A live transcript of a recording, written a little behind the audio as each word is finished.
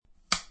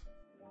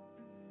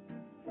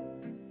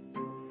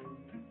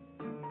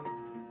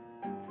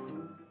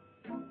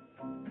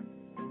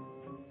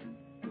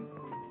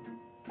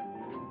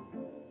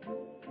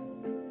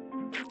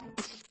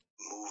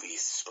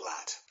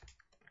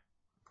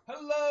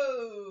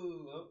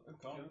Oh,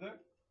 Can do?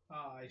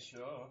 Hi.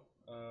 Sure.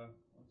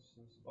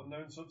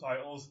 Unknown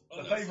subtitles. The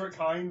Unknown favourite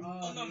kind.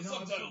 Unknown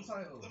subtitles.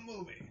 subtitles. The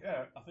movie.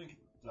 Yeah. I think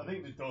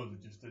It does.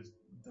 It just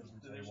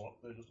doesn't say what.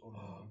 They're just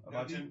unknown.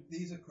 Imagine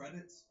These are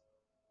credits.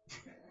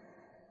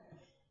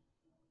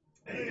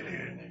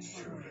 Alien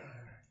Intruder.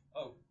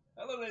 Oh,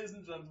 hello, ladies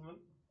and gentlemen,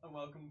 and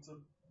welcome to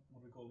what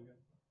are we called again?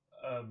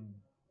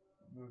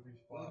 Movie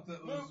spot.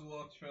 Look at us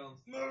watch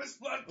films. Movie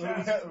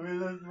Splatcast.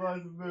 Let's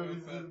watch movies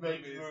Movies. and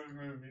make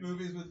movies.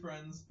 Movies with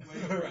friends. We're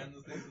your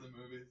friends. These are the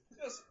movies.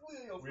 Yes,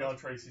 We are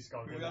Tracy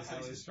Scoggins. We are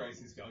Tracy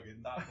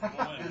Scoggins. That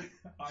woman.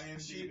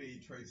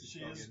 IMDb Tracy She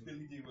Scoggins. is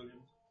Billy D.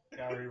 Williams.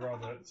 Gary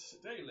Roberts.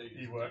 Hey, ladies.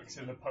 He and works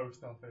in gentlemen. the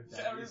post office.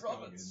 Gary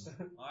Roberts.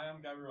 I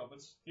am Gary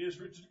Roberts. He is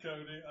Richard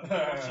Cody, and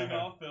we're watching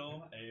our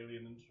film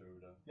Alien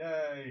Intruder.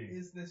 Yay!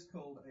 Is this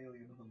called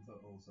Alien Hunter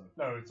also?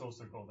 No, it's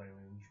also called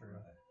Alien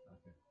Intruder.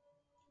 Okay.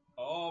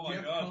 Oh my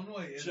Jeff god.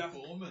 Conway is Jeff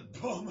Borman.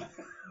 Borman.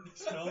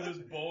 Spelled as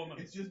Borman.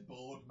 It's just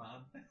bored,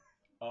 man.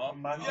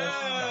 Amanda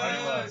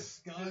Yes!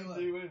 Skyler.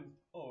 Billy D. Williams.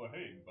 Oh,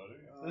 hey, buddy.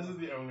 This is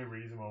the only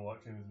reason we're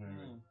watching this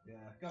movie. Yeah,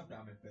 god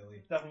damn it,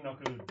 Billy. Definitely not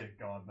because of Dick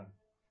Gardner.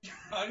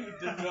 I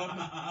did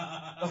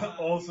not.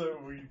 Also,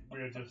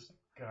 we're just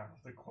gonna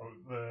have to quote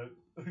the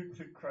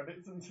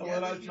credits until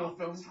an actual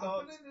film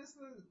starts. This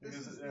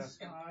Because, is yeah. the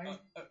sky.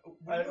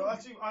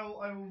 Actually, I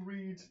will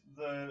read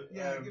the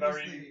Give us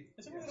very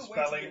the-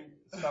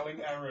 spelling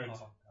errored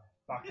Oh,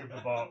 back of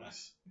the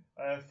box.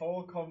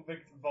 For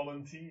convict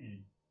volunteer.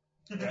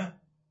 Yeah.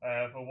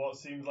 For what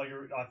seems like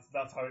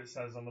that's how it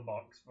says on the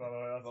box. By the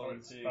way, that's how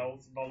it's Volunteer. spelled.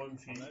 a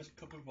Volunteer. nice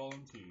cup of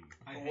volunteer.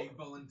 I hate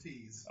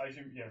volunteers. I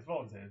assume, yes,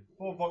 volunteer.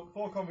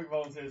 Four convict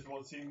volunteers for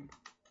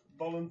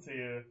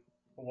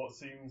what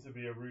seems to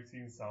be a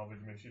routine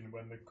salvage mission.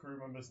 When the crew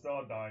members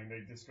start dying,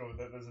 they discover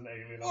that there's an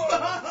alien on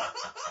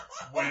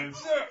board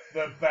with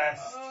the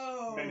best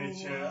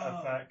miniature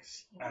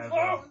effects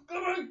ever.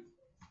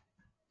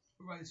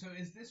 Right, so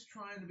is this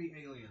trying to be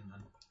Alien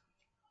then?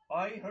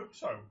 I hope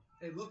so.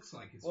 It looks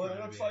like it's Well, trying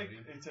it looks to be like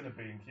Alien. it's in a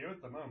B&Q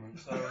at the moment,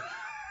 so...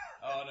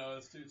 Oh no,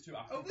 it's too action.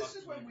 Oh, this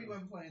is when we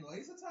went playing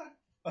laser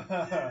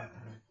tag.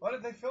 Why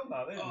did they film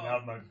that? They didn't Oh.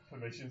 have my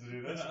permission to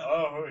do this.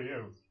 Oh, who are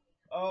you?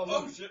 Oh,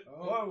 Oh look. shit!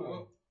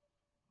 Whoa.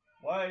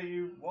 Why are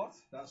you... What?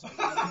 That's This is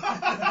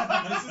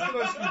the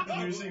most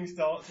confusing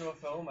start to a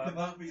film Can ever.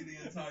 that be the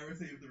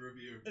entirety of the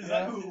review? Is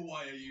that-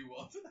 Why are you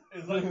what?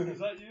 Is that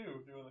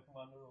you doing the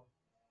commander role?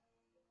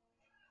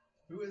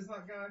 Who is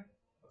that guy?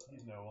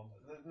 He's no one.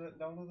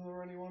 None of them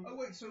are anyone? Oh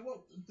wait, so what?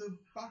 The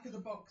back of the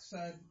box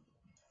said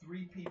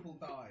 3 people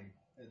die.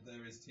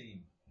 They're his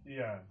team.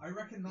 Yeah. I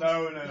reckon that's...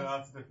 No,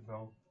 that's a different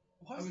film.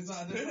 Why Oh, is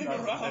that a spinning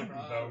different That's a around?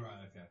 different Oh, film.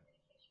 right, okay.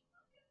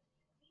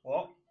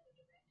 What?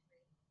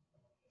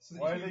 So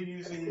Why are they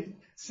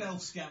using...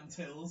 self-scan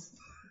tills?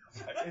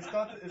 It's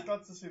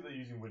got to see they're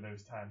using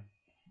Windows 10.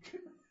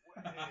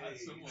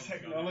 Someone's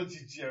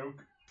Technology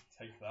joke.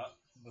 Take that.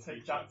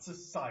 Take that,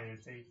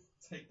 society.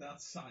 Take that,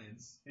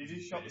 science. He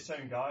just shot the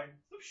same guy.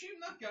 Stop shooting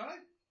that guy.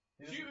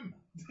 He Shoot him.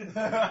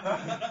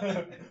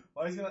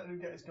 Why is he letting him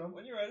get his gun?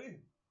 When you're ready.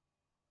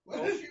 Why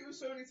did they shoot him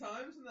so many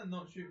times and then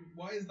not shoot him?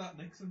 Why is that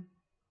Nixon?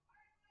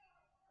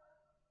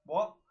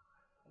 What?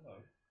 Hello.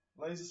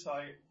 Laser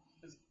sight.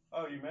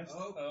 Oh, you missed?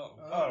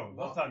 Oh.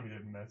 What time you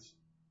didn't miss?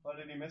 Why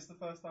did he miss the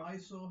first time? I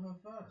saw her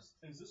first.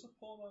 Is this a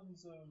poor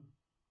man's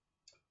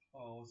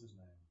oh, what's his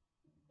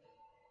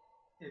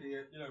name?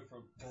 Idiot. You know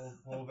from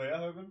Paul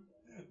Verhoeven?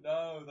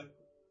 No,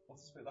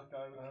 what's his name? That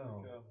guy with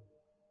Oh.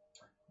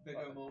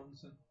 Viggo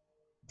Mortensen.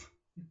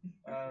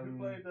 who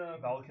played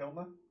Val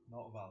Kilmer?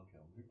 not Val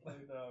Kilmer. Who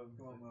played Go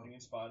on, Val. thing in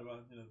Spider-Man,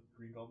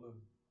 Green Goblin.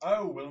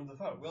 Oh, Willem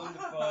Dafoe. Willem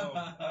Dafoe.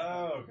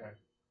 Oh, okay.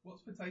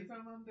 What's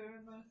Potato Man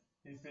doing there?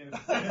 He's been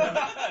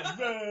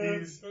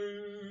He's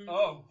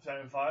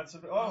setting fire to...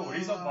 Oh,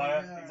 he's on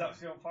fire. yeah. He's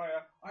actually on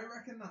fire. I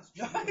reckon that's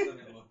cheaper than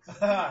it looks.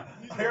 I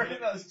reckon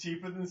that's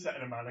cheaper than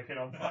setting a mannequin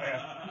on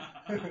fire.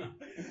 They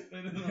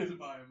don't have to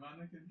buy a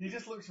mannequin. He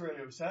just looks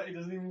really upset. He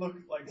doesn't even look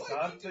like Why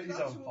sad do you that do he's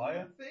that on to all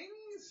fire. the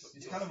things?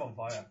 He's kind of on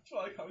fire. It's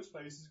like how his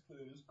face is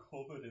clearly just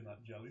covered in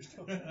that jelly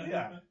stuff.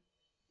 Yeah.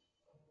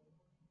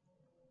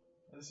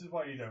 This is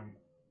why you don't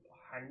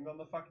hang on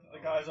the fact that the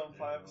guy's on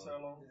fire for so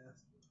long.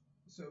 Yes.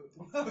 So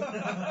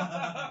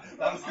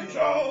That's the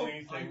Control!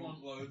 only I thing.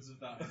 want loads of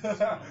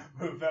that.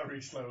 We're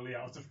very slowly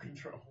out of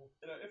control.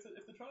 If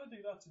they're trying to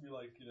do that to be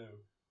like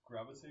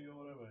gravity or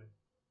whatever,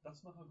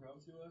 that's not how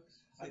gravity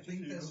works. I It's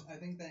think just they're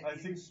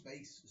in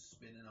space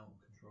spinning out of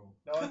control.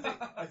 No,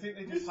 I think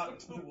they just had Stuck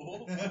to the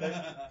wall.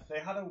 they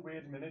had a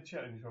weird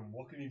miniature and from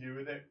what can you do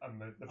with it? And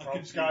the I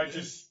props could guy do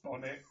just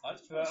spun it. I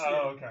just want to see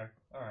Oh, okay,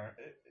 all right.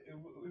 it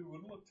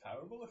wouldn't look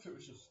terrible if it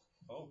was just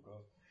oh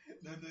god.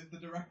 No, the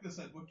director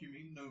said, "What do you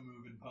mean, no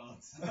moving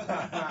parts?"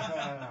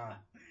 Nice.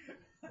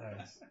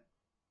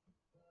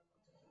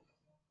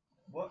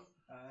 What?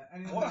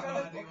 Anyone What have kind any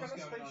of idea what's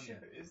going on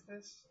spaceship yet? is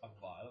this? A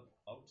violent.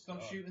 Oh, Stop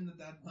God. shooting the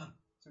dead man.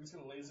 So he's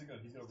got a laser gun.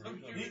 He's got a Stop ray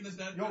gun. shooting the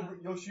dead man.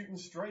 You're shooting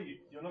straight.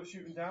 You're not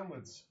shooting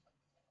downwards.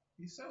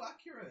 He's so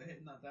accurate at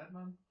hitting that dead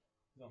man.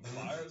 He's on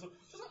fire. Just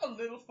a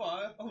little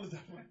fire on the dead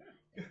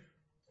man.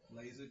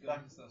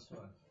 aliens, that's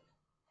why.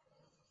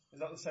 Is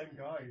that the same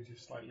guy who's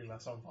just slightly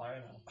less on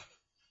fire now?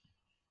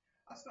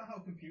 That's not how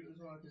computers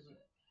work, is it?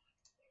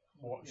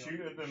 What? You Shoot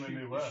know, at them and shoot-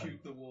 they you were.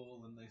 shoot the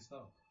wall and they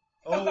stop.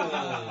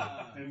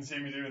 Oh, didn't see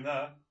me doing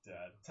that. Dead.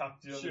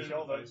 Tapped you on Shoot the him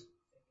shoulder. in the face.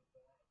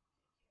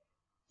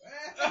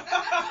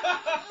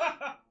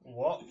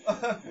 What?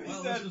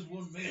 Well, dead. this has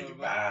won me over.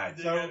 Goodbye,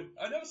 So- dickhead.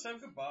 I never said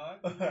goodbye.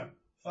 that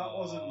Oh,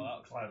 wasn't that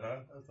was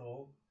clever at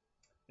all.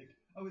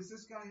 Oh, is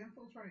this guy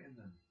infiltrating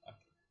then?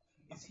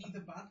 Is he the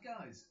bad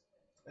guys?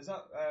 Is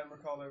that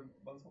Ricardo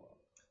Montalban?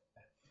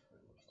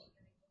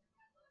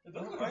 It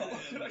doesn't look I- like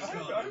I- it.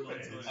 I hope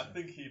it is. I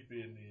think he'd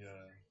be in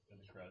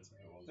the credits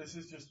if it was. This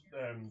is just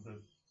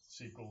the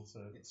sequel to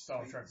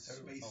Star Trek 2.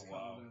 Space Oh,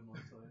 wow. Commodore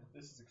Montoya.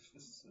 This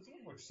is a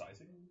little more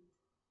exciting.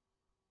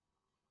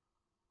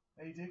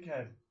 Hey,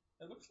 dickhead.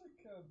 It looks like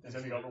He's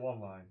only got the one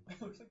line.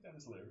 It looks like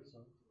Dennis Leary as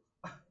well.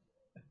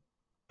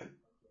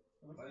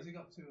 Why has he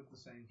got two of the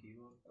same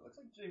keyboard? It looks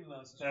like Jamie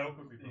Lannister's No,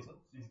 Cookie he's, brother.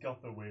 he's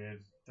got the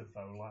weird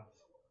Defoe laugh.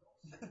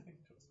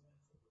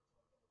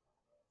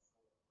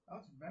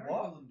 That's very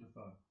What? Willem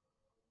Dafoe.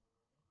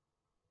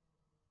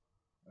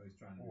 Oh, he's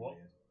trying to be What?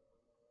 weird.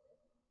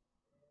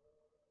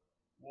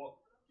 What?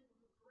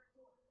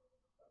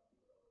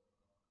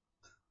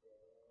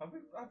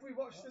 Have we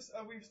watched this?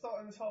 Are we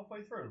starting this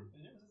halfway through?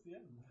 Yeah, it's at the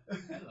end.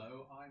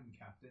 Hello, I'm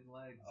Captain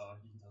Legs. Oh,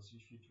 you can tell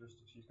she's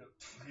futuristic. She's got.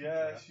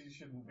 Yeah, she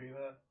shouldn't be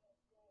there.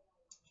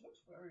 She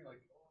looks very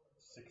like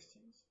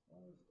 60s.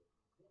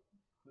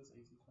 This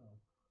 80s now.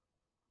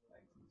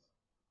 90s.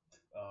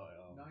 Oh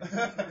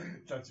yeah.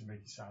 That should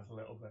make you sad a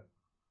little bit.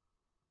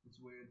 It's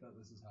weird that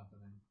this is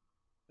happening.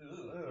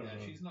 Ugh.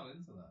 Yeah, she's not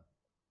into that.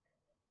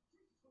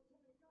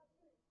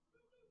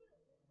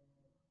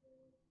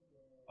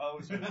 Oh,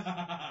 so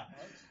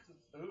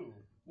Ooh.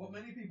 What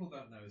many people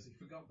don't know is he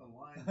forgot the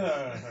line.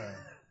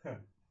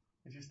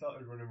 he just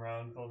started running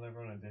around calling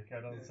everyone a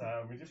dickhead on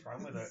set, and we just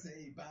ran with it.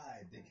 Say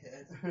bye,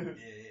 dickhead.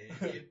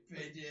 Yeah,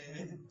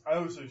 pigeon.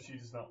 Oh, so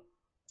she's not.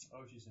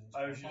 Oh, she's in.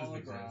 Oh, she doesn't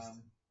exist. Hologram.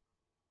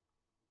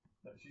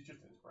 No, she's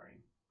just in his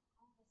brain.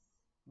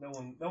 No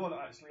one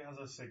actually has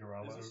a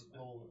cigarette.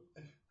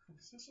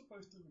 Is this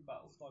supposed to be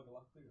Battlestar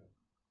Galactica?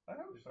 I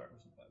hope so. Have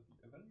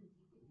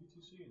you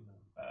two seen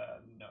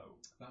that? No.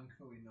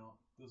 Thankfully not.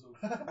 There's a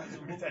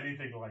With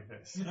anything like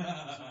this. There's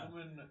a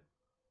woman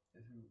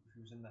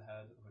who's in the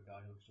head of a guy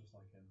who looks just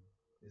like him.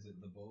 Is it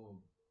the Borg?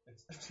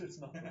 It's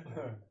not.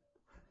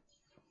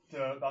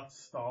 That's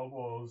Star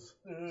Wars.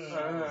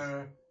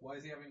 Why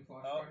is he having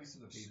flashbacks to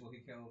the people he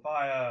killed?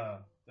 Fire.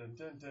 Dun,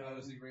 dun, dun. How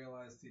has he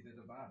realised he did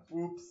a bad?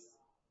 Oops.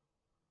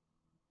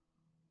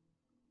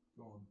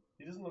 Go on.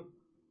 He doesn't look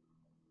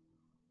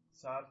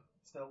sad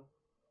still.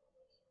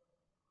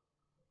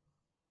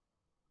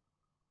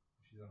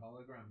 She's a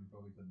hologram, you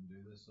probably couldn't do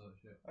this sort of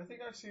shit. I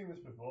think I've seen this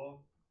before.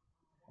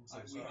 I'm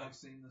so We sorry. have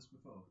seen this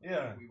before.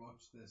 Yeah. We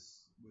watched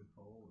this with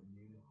Paul in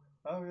uni.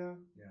 Oh yeah.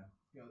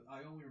 Yeah,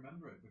 I only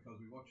remember it because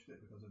we watched it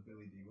because of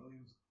Billy D.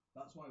 Williams.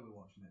 That's why we're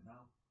watching it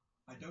now.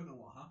 I don't know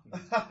what happened.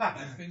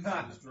 I think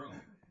I was drunk.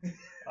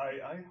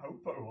 I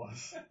hope I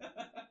was.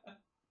 Yeah,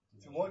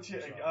 To watch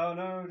it again. Oh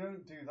no,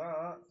 don't do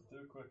that. Do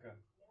it quicker.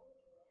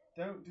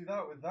 Don't do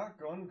that with that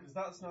gun, because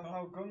that's not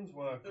how guns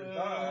work. With that.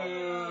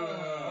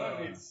 I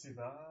don't need to see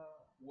that.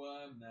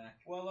 Worm neck.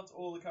 Well, that's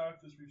all the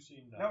characters we've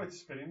seen now. Now it's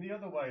spinning the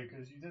other way,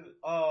 because you did it.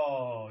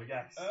 Oh,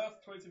 yes.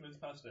 Earth 20 minutes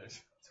past 8.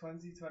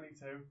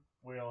 2022.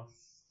 We are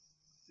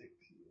 6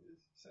 years,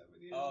 7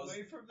 years Oh,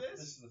 away from This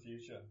this. is the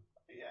future.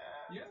 Yeah.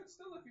 Yeah, it's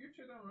still the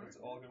future, don't worry. It's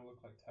all going to look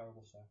like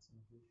terrible sets in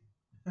the future.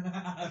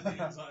 The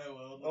entire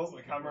world Oh, looks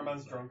like a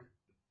cameraman's porn drunk.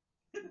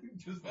 set.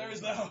 Just There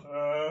is now.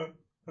 now.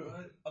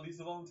 What? Are these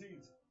the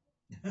volunteers?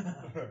 It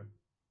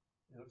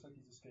looks like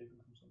he's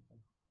escaping from something.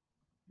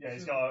 Yeah,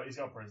 he's got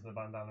a prisoner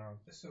bandana on.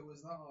 So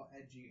was that our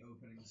edgy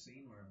opening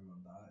scene where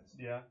everyone dies?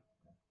 Yeah.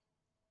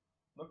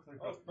 Look, they've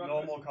Oh, got Brad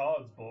normal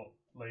cards, but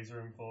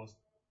laser enforced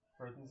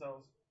prison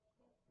cells.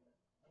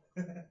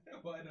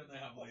 Why don't they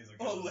have laser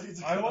Oh, guns?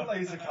 laser I want card.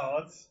 laser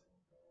cards.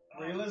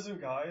 Realism,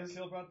 guys.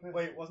 Kill Brad Pitt.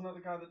 Wait, wasn't that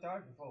the guy that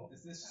died before?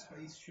 Is this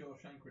Space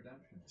Shawshank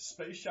Redemption?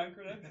 Space Shank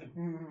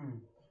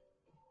Redemption.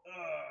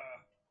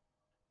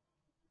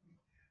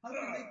 How do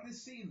we make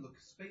this scene look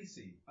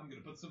spacey? I'm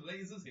gonna put some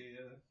lasers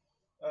here.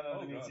 I Oh,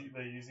 think God.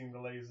 they're using the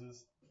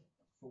lasers.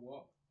 For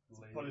what?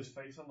 Put his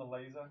face on the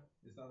laser.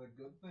 Is that a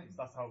good thing?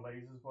 That's how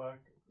lasers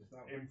work Is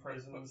that in But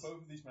prisons.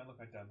 both of these men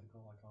look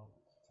identical. I can't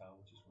tell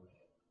which is which.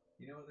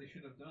 You know what they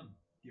should have done?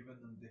 Given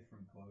them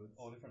different clothes.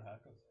 Or different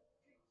haircuts.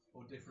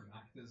 Or different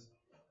actors.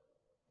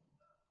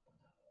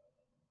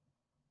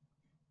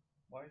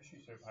 Why is she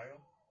so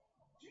pale?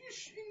 You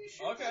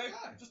shoot Okay,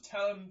 that guy. just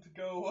tell him to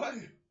go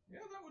away. Yeah,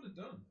 that would have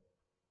done.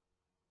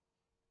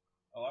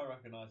 Oh, I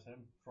recognise him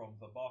from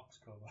the box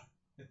cover.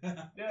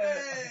 Yeah,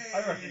 Hey!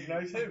 I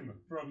recognise him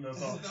from the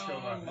box Star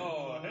cover.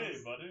 Oh, Wars.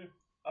 hey, buddy.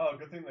 Oh,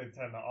 good thing they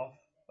turned that off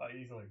that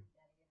easily.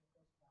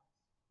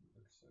 He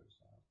looks so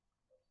sad.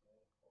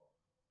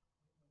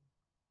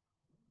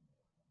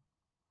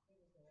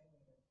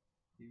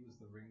 He was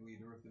the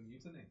ringleader of the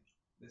mutiny.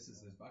 This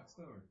is his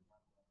backstory.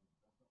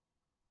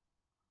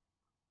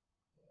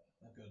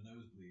 I've got a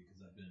nosebleed because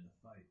I've been in a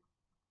fight.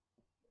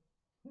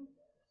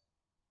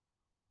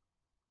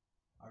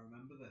 I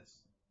remember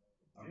this.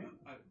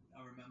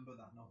 I remember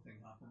that nothing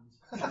happens.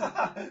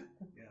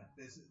 Yeah,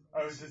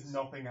 it's just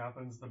Nothing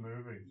Happens, the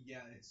movie.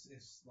 Yeah, it's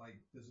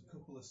like there's a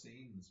couple of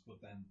scenes,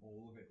 but then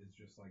all of it is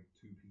just like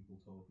two people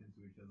talking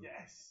to each other.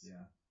 Yes.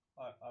 Yeah.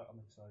 I'm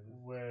excited.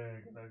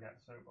 We're gonna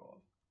get so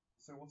bored.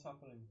 So what's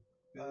happening?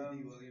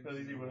 Billy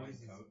D. Williams.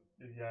 Is, White coat.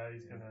 yeah,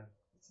 he's gonna.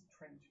 It's a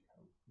trench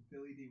coat.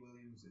 Billy D.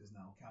 Williams is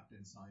now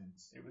Captain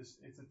Science.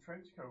 It's a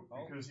trench coat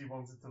because he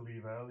wanted to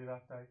leave early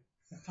that day.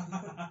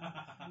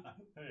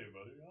 Hey,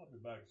 buddy, I'll be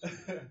back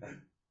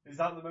soon. Is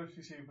that the most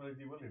you see of Billy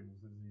D.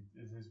 Williams?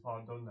 Is his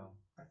part done now?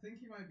 I think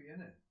he might be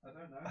in it. I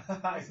don't know.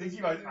 I think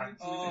he might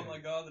actually. Oh my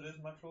god, it is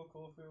Maxwell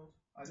Caulfield.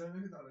 I don't know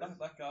who that is.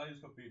 That guy who's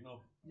got beaten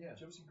up. Yeah. Did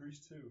you ever see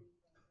Grease 2?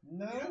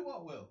 No. You know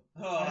what, Will?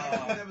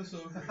 Oh. I never saw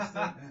Grease 2.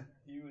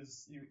 He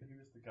was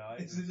the guy.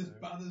 Is it as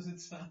bad as it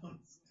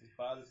sounds? It's as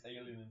bad as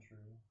Alien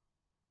Intruder.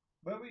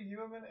 Where were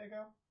you a minute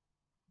ago?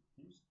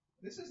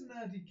 This is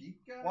Nerdy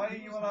Geek Guy. Why are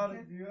you allowed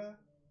to viewer?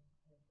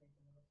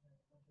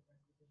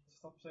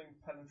 Stop saying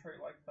penetrate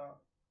like that.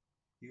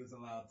 He was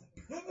allowed to.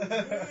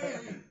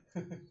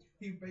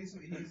 He's in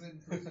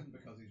prison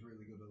because he's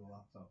really good at a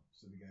laptop,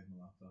 so they gave him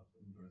a laptop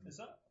in prison. Is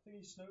that? I think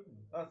he's Snowden.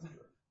 That's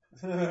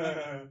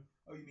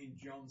Oh, you mean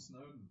John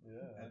Snowden?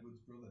 Yeah.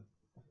 Edward's brother.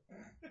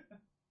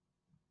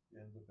 He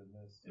ends up in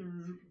this.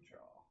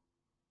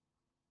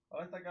 I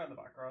like that guy in the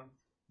background.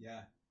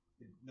 Yeah.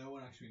 No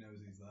one actually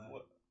knows he's there.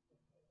 What?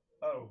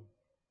 Oh,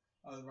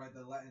 right,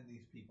 they're letting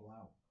these people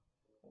out.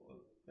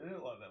 they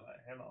didn't let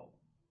him out.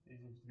 He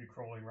seems to be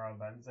crawling around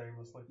vents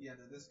aimlessly. Yeah,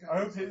 no, this guy. I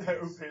hope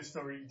his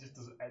story just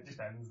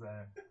ends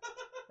there.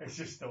 It's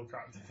just still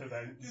trapped in the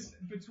vents.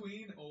 Just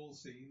between all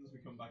scenes, we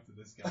come back to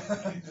this guy.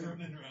 And he's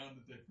running around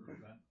a different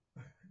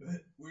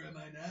vent. Where am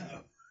I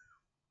now?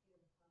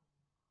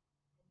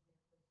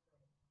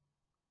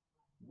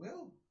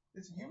 Will,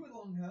 it's you with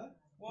long hair.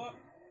 What?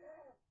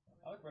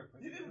 I look very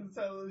pretty. You didn't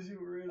tell us you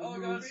were in a Oh my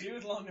movie. god, it's you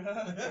with long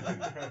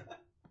hair.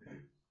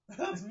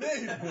 That's me!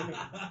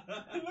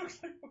 He looks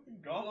like fucking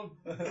Gollum.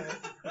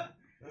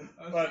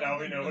 Well, now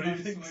we know what he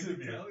thinks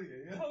of you.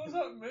 How is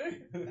that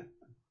me?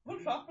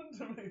 What's happened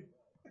to me?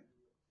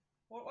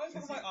 Why is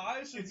one of my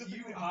eyes it's you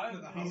significantly after higher?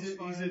 the house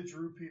He's a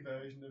droopy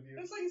version of you.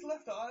 It's like his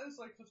left eye is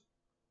like just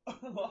a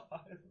lot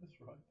higher than his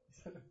right.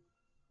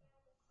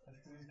 That's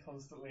because he's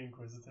constantly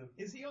inquisitive.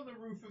 Is he on the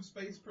roof of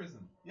Space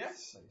Prison?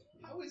 Yes.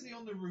 How is he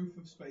on the roof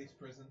of Space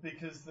Prison?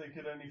 Because they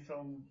could only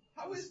film...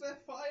 How is there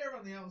fire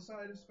on the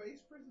outside of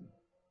Space Prison?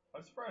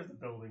 I'm surprised the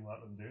building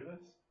let them do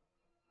this.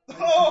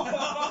 Oh!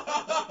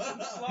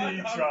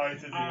 He tried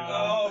to do that.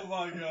 Oh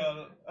my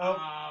god.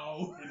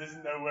 Ow! He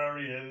doesn't know where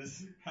he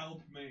is.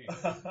 Help me.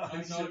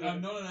 I'm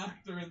I'm not an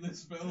actor in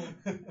this film.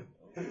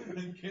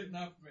 They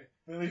kidnapped me.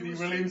 Billy Do D. a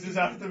Williams swing. is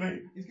after me.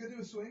 He's gonna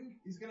do a swing?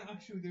 He's gonna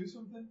actually do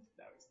something?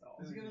 No, it's not.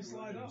 Is he gonna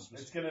slide off?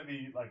 It's gonna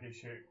be like a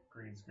shit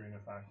green screen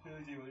effect.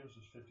 Billy D. Williams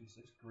was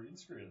 56. Green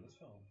screen in this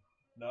film.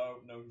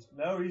 No,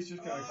 he's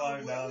just gonna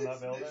climb down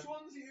that building. This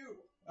one's you.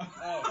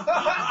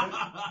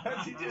 Oh.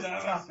 Did he just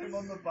tap him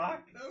on the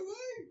back? No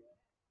way.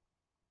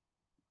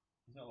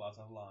 He's not allowed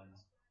to have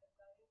lines.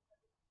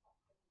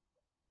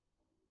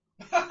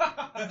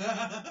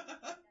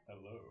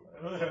 Hello.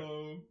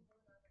 Hello.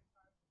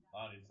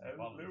 I need some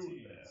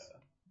volunteers.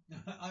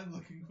 I'm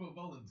looking for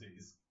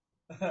volunteers.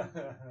 I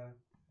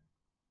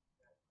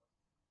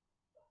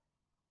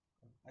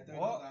don't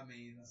know what that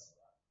means.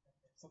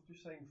 Stop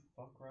just saying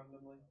fuck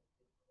randomly.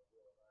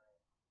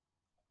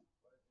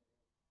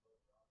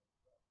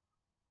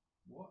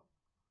 What?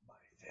 My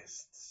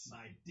fists.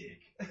 My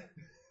dick.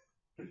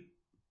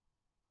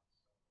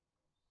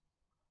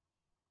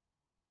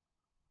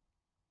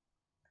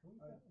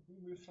 Can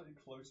we move slightly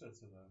closer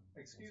to them?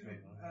 Excuse me,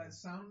 What's going on?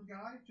 sound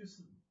guy, just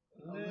a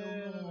Little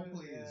little more, bit,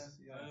 please.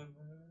 yeah.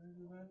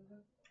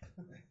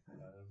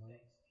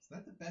 Is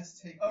that the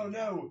best take? Oh we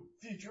no!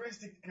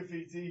 Futuristic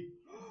graffiti!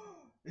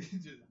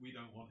 get? We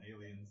don't want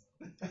aliens.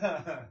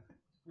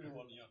 We don't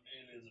want young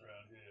aliens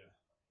around here.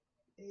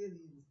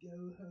 Aliens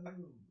go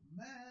home.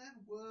 Man,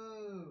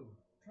 whoa.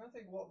 I'm trying to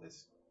think what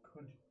this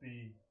could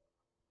be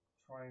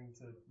trying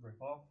to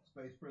rip off.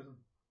 Space prison.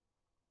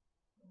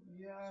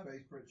 Yeah.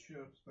 Space prison.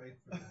 Sure, space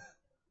prison.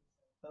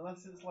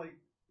 Unless it's like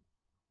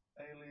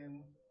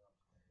Alien.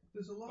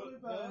 There's a lot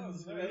of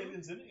there's no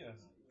aliens in it yet.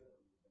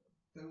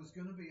 There was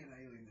going to be an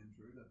alien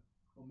intruder,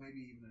 or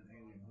maybe even an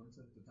alien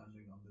hunter,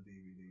 depending on the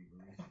DVD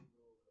release.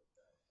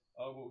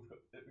 Oh, but we've got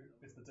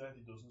it's the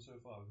Dirty Dozen so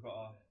far. We've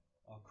got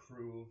our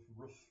crew of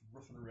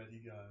rough and ready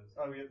guys.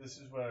 Oh yeah,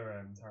 this is where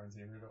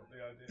Tarantino got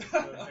the idea.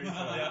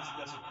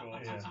 Yes, of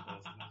course. Yeah. Yes, of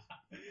course it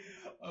is.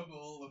 Of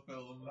all the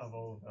films. Of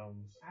all the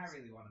films. I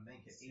really want to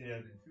make it Yeah.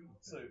 alien intruder.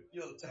 So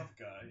you're the tough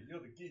guy. You're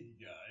the geeky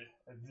guy.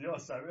 And you're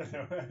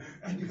Samuel.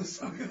 And you're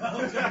Samuel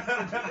L.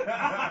 Jackson.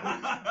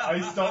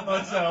 I stopped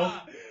myself.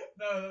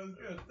 No, that was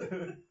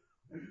good.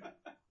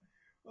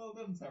 Well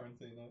done,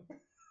 Tarantino.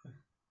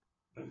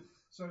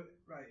 So,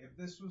 right, if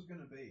this was going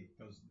to be,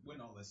 because we're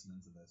not listening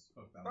to this,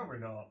 fuck that. Probably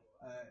not.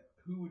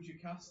 Who would you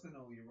cast in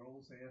all your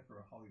roles here for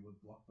a Hollywood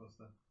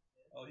blockbuster?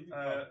 Oh, he'd be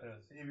Brad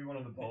Pitt. He'd be one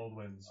of the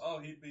Baldwins. Oh,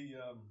 he'd be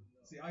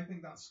See, I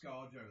think that's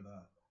ScarJo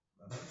there.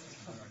 I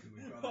reckon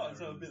we've got oh, it.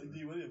 instead of Billy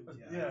D. Williams.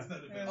 Yeah. Instead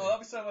of Yeah. Oh,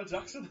 that'd be Samuel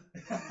Jackson.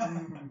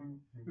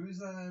 Who's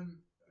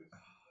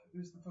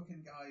the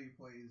fucking guy who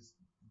plays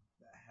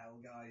the hell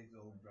guy who's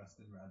all dressed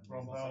in red?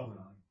 Ron What's Perlman. his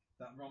name?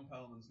 That Ron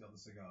Perlman's got the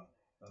cigar.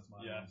 That's my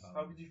Yes. Ron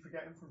How Perlman. could you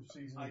forget him from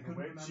season I of couldn't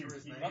The Witch? remember You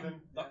his name. heathen?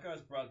 That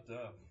guy's Brad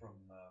Dourif from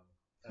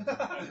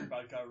every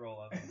bad guy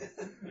role ever.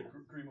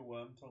 Grima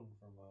Wormtongue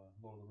from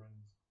Lord of the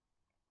Rings.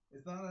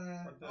 Is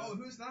that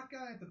who's that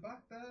guy at the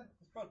back there?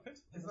 It's Brad Pitt.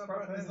 Is That's that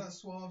Brad Pitt. Is that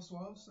Suave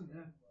Suaveson?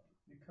 Yeah.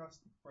 You cast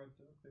Brad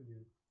Dourif in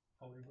your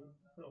Hollywood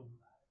film.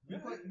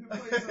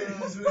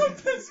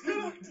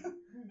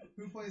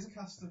 Who plays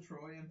Castor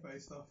Troy in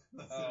Face Off?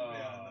 That's it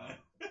behind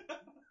there.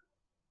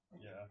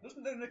 Yeah.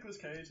 Doesn't know Nicolas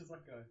Cage as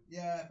that guy?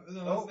 Yeah,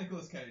 no, that's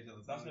Nicolas Cage at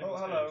the That's time.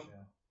 Nicolas hello. Cage.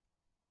 Yeah.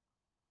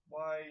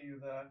 Why are you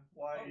there?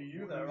 Why are you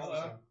what there was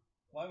also? that?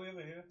 Why are we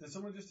over here? Did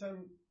someone just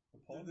turn... The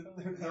porn The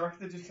film?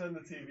 director just turned the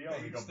TV on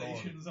and he Babe got bored.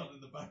 stations on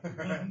in the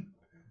background.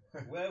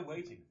 We're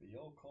waiting for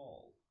your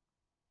call.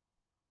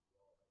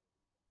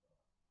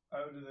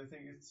 Oh, do they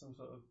think it's some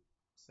sort of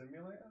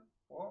simulator?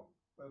 What?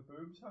 Where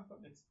boobs happen?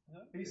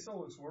 He still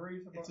looks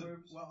worried about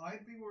boobs. Well,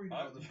 I'd be worried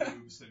about the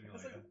boob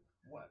simulator.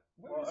 What?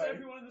 Where Well, is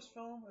everyone in this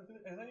film? Are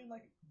they in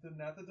like the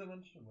nether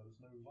dimension where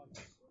there's no lights?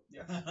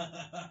 Yeah.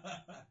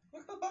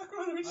 Look at the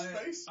background of its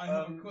space. I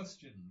have a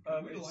question.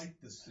 Can we it's- like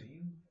the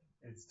scene?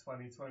 It's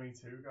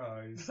 2022,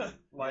 guys.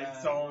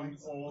 Lights Yeah, on,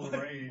 lights- all the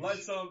rage.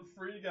 Lights on,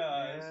 free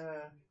guys.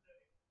 Yeah.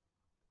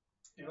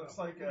 He looks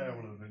like one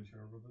of the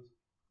Ventura brothers.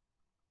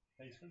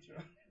 Ace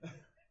Ventura.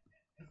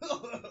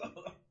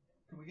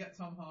 Can we get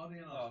Tom Hardy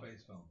in our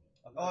space film?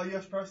 Oh,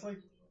 yes, Presley.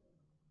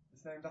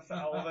 It's named after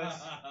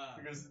Elvis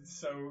because it's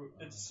so.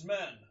 It's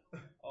Smen.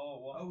 Oh,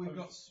 what? Oh, we've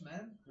got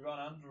Smen? We've got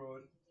an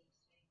android.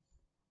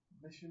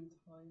 Mission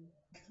time.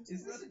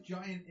 Is this a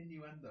giant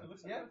innuendo? It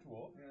looks like Yeah. a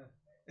dwarf. Yeah.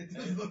 It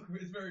does look,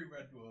 it's very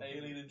Red Dwarf.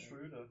 Alien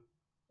intruder.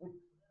 It's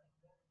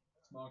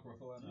Mark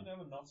Ruffalo. Do you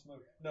never not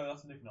smoke? No,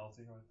 that's Nick Nolte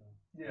right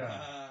there.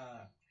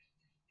 Yeah.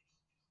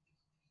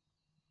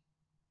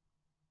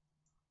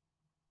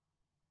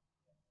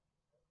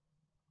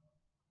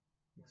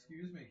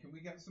 Excuse me, can we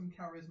get some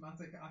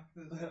charismatic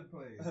actors in,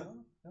 please?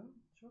 No,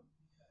 sure.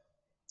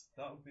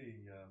 That would be.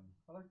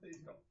 I like that he's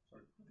got.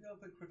 Sorry, he had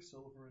the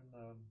Quicksilver in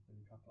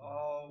Captain.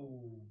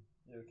 Oh.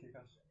 Yeah,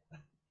 Kick-Ass.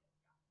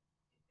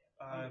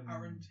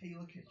 Aaron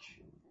Taylor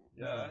Kitsch.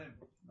 Yeah.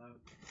 No.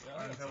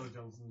 Aaron Taylor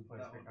Johnson plays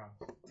That one.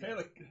 Kick-Ass.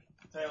 Taylor.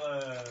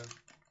 Taylor.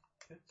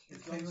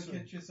 Is Taylor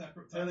Kitsch a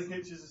separate Taylor person?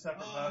 Kitsch is a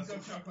separate Oh, I've person.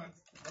 got chocolate.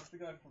 That's the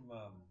guy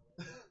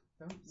from.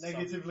 Don't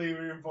negatively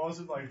reinforce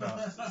it like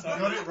that. Sorry. I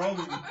got it wrong.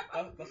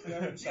 That's the guy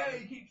from Yeah,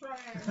 Savages. you keep trying.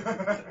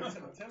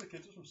 Taylor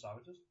Kitsch was from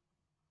Savages.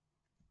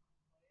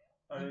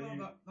 I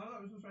thought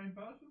that was the same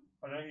person.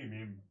 I know who you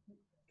mean.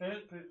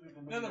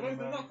 No, they're both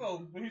in that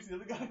film. Who's the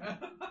other guy?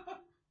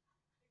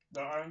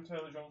 No, Aaron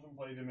Taylor Johnson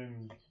played him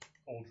in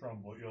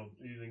Ultron, but you're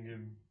using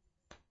him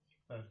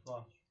First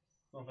Class.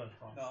 Not First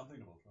Class. No, I'm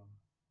thinking of Ultron.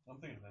 I'm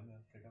thinking of them, yeah.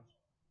 Kick-Ass.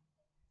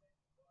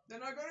 Then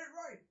I got it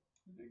right.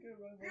 You did get it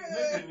right.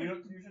 Yeah.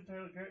 Listen, you should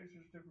Taylor Kitsch, it's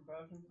just a different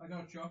person. I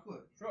got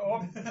chocolate. Shut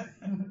up!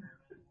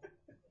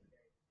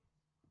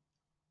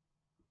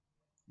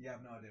 You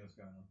have no idea what's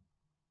going on.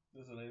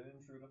 There's an alien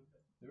intruder.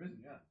 There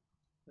isn't yet.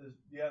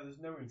 There's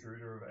no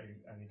intruder of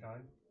any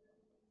kind.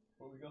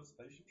 But we got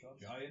spaceship shots.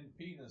 Giant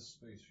penis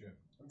spaceship.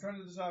 I'm trying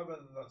to decide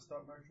whether that's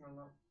stop motion or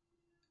not.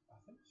 I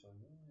think so,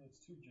 yeah. It's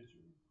too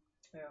jittery.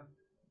 Yeah.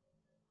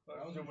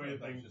 I That's was a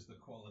weird That's thing. just the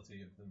quality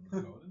of the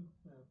recording.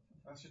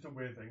 That's just a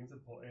weird thing to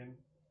put in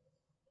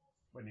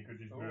when you could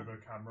just Oh. move a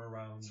camera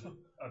around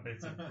a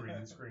bit of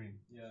green screen.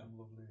 Yeah. Some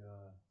lovely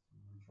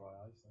dry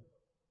ice there.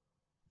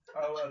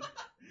 Oh,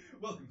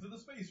 Welcome to the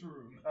space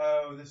room.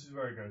 this is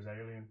where it goes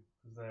alien.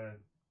 Because they're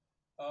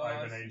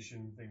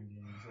hibernation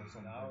thingies or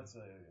something. Now it's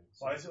alien.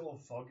 Why is it all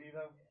foggy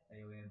though?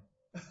 Alien.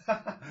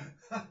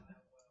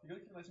 You gotta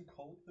keep it nice and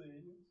cold for the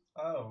aliens.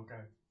 Oh,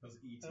 okay. Because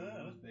E.T.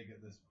 was big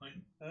at this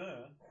point.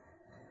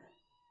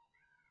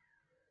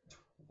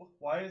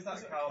 Why is that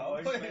Is it a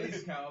cowboy? cowboy?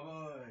 Space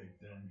cowboy.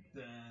 Dun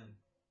dun.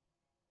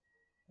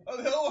 Oh,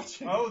 they're all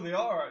watching. Oh, they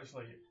are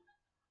actually.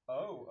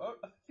 Oh,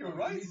 I think you were Oh,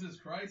 right. Jesus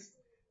Christ.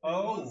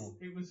 Oh.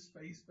 It was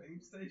Space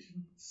Babe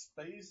Station.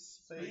 Space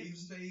Babe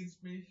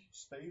Station.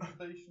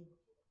 station.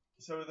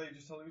 So are they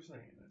just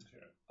hallucinating and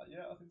shit?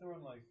 Yeah, I think they're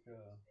on like.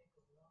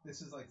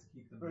 This is like to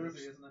keep them Boobs.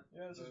 busy, isn't it?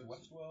 Yeah, this is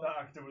Boobs. Westworld. That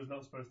actor was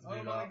not supposed to do Oh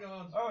that. my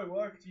god. Oh, it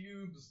worked.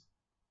 Tubes.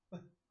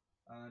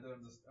 I don't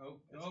understand. Oh,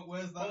 It's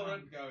where's that Polaroid.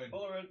 hand going?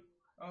 Polaroid.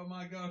 Oh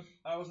my gosh.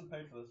 I wasn't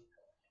paid for this.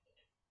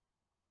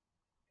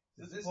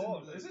 Is this this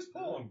porn? in- Is this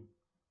porn?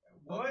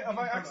 What Have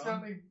I did you put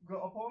accidentally got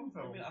a porn I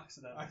film? mean,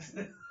 accident.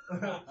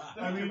 on?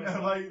 I mean,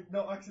 have I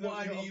not accidentally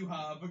Why got do you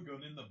have a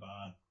gun in the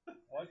bath?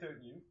 Why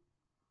don't you?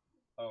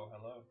 Oh,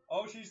 hello.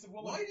 Oh, she's the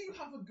woman. Why do you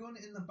have a gun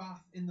in the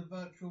bath in the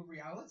virtual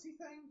reality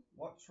thing?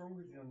 What's wrong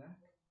with your neck?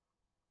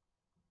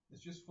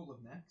 It's just full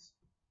of necks.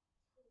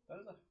 That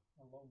is a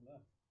long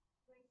neck.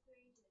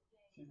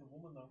 She's a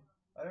woman though.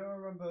 I don't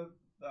remember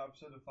that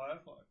episode of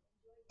Firefly.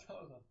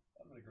 That'd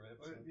been a great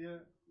episode. Yeah,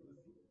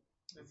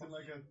 it's in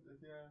like a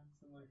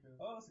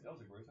Oh, that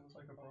was a great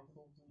episode. like a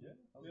brothel. Yeah,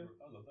 I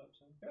love that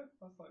episode. Yeah,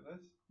 that's like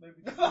this. Maybe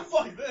That's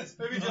like this.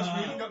 maybe just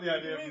we got the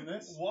idea from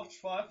this. Watch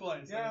Firefly.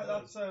 Instead Yeah, of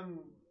that's this.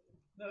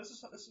 No, this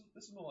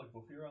is more like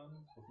Buffy around.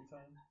 Buffy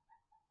time.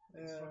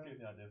 That's what gave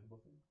me the idea for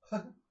Buffy.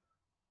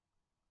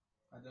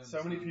 I don't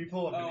So many understand.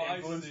 people have been I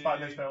influenced by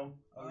this see. film.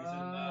 Oh, he's in.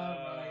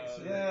 Right,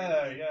 so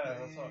yeah, they yeah, make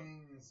that's what-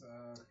 things,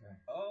 okay.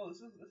 Oh, this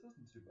isn't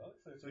too bad.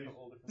 So So you've you- got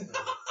all different.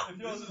 If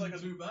yours This is like a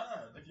isn't too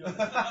bad. if yours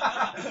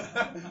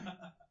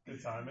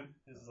Good timing.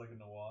 this is like a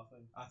noir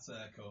thing. That's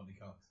Courtney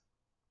Cox.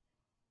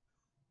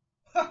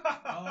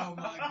 Oh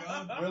my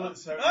god. Will it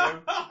so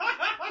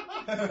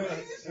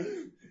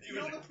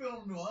You're the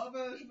film noir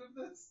version of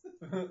this.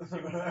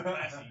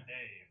 Messy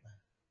Dave.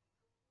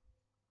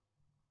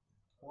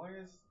 Why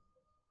is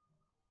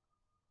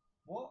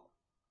what?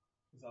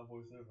 Is that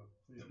voiceover?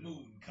 The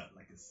moon cut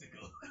like a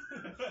sickle.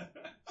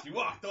 She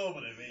walked over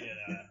to me in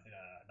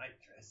a night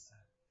dress.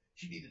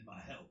 She needed my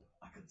help.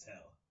 I could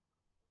tell.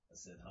 I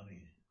said,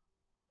 honey,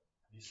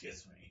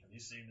 kiss me. Have you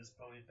seen this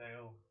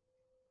ponytail?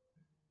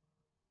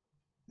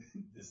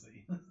 This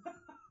thing.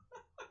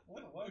 Why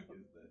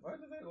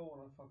do they all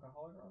want to fuck a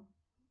hologram?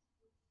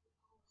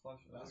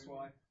 That's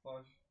why.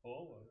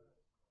 Oh,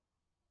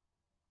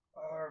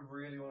 I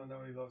really want to know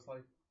what he looks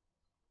like.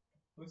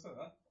 Looks like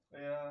that.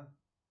 Yeah.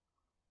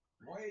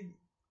 Why?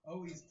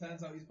 Oh,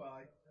 turns out he's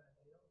bi.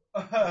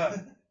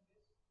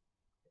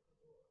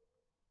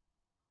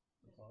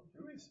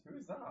 Who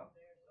is that?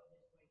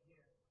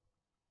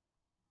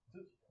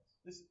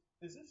 is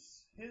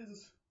this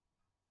his?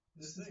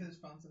 This is his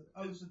fantasy.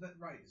 Oh, so that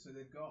right? So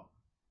they've got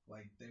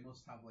they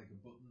must have like a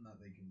button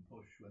that they can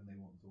push when they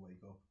want to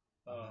wake up,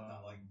 and then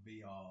that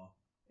VR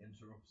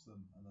interrupts them,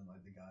 and then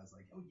the guy's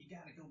like, "Oh, you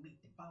gotta go meet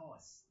the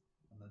boss,"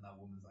 and then that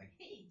woman's like,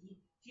 "Hey,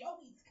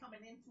 Joey's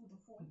coming in through the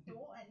front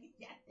door, and he's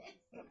got this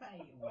to pay,"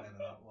 whatever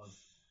that was.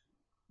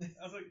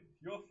 I was like,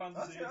 your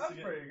fantasy That's is to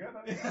get pretty good.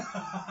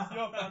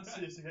 your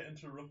fantasy is to get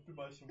interrupted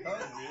by some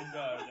fucking weird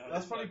guy.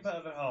 That's probably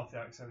better than half the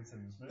accents in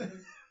this movie.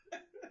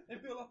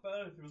 It'd be a lot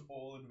better if it was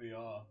all in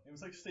VR. It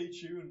was like Stay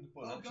Tuned,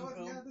 but an Oh action god,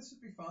 film. yeah, this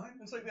would be fine.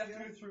 It's like they have to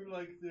go through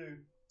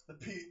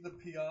the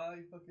PI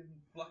fucking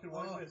black and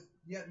white bit.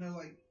 Yeah,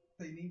 no,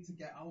 they need to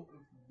get out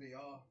of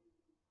VR.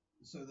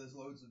 So there's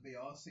loads of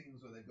VR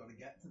scenes where they've got to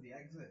get to the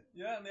exit.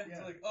 Yeah, and they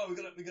have to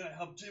we gotta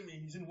help Jimmy.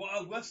 He's in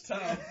Wild West Town.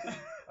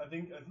 I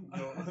think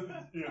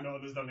you're not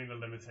understanding the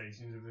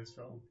limitations of this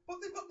film. But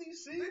they've got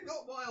these scenes. They've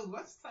got Wild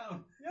West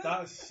Town. Yeah.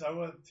 That's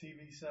so a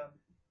TV set.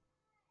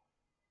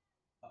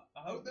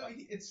 Oh no,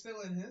 it's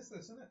still in his,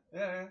 isn't it?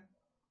 Yeah.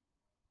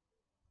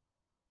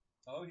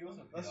 Oh, he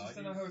wasn't. That's just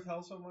in a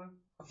hotel somewhere.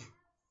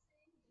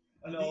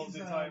 And These, all the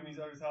time he's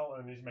hotel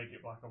and just make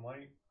it black and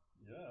white.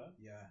 Yeah.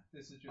 Yeah,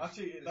 this is just.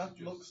 Actually, this that is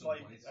just looks some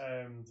like place.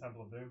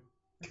 Temple of Doom.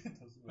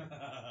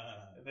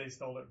 They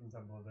stole it from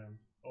Temple of Doom,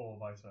 or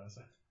vice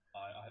versa.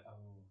 I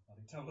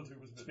think Temple of Doom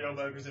was a bit.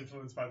 Spielberg was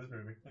influenced by this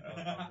movie.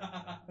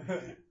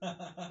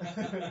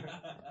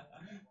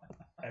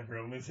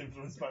 Everyone is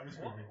influenced by this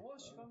movie.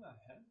 What's she got in her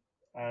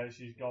head?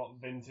 She's got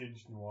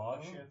vintage noir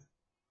shit.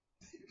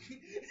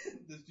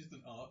 There's just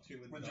an archer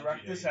with. The an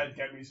director RGA. said,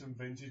 "Get me some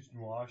vintage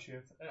noir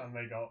shit," and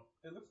they got.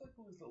 It looks like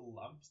one of those little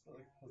lamps that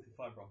has the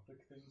fibre optic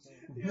things on.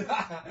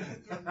 Yeah.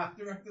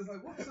 The director's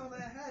like, "What's on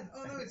their head?"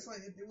 Oh no, it's like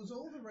it was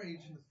all the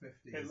rage in the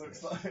 50s. It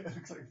looks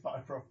like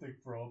fibre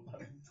optic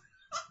broadband.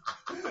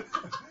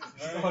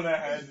 On her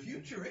head. It's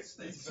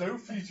futuristic. It's so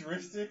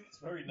futuristic. It's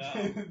very now.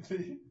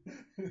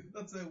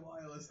 That's a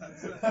wireless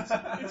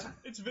headset.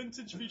 It's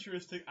vintage,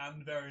 futuristic,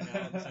 and very now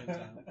at the same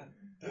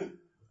time.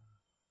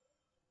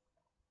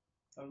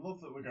 I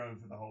love that we're going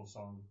for the whole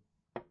song.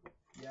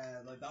 Yeah,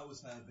 that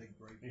was her big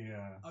break.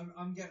 Yeah.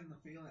 I'm getting the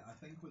feeling. I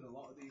think with a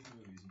lot of these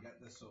movies, you get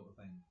this sort of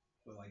thing,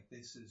 where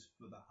this is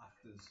for the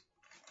actors.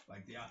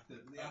 The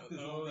actors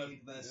all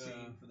need their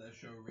scene for their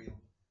show reel.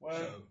 Well,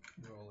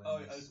 So we're all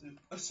in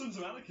this. Sons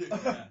of Anarchy.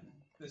 Yeah.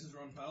 This is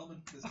Ron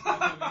Perlman. This is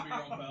definitely going to be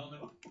Ron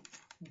Perlman.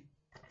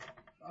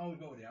 Oh,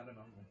 we've already had him,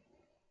 haven't we?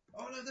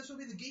 Oh no, this will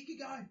be the geeky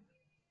guy.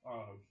 Oh,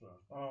 I hope so.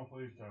 oh,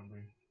 please don't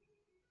be.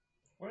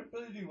 Where's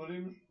Billy D.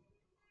 Williams?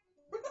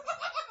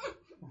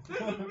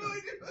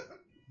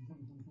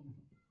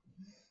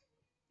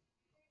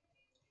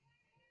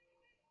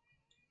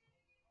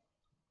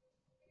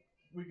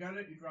 We get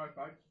it, you drive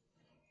bikes.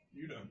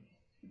 You don't.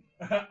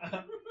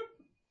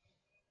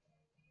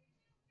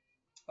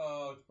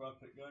 Oh, it's Brad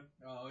Pitt guy.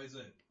 Oh, is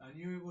it? I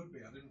knew it would be.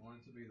 I didn't want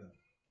it to be there.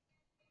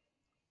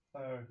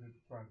 The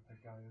Brad Pitt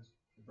guy is.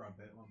 The Brad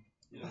Pitt one.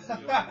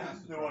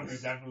 The one who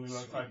definitely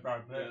looks like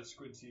Brad Pitt. Yeah,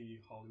 squinty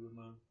Hollywood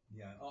man.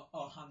 Yeah,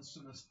 our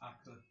handsomest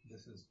actor.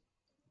 This is.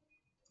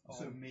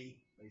 So me,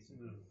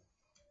 basically.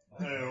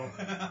 Ew.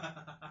 I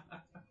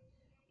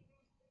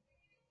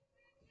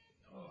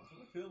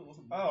feel there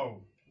wasn't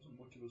Oh,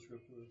 much of a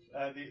script to this.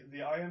 the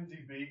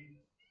IMDb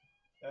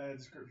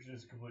Description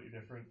is completely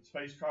different.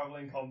 Space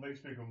traveling convicts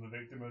become the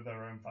victim of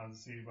their own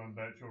fantasy when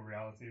virtual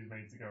reality is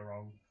made to go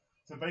wrong.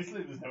 So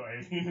basically, there's no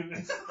alien in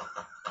this.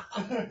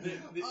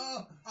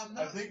 And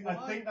I think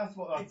that's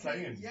what that's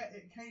saying. Yeah,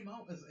 it came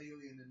out as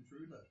Alien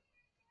Intruder,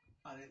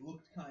 and it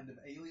looked kind of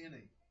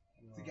alien-y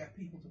to get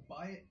people to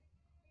buy it.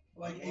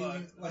 Like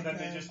Alien, and then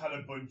they just had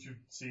a bunch of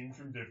scenes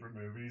from different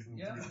movies and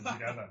threw them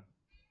together.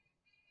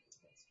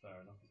 That's fair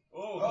enough.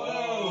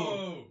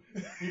 Oh!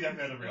 He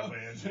definitely had a real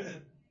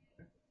beard.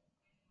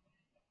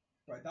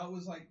 Right, that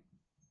was like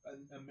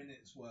a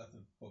minute's worth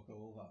of fuck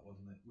all, that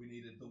wasn't it? We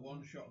needed the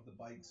one shot of the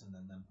bikes and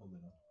then them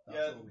pulling up.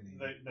 That's all we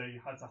needed. They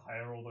had to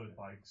hire all those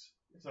bikes,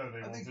 so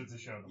they wanted to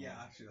show them. Yeah,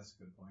 actually, that's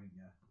a good point.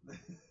 Yeah.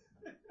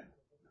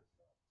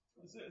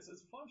 It's a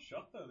fun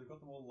shot though. They've got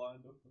them all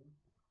lined up.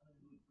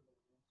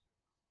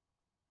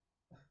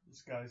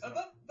 This guy's.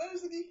 That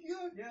is the geeky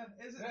guy. Yeah,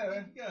 is it? Yeah. The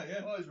geeky guy?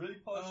 Yeah. Oh, he's really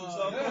polished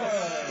himself.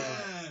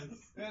 Yes.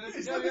 Yeah,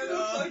 this guy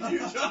looks like you,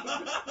 John.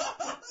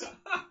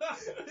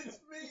 It's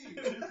me.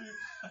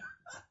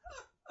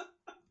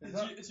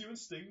 It's you and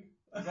Sting.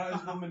 Is that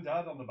his mum and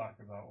dad on the back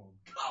of that one?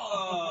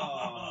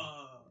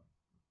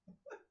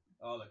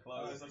 Oh, they're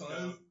closed. Let's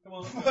go. Come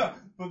on.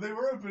 But they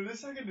were open a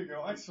second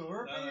ago. I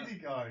saw a baby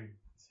guy.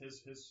 It's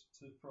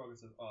his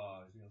prerogative.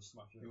 Oh, he's gonna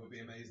smash it. It would be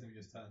amazing if he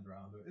just turned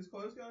around. It's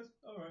closed, guys.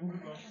 All right,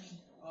 move on.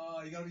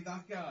 Oh, you gotta be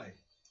that guy.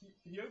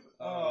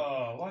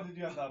 Why did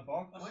you have that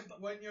box?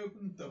 When you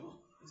open the door.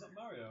 Is that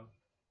Mario?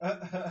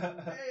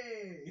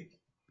 Hey,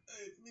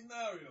 it's me,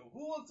 Mario.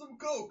 Who wants some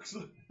cokes?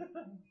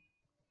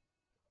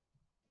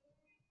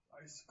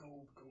 Ice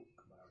cold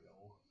Coke,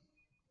 Mario.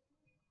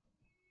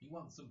 You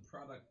want some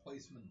product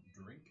placement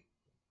drink?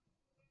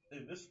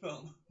 In this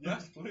film?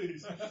 Yes,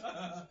 please.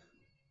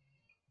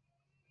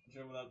 Do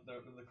you remember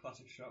the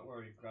classic shot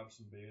where he grabs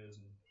some beers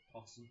and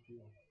tosses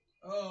them?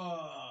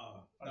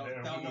 Oh,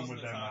 that wasn't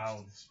with their attached.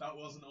 mouths. That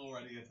wasn't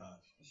already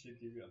attached. She'd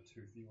give you a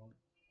toothy one.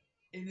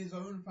 In his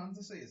own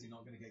fantasy, is he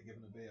not going to get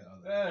given a beer?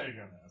 There you go.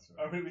 Yeah, that's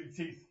right. Open it with his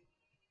teeth.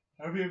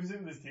 I hope he opens it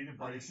with his teeth and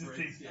breaks his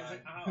teeth. Yeah.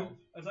 Ow.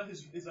 Is that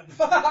his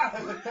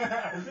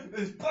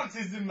There's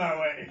boxes in my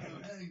way.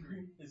 I'm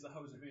angry. Is that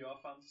how his VR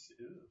fantasy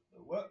is?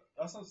 What?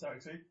 That's not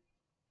sexy.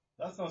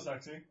 That's not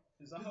sexy.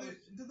 Is that how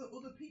Do the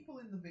other people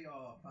in the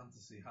VR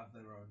fantasy have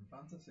their own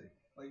fantasy?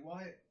 Like,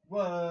 why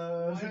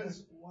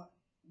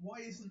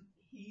isn't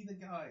he the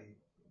guy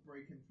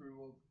breaking through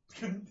all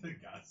the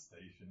gas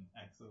station?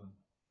 Excellent.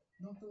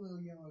 Not the little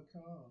yellow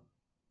car.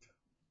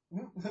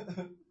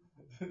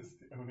 It's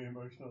the only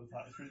emotional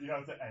attachment you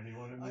have to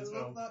anyone in this I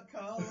film. love that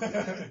car.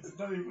 It's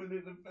not even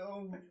in the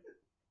film.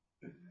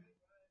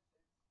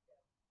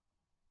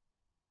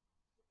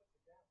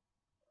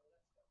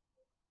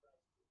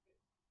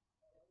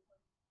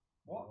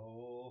 What?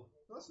 Oh.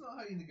 That's not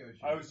how you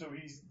negotiate. Oh, so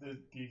he's the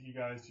geeky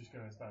guy is just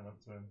going to stand up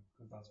to him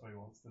because that's what he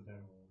wants to do.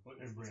 But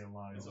in real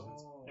life, It's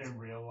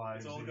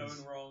all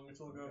going wrong.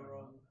 It's all going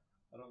wrong.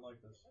 I don't like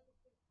this.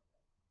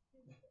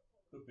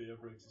 The beer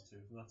breaks his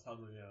tooth, and that's how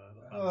the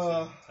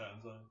fantasy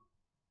turns on.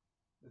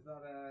 Is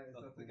that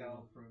the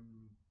gal from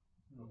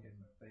fucking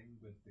Thing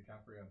with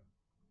DiCaprio?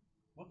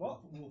 What?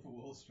 Wolf of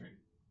Wall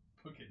Street.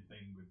 Fucking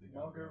Thing with DiCaprio.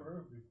 Margot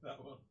Robbie. That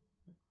one.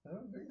 I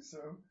don't think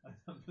so.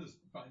 I'm just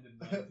finding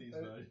 90s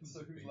versions.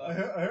 So who's of left?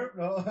 I hope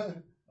not.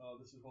 Oh,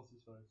 this is what's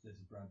his face? This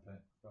is Brad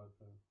Pitt. Brad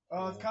Pitt.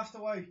 Oh, it's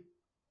Castaway.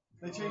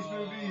 They changed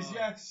movies,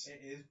 yes.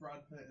 It is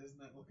Brad Pitt, isn't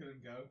it? Look at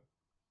him go.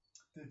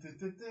 Excuse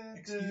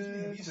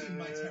me, have you seen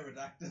my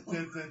pterodactyl?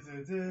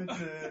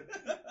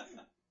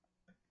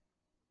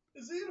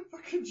 Is he in a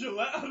fucking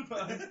Gillette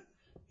advert?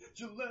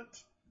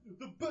 Gillette,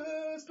 the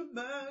best a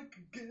man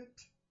could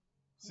get.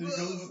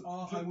 Seagulls.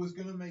 Oh, I was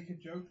going to make a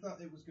joke that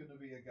it was going to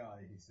be a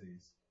guy he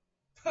sees.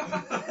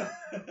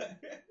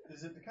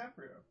 Is it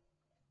DiCaprio?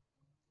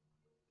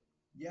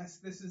 Yes,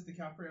 this is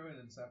DiCaprio in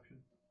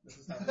Inception. This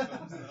is how the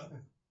film's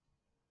done.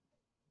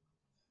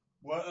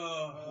 What?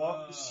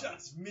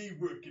 That's me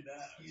working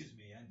out. Excuse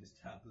me, I'm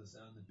just topless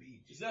on the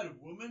beach. Is that a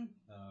woman?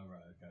 Oh,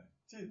 right, okay.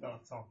 She's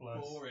not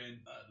topless. Boring.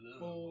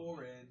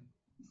 Boring.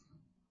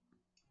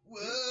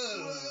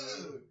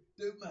 Whoa!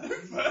 Don't mind.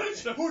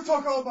 Who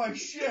took all my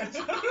shit?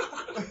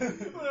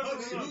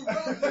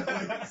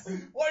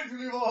 Why did we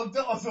leave all the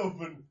doors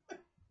open?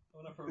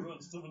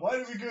 Why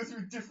did we go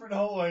through different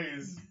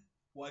hallways?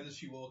 Why does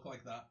she walk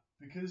like that?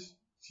 Because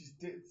she's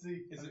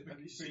ditzy. Is it Have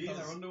you because seen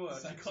her underwear?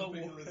 She sex can't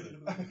appeal, walk is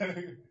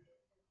it?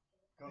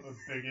 Got the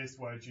biggest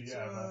wedgie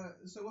ever.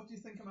 So what do you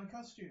think of my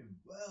costume?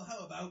 Well,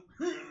 how about...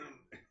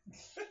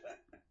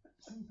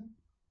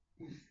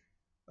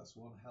 That's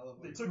one hell of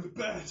a... They took the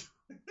bed.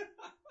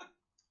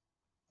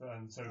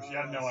 And so she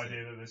had no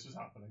idea that this was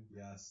happening.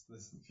 Yes,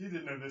 this... She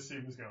didn't know this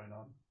scene was going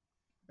on.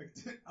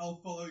 I'll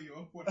follow you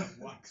up when I've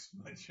waxed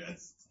my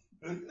chest.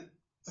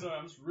 Sorry,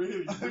 I'm just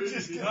really I'm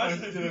just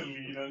dehydrated. gonna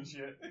lean on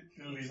shit.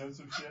 Gonna lean on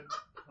some shit.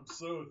 I'm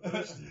so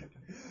thirsty.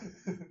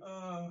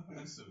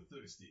 I'm so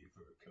thirsty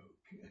for a Coke.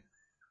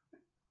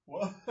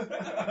 What?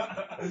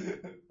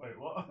 Wait,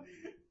 what?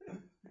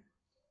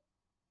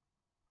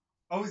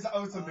 Oh,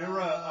 it's a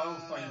mirror. Oh,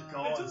 thank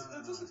God. It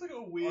just looks like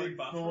a weird I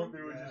bathroom. thought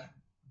they were just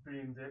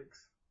being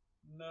dicks.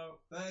 No.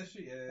 There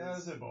she is.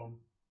 There's a bum.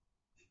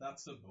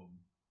 That's a bum.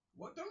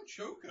 What? Don't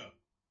choke her.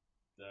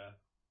 There.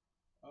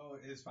 Oh,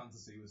 his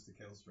fantasy was to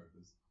kill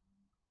strippers.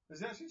 Is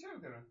he actually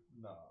choking her?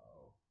 No.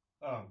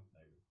 Oh.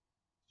 Maybe.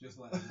 Just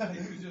let him. He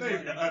was just Maybe,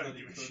 letting I don't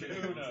anybody give a could shit. if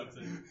he Who wanted knows? to.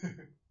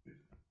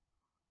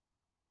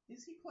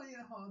 Is he playing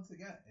hard to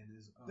get in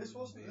his own This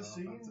wasn't the VR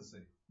scene.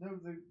 fantasy? No,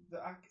 the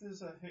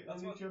actors are hitting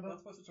That's on why, each other.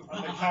 that's why such a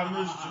And the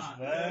camera's just Yeah,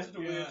 there. it's such a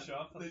weird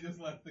shot. They just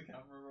left the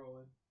camera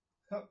rolling.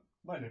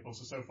 My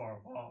nipples are so far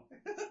apart.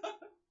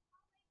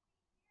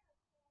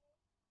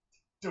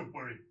 Don't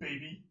worry,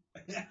 baby.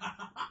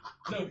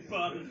 Don't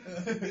bother.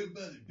 Don't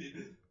bother,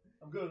 baby.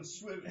 I'm going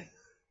swimming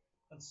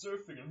and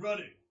surfing and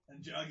running.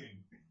 And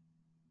jogging.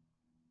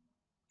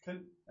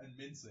 Can And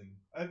mincing.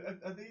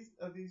 are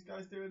these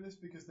guys doing this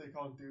because they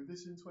can't do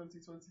this in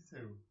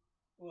 2022,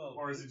 Well,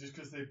 or is it just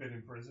because they've been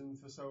in prison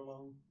for so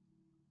long?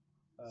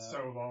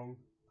 So long,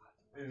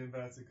 in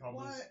inverted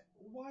commas.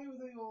 Why were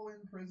they all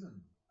in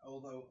prison?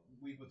 Although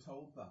we were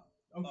told that.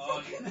 Oh,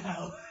 fucking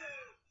hell!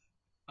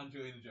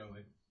 Angelina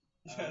Jolie.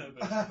 Yeah,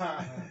 but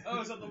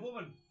oh, is that the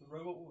woman, the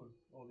robot woman,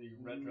 or the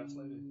red dress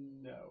lady?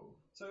 No.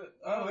 So,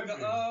 maybe. the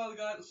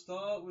guy at the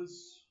start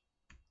was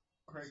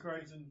Craig.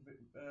 was in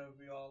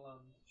VR land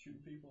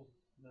shooting people,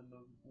 and then the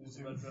It's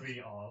the in red dress.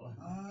 VR.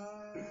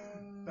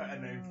 Better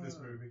name for this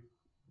movie.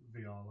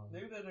 VR land.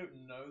 Maybe they don't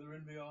know they're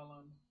in VR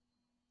land.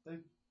 They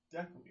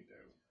definitely do.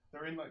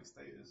 They're in like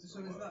status. So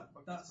is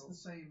that's the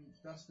same,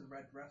 that's the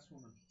red dress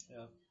woman?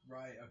 Yeah.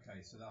 Right,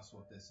 okay, so that's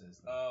what this is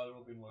then. They're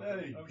all being woken.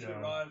 There you Oh, she go.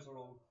 arrives, they're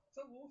all. Is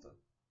that water?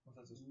 Or is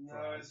that just No,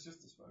 dry? it's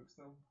just a smoke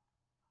still.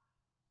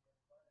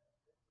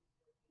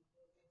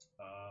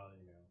 There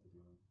you go.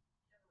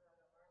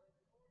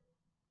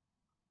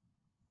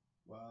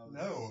 Well,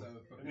 No, so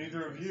fucking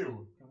neither of interesting.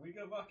 you. Can we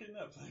go back in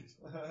there, please?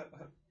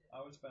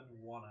 I would spend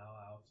 1 hour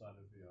outside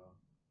of VR.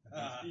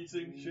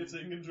 Eating,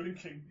 shitting, and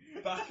drinking.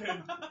 Back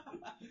in.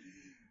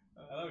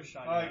 Hello,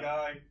 shiny. Hi, man.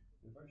 guy.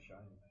 You're very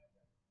shiny.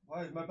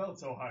 Why is my belt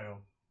so high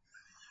up?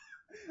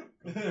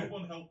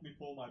 Someone help me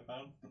pull my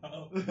pants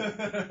down.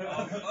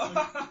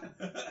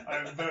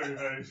 I'm very,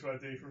 very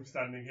sweaty from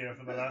standing here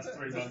for the last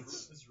 3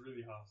 months. It's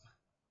really hot.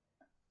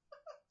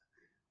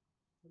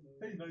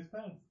 Hey, nice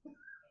pants.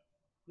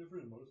 You're for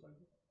a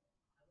motorcycle?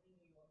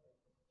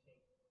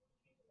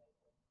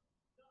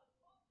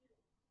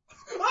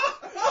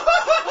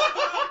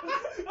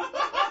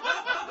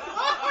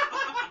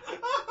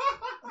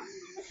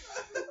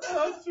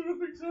 That's a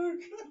terrific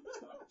joke.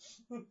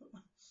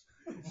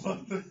 What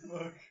the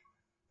fuck?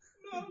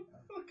 No,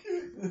 fuck you.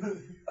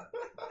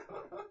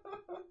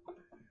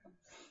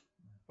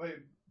 Wait,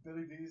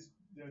 Billy D's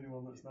the only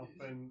one that's not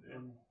been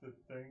in the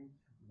thing?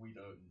 We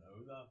don't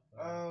know that.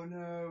 Oh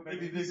no,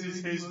 maybe this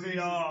is his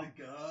VR.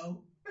 The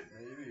girl.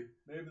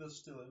 Maybe they're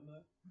still in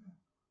there.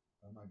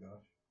 Oh my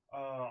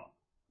gosh.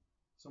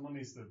 Someone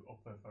needs to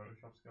up their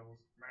Photoshop skills.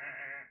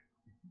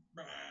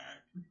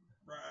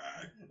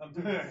 I'm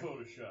doing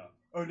Photoshop.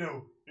 Oh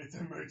no, it's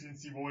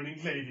emergency warning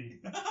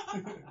lady.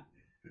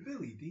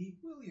 Billy D.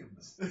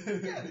 Williams.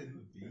 Get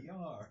in the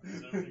VR.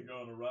 Is everything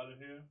going alright in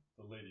here?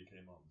 The lady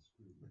came on the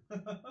screen.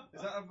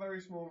 Is that a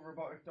very small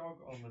robotic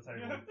dog on the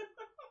table?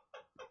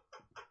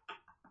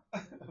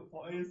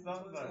 What is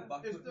that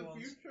then? It's the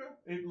future.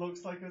 It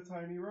looks like a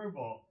tiny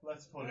robot.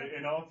 Let's put it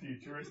in our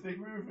futuristic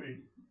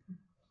movie.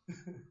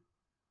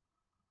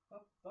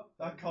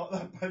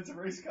 That bed's a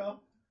race car.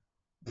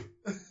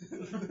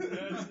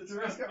 It's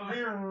race car.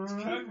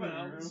 Kirkman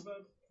out in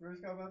bed. Race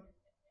car bed.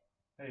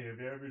 Hey, have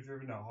you ever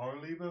driven a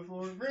Harley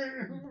before? I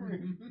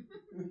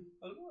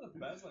don't know why the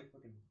bed's like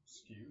fucking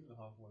skewed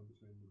halfway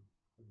between the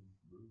fucking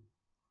room.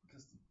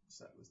 Because the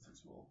set was too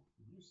small.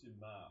 Have you seen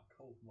that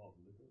cold mod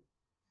liquor?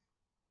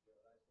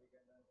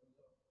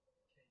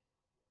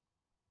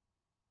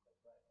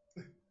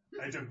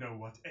 I don't know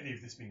what any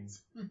of this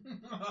means.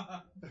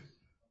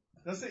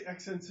 That's the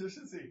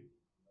eccentricity.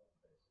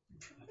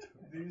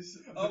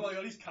 Oh my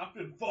god, he's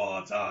captain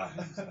 4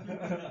 times!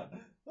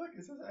 Look,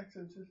 it says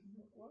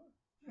eccentricity. What?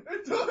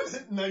 It does!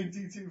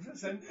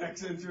 92%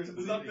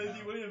 eccentricity. Is that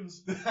Billy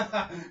Williams?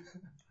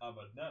 I'm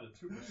at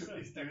 2%.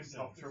 He's doing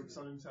top trumps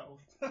on himself.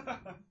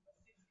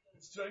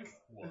 Strength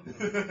 1.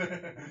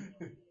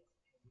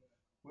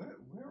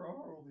 Where are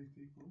all these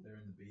people? They're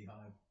in the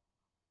beehive.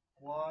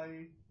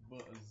 Why?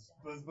 Buzz.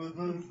 Buzz, buzz,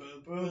 buzz,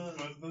 buzz,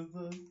 buzz, buzz,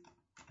 buzz.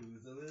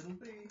 Who's a little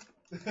bee?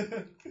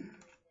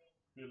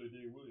 Billy D.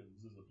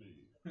 Williams is a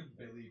bee.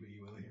 Billy B.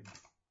 Williams.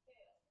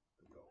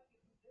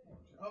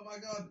 Oh my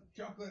god,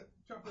 chocolate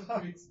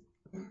treats.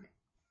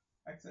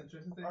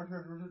 Eccentricity.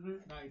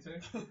 92.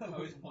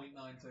 Oh, it's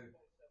 0.92.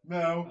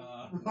 No.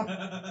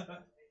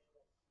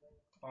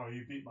 Oh,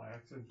 you beat my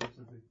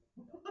eccentricity.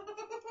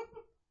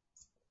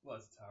 Well,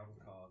 it's a terrible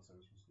card, so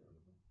it's just get rid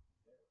of them.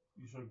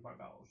 You sunk my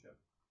battleship.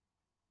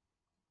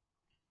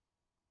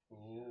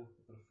 Oh,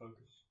 a bit of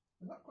focus.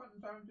 Is that Quentin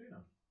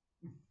Tarantino?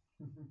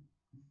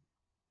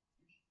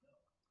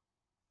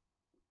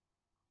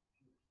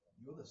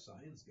 You're the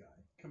science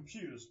guy.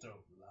 Computers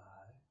don't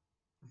lie.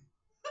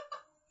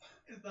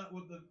 Is that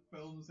what the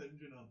film's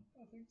hinging on?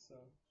 I think so.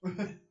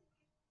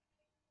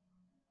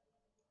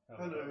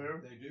 Hello.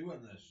 They do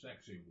when they're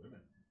sexy women.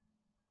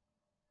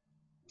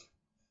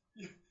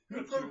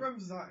 Who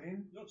programs that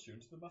in? You're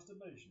tuned to the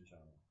masturbation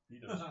channel. He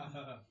does.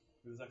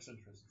 With his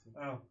eccentricity.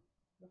 Oh.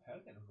 Your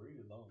hair's getting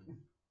really long.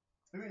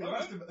 Amelia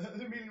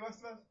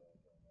Westbeth?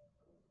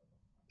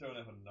 Don't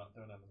ever think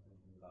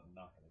of that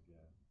napping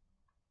again.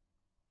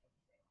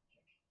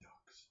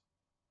 Ducks.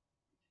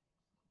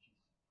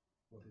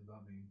 What does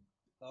that mean?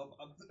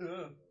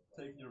 I'm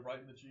taking you right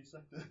in the G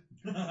sector.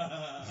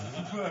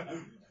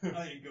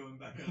 I ain't going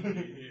back on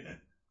you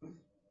here.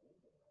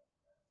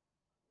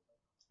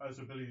 Oh,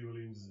 so Billy Dee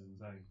Williams is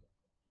insane.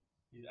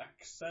 He's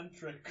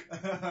eccentric.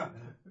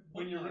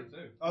 When you're right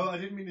too. Oh, I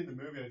didn't mean in the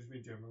movie, I just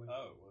mean generally.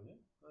 Oh, well, yeah.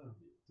 Oh.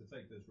 To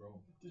take this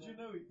role. Did you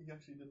know he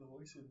actually did the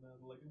voice in the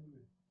Lego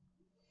movie?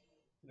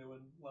 You know, when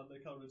Lando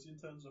Calrissian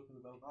turns up in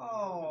the Melbourne.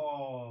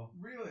 Oh.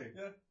 Really?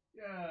 Yeah.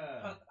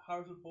 Yeah.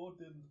 Harrison Ford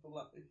didn't,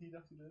 but he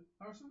actually did.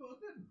 Harrison Ford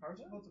didn't.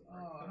 Harrison Ford's a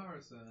prick. Oh,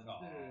 Harrison.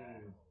 Oh.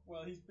 Dude.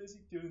 Well, he's busy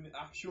doing the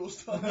actual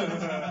stuff.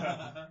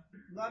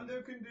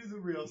 Lando can do the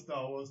real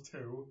Star Wars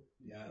too.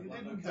 Yeah, He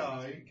Lando didn't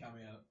Calrissian die.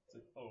 Cameo. It's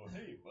like, oh,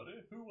 hey, buddy,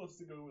 who wants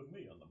to go with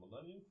me on the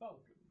Millennium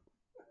Falcon?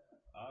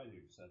 I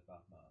do, said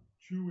Batman.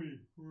 Chewie,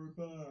 we're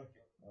back.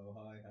 Oh,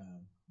 hi,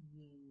 Han.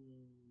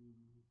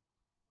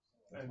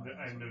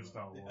 End of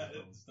Star Wars.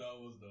 Yeah, Star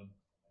Wars done.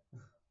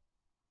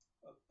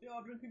 They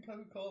are drinking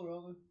Coca-Cola,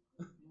 aren't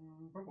they?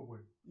 Probably.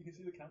 You can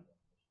see the can.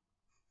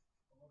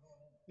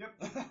 Yep.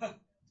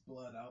 It's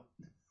blurred out.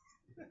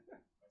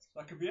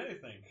 That could be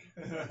anything.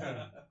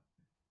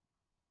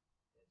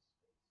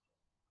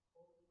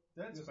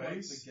 Dead Just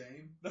like Space. the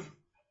game.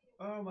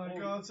 Oh my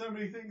god, so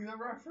many things are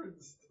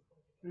referenced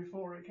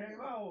before it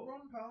came out.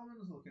 Ron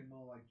Perlman's looking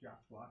more like Jack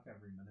Black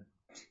every minute.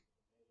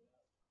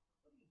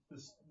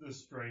 The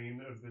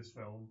strain of this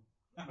film.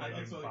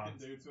 That's what fat. it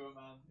can do to a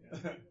man.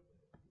 Yeah.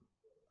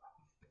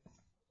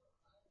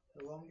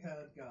 The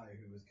long-haired guy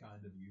who was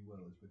kind of you,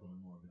 Will, is becoming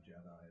more of a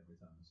Jedi every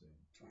time I see him.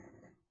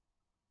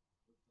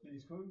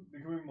 He's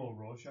becoming more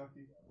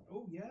Rorschach-y.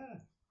 Oh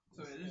yeah.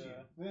 So it is you.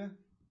 Yeah.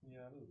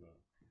 Yeah, a little bit.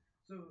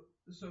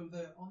 So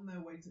they're on their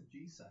way to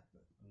G Sector,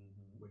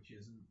 Mm-hmm. which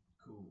isn't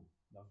cool.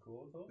 Not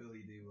cool at all?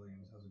 Billy Dee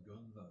Williams has a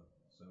gun though,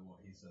 so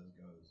what he says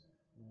goes.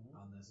 Mm-hmm.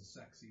 And there's a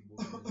sexy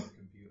woman on the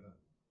computer,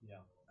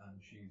 Yeah, and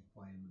she's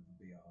playing with the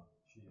VR.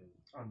 she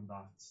is. And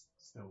that's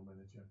still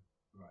miniature.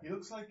 Right. He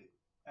looks like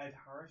Ed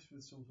Harris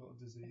with some sort of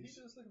He disease.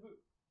 does look a bit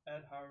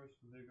Ed Harris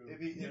with Lego. If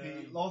he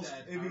Dead lost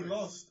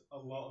Harris. a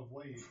lot of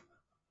weight,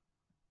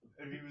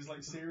 if he was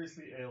like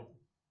seriously ill,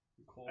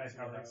 Ed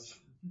Harris.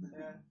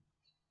 Yeah.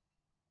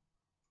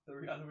 The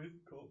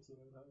reanimated corpse of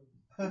Ed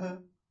Harris.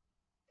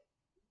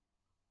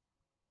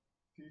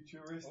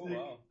 Futuristic. Oh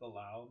wow, the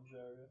lounge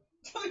area.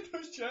 Like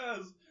those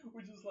chairs,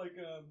 which is like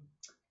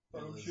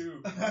foam Villas.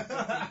 tube,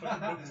 fucking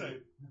duct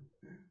tape.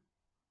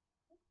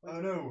 Oh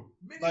no,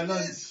 Mini my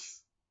lunch.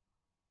 discs!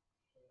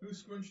 Who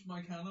scrunched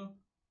my can up?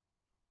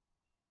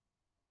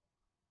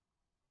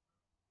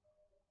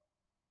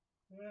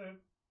 Yeah.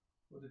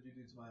 What did you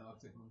do to my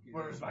Arctic monkey?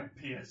 Where's my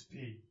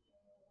PSP?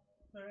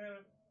 Yeah.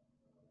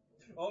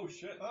 Oh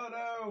shit. Oh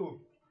no!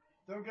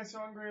 Don't get so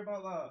angry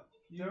about that.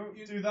 You- Don't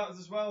you- do that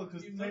as well,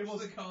 because You the nudged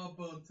table's the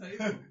cardboard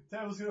table.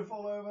 table's gonna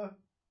fall over.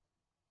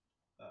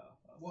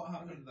 What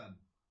happened then?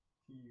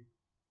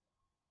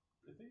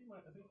 I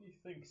think he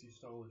thinks he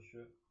stole his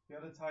shit. He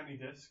had a tiny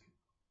disc,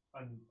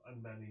 and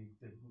then he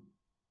didn't.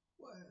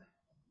 What?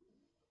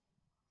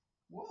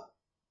 What?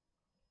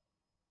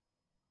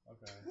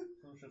 Okay.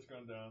 Some shit's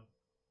going down.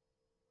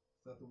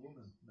 Is that the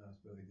woman? No,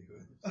 it's Billy Dee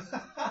Williams.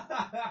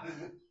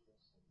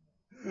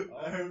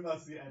 I hope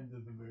that's the end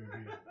of the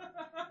movie.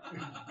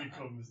 He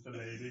becomes the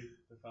lady.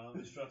 They found the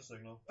distress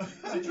signal.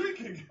 Is he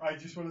drinking? I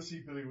just want to see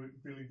Billy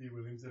Dee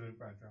Williams in a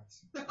red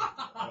dress.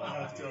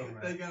 Let's go,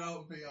 man. They get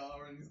out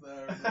VR and he's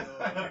there.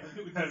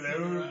 And with a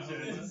Hello, cigarette.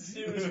 gents.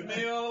 It was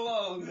me all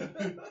along.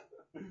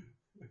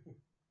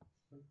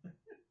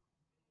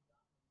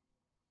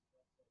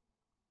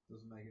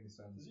 Doesn't make any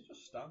sense. Does he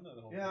just stand there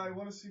the whole Yeah, I time?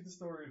 want to see the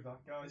story of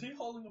that guy. Is he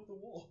holding up the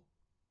wall?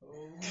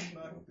 Oh,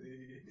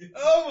 Magdy.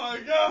 Oh my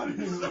god!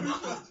 He's so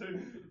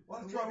interesting.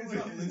 What's wrong with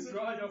you?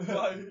 Dry your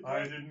face.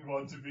 I didn't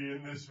want to be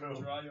in this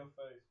film. Dry your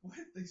face. Why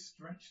have they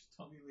stretched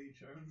Tommy Lee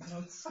Jones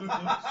out so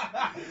much?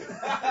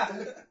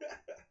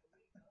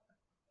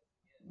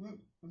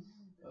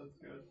 That's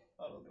good.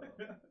 I love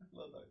that.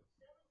 Love that.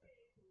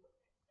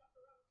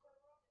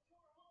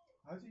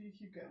 How do you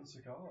keep getting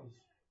cigars?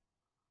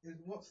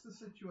 What's the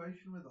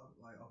situation with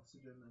like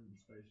oxygen and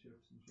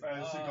spaceships and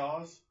shit?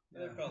 Cigars?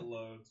 They've got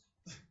loads.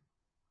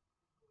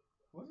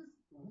 What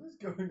is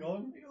going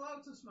on? Are you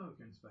allowed to smoke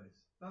in space?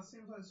 That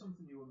seems like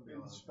something you wouldn't be In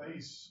allowed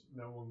space,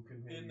 no one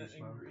can hear you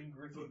smoke. In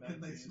gritty to. But can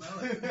they 90s. smell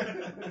it?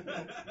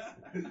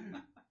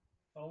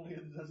 Only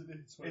in the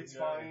designated smoking It's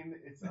area. fine.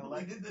 It's Like in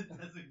electric. the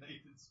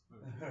designated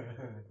smoke.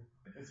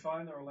 It's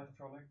fine. They're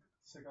electronic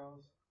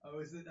cigars. Oh,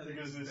 is it? Are they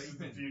Because just this is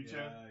the vaping? future.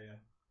 Yeah,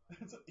 yeah.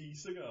 It's an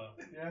e-cigar.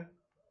 Yeah.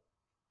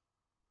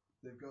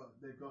 They've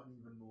gotten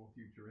even more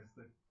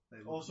futuristic. They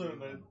look Also, really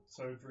they're cool.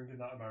 so drinking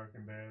that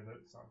American beer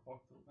that South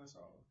Park took this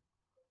out of.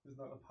 Isn't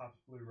that the Pabst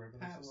Blue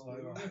Ribbon? or Pabst something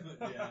Blue like that?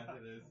 Ribbon. Yeah,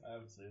 it is. I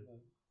haven't seen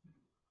it.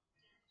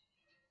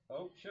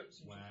 Oh, shit,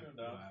 some shit's going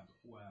down.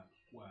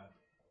 Whap.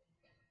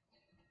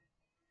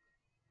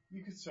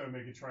 You could so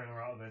make a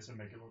trailer out of this and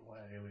make it look like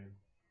Alien.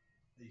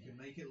 You can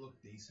make it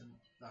look decent.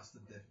 That's the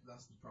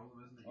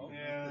problem, isn't it? You Oh, can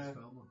yeah. make this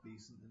film look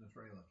decent in a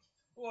trailer.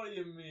 What do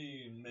you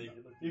mean, make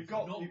it look You've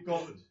got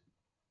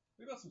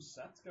We've got some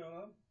sets going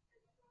on.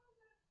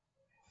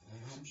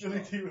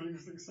 Billy D.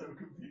 Williams looks so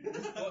confused.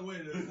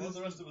 Wait, What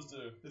the rest of us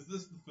do? is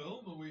this the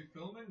film? Are we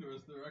filming, or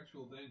is there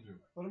actual danger?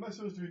 What am I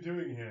supposed to be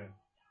doing here?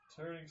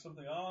 Turning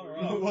something on or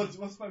off?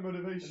 What's my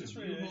motivation? It's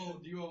Do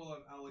you all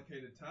have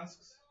allocated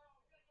tasks?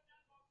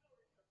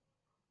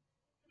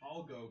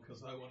 I'll go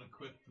because I want to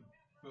quit the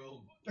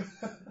film.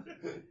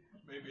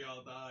 Maybe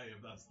I'll die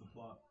if that's the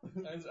plot.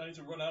 I need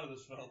to run out of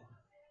this film.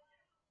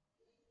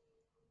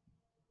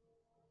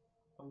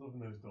 I'm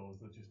loving those doors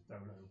that just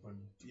don't open.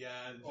 Yeah,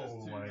 it's All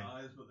just the two way.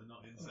 guys, but they're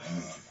not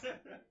insects.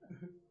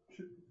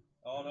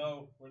 Oh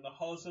no, we're in the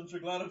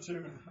holocentric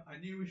latitude. I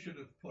knew we should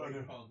have played Oh,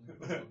 no. Pong.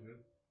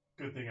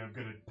 Good thing I'm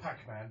good at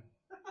Pac-Man.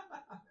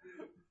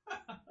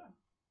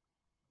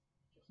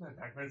 No,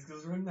 Pac-Man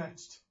skills are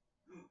unmatched.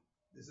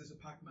 Is this a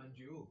Pac-Man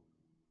duel?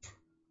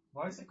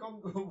 Why is it gone?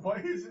 Why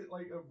is it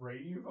like a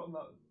rave on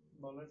that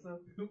monitor?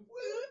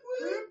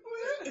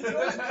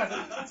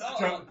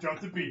 drop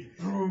the beat.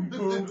 Boom,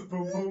 boom,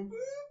 boom, boom.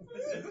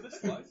 Is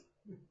this light?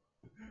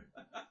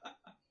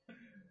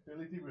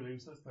 Billy D.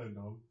 Williams has turned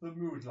on the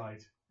mood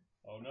light.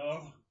 Oh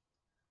no.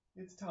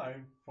 It's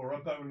time for a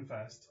bone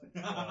fest.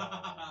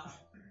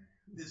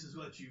 This is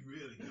what you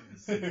really come to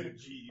see.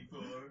 G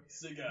for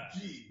Cigar.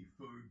 G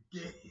for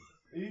gay.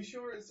 Are you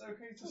sure it's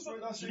okay to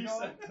smoke that G cigar?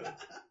 sector.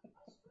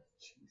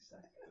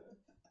 G-sector.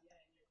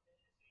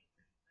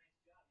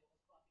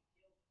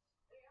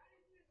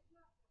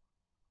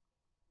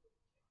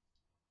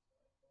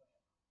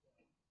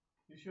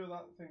 You sure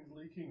that thing's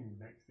leaking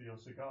next to your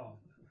cigar?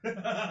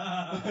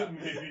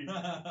 maybe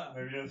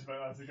you smoke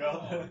that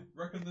cigar.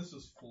 Reckon this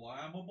is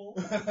flammable?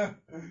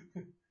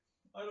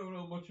 I don't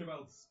know much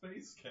about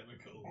space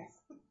chemicals.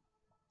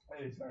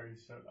 It is very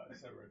so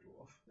Red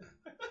Dwarf.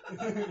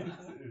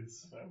 it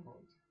is so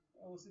much.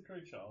 Oh, we'll see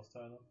Craig Charles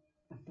turn up.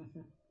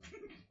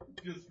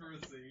 Just for a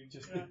scene,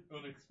 Just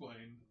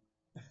unexplained.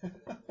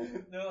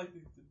 No, like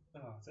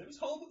so he was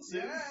holding the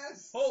scene.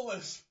 Yes! Hold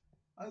this.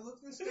 I love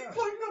this Is he guy.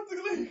 plugging up the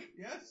leak?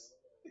 Yes!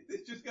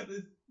 He's just got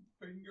his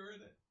finger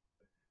in it.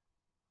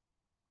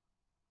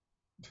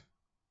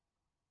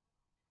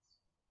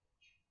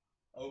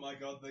 Oh my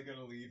god, they're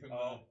gonna leave him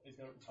now. He's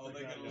gonna.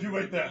 They're gonna You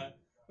wait there.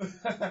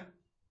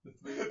 The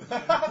three of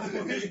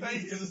them. His He's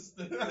face. gonna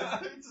stand He there.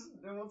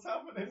 doesn't know what's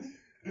happening.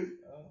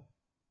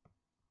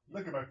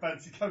 Look at my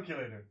fancy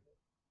calculator.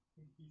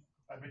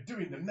 I've been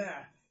doing the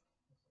math.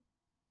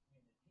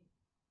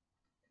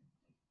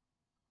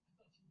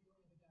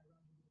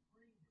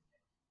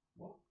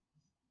 What?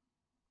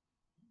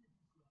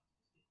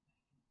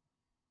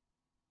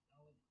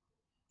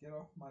 Get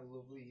off my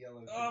lovely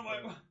yellow. Oh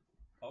shirt. my.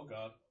 Oh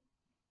god.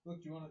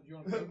 Look, do you want a Do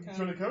you Coke can?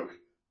 want a Coke?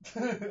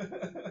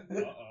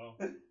 Uh-oh.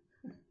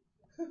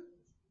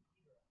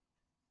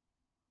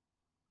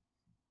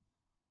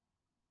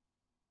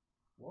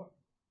 What?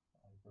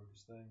 I broke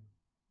his thing.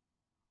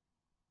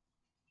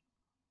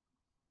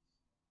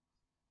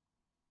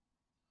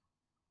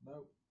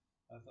 Nope.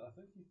 I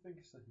think he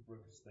thinks that he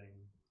broke his thing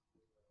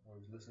while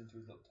he was listening to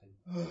his little tape.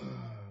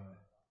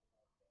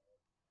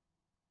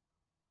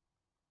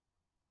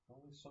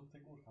 Only something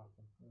would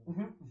happen.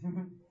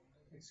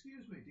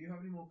 Excuse me, do you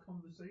have any more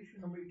conversation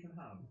we can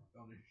have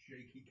on a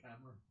shaky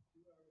camera?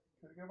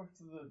 Can we go back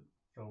to the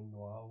film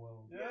noir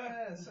world?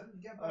 Yes, and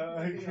get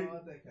back to the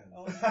VR, dickhead.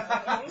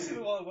 I want to see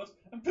the Wild West.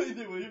 And Billy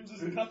D. Williams is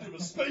the captain of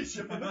a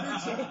spaceship in the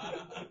future.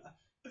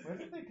 Where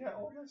did they get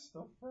all this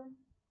stuff from?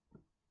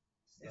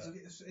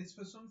 It's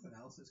for something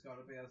else, it's got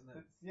to be, hasn't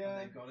it? Yeah.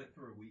 And they got it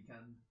for a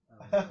weekend.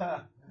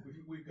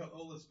 We've got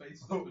all the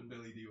space stuff in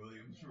Billy D.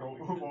 Williams for a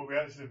weekend. What we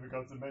actually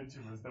forgot to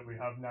mention was that we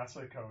have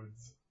NASA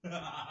codes.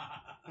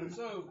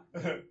 So,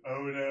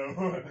 Oh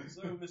no.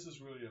 so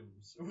Mrs.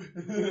 Williams,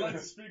 we'd like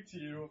to speak to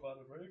you about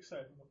a very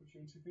exciting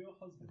opportunity for your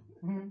husband.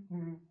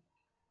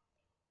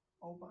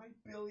 Oh, my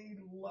Billy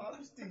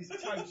loves these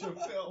types of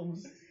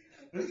films.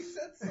 He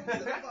said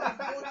something about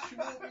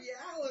virtual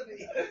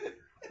reality.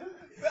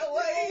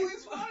 Billy,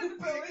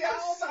 Billy,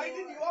 how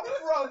excited you are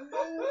for a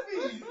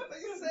movie?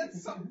 They said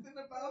something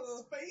about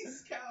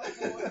space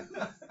cowboys.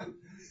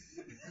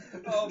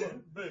 Oh,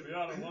 but baby, I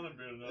don't want to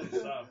be in another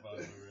sci-fi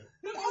movie.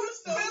 Oh,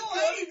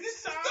 Billy,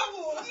 Star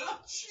Wars.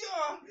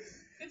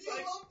 You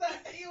love that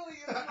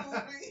Alien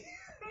movie.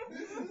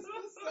 It's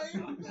the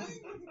same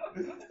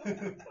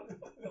thing.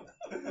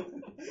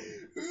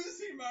 Who's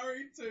he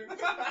married to?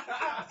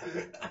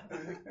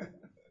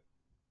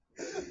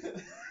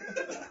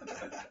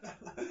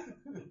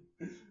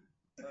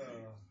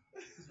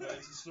 He's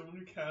married to someone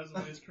who cares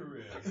about his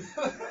career.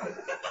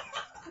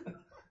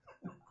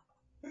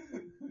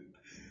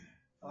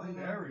 Find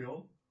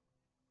Ariel.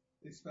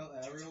 They spelled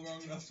Ariel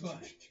wrong, that's why.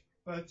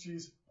 But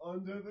she's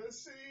under the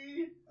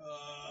sea.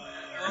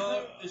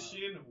 Oh, is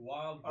she in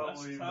Wild I'll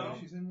West leave Town? her.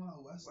 She's in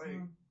Wild West. Wait.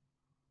 Man.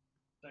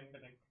 Ding,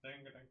 ding, ding,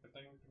 ding,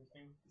 ding, ding,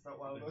 ding. Is that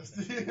Wild West?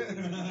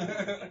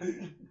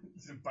 Ding,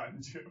 It's a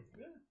banjo.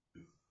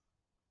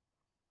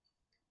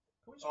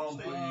 Can we just Oh,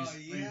 watch please, Stay,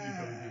 please be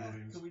Billy D.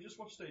 Williams. Can we just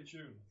watch Stay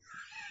Tuned?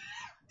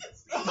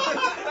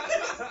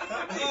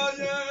 Oh,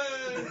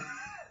 yay!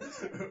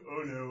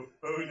 Oh no,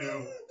 oh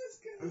no.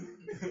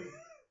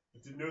 I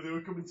didn't know they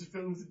were coming to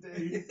film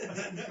today. I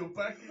had to go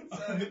back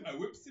inside. A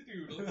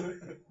whipsy-doodle.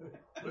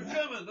 They're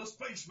coming, those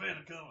spacemen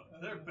are coming.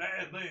 They're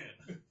bad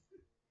men.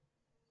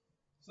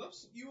 So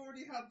you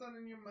already had that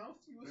in your mouth?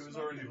 You were It was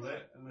smoking already that?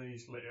 lit, and then you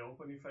just lit it up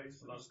on your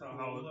face. But that's not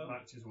how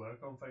matches work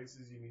on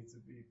faces. You need to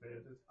be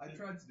bearded. I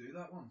tried to do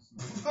that once.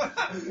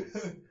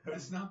 I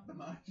snapped the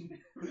match. You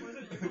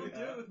can't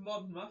do it with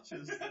modern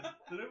matches.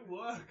 They don't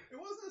work. It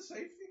wasn't a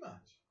safety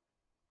match.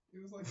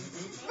 It was like a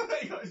good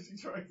match. You actually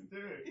tried to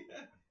do it.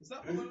 Yeah. Is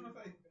that one on my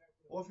face?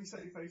 What if you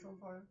set your face on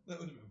fire? That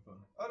would have been fun.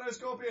 Oh no,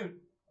 Scorpion!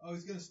 Oh,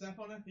 he's going to step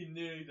on it? He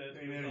nearly did.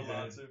 He nearly was not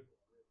allowed did. to.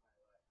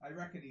 I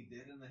reckon he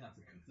did, and they had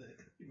to cut it.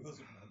 He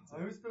wasn't meant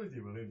to. I was Billy D.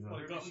 Williams. Well,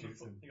 I he got hope him he in the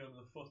shoots foot. him. He got him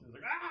in the foot and he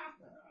was like, ah!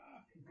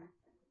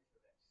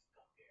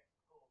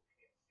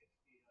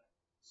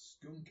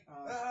 Skunk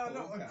ass. Ah,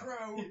 not a polecat.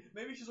 crow!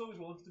 Maybe she's always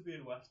wanted to be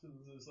in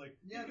westerns. And it's like,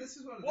 Yeah, this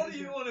is what. what do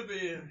you want to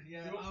be in?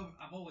 Yeah, You, want-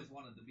 I've always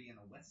wanted to be in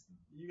a western.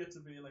 you get to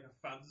be in like a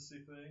fantasy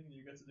thing. And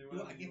you get to do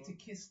Well, whatever I you get to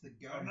want. kiss the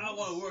girl. And I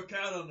want to work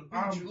out on the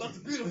beach with lots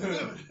of beautiful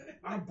women.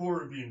 I'm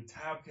bored of being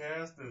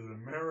typecast as an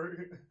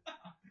American.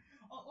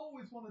 I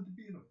always wanted to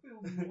be in a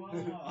film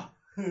noir.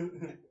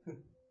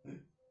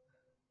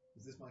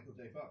 Is this Michael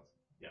J. Fox?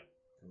 Yep.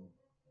 Cool.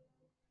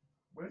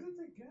 Where did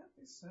they get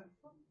this set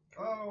from?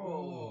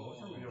 Oh,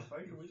 what's wrong with your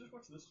face? Can we just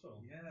watch this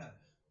film? Yeah.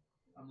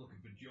 I'm looking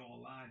for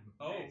Jawline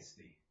Oh.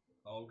 Nasty.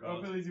 Oh Oh,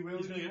 god. Billy D.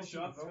 Williams. He's gonna get what's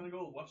shot. the It's film? gonna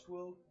go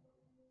Westworld.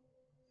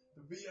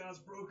 The VR's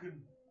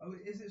broken. Oh,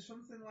 is it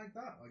something like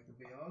that? Like the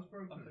VR's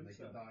broken I and think they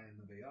so. can die in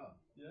the VR?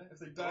 Yeah. If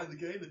they die in the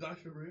game, they die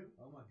for real.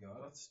 Oh my god.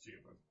 That's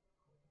stupid.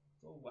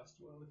 It's all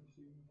Westworld if you've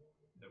seen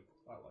it. Nope.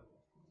 I like Westworld.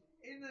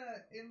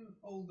 In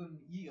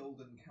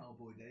olden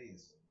cowboy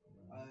days,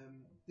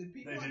 did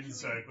people They didn't actually,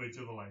 circle each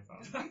other like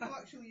that. did people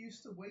actually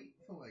used to wait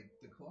for like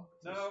the clock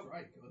to No.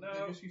 strike, or did No.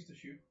 they just used to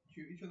shoot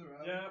each other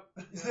out?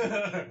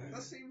 Yeah.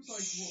 That seems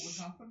like what would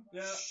happen.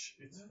 Yeah. Shh,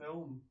 it's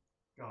film,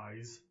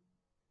 guys.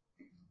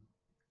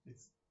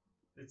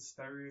 It's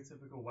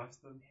stereotypical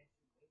Western.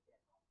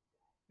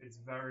 It's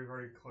very,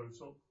 very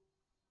close up.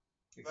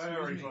 Excuse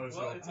Very me. close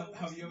Well, up. it's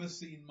Have you ever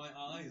seen my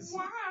eyes?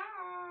 Wow!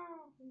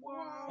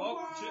 Wow!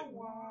 Oh shit.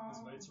 Wow! His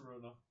mates are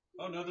running off.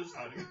 Oh no, they're just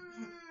hiding.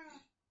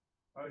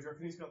 Oh, do you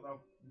reckon he's got that?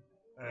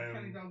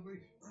 Kenny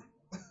Dalglish.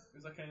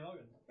 Is that Kenny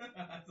Logan?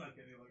 That's not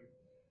Kenny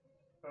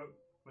Logan.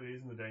 But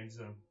he's in the danger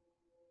zone.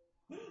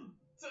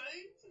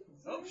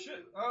 Oh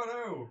shit. Oh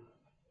no!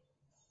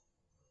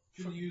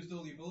 Should've used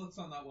all your bullets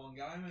on that one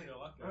guy, mate. Kill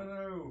that Oh guy.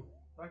 no!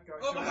 That guy.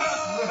 Oh,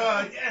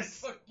 Ah, yes!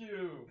 Fuck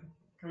you.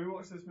 Can we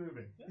watch this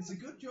movie? It's a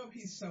good job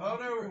he's so. Oh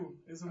no!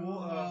 It's a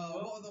water.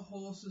 What are the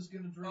horses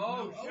gonna drink?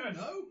 Oh, now? shit.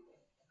 Oh no!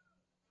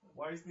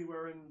 Why isn't he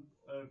wearing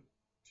a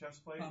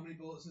chest plate? How many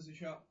bullets has he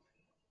shot?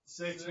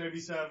 6, Six. maybe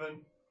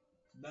 7.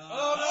 No.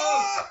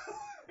 Oh,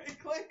 It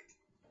clicked.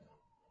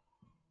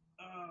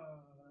 Oh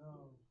no.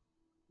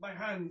 My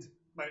hand,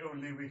 my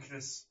only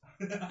weakness.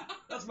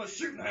 That's my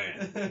shooting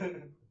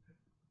hand.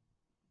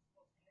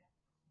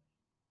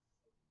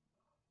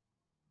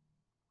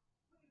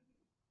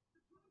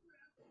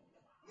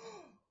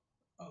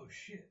 Oh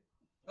shit.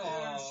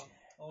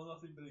 Oh,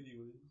 nothing Billy D.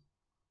 Williams.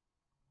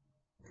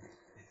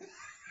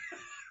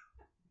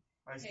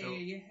 I still. Hey,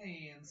 your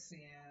hand,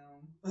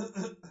 Sam.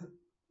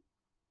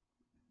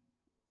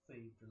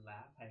 Saved your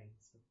life,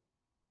 handsome.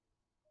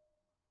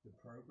 The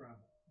program.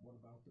 What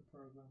about the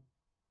program?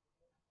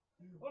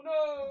 Oh no!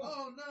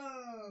 Oh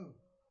no!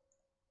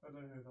 I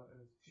don't know who that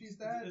is. She's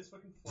dead. It's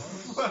fucking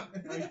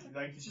Florence.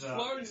 Thank you She's for that.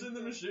 Florence in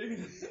the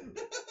machine.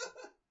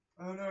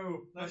 Oh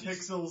no, Now my she's-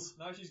 pixels.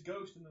 Now she's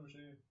Ghost in the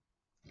machine.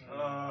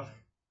 Uh,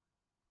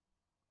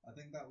 I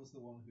think that was the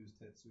one whose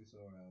tits we saw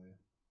earlier.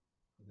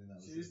 I think that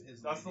was Jeez,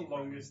 his that's the lady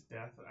friend. longest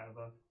death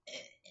ever.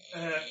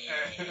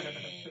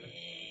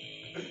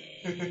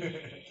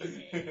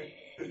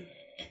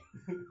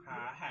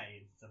 Hi,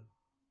 handsome.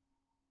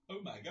 Oh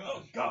my god.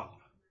 Oh god!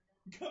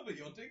 Cover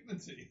your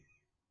dignity.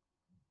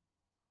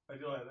 I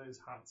feel like his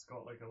hat's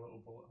got like a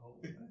little bullet hole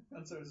in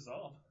And so is his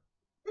arm.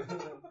 it.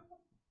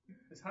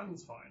 His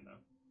hand's fine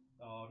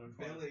though. Oh, don't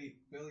try.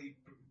 Billy,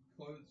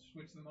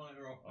 switch the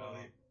monitor off, Oh.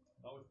 Billy.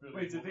 That was Billy.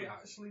 Wait, did they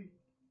actually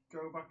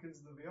go back into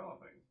the VR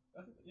thing?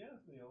 I think, yeah,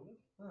 they all did.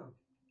 Oh.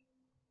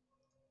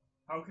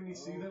 How can you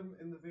see Oh. them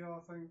in the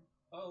VR thing?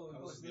 Oh,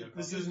 Oh, like so the- they're-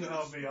 This He's isn't got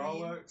how a VR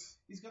screen. works.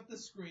 He's got the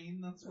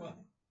screen, that's why.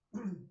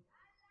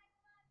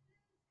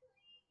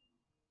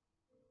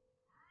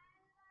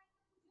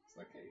 Is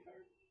that Katy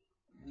Perry?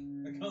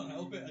 I can't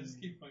help it, I just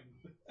keep pointing.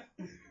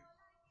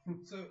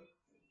 So,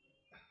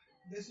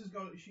 she's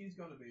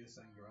got to be a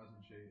singer,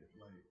 hasn't she?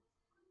 Like,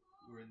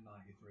 we're in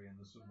 93 and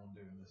there's someone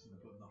doing this and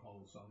they're putting the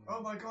whole song Oh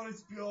my god,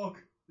 it's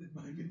Bjork! It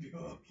might be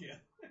Bjork, yeah.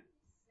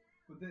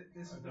 But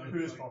this is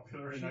Who was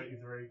popular in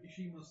 '93?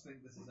 She must think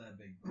this is her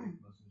big break,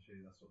 mustn't she?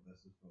 That's what this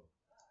is for.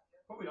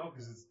 Probably not,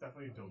 because it's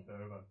definitely dubbed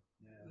over.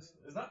 Yeah. Is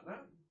that now?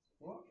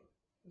 What?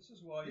 This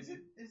is why. Is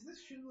this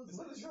Schindler's Is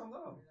that the List? show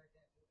now?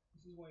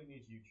 This is why you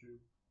need YouTube.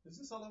 Is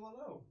this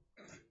LOLO?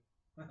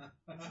 Has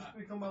this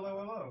become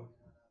LOLO?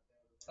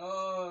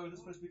 Oh, is this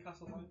supposed to be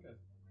Casablanca?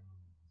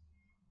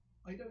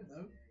 I don't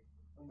know.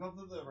 I'm glad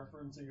that they're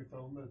referencing a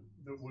film that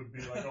would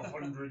be like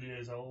 100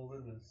 years old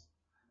in this.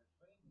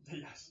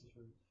 Yes.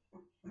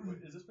 Wait,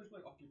 is this supposed to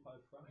be like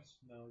occupied France?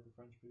 No, like the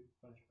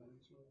French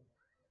peninsula.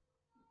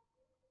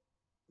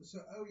 So, so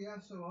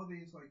are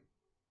these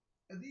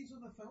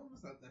other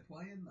films that they're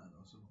playing then,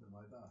 or something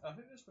like that? I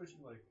think they're supposed to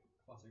be like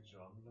classic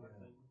genre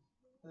things.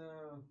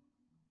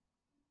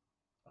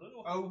 I don't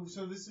know.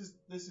 So this is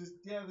just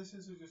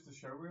a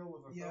showreel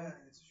of a film. Yeah,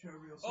 it's a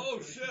showreel.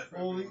 Oh shit!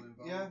 All the,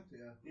 involved,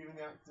 even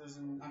the actors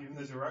and even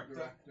the director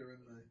director.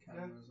 and the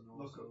cameras and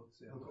all sorts.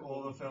 Yeah. Look at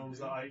all the films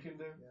that I can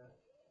do. Yeah.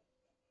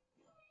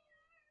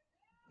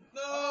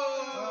 No!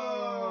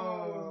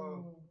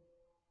 Oh!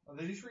 Are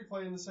they just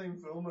replaying the same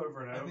film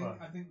over and over?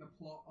 I think the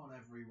plot on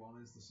every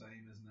one is the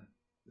same, isn't it?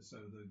 So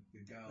the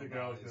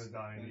girl's gonna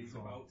die in and each he's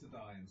one. about to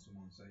die and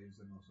someone saves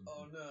him or something.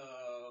 Oh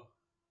no!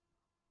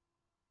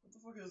 What the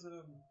fuck is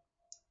the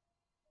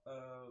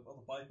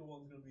biker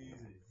one's gonna be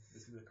easy.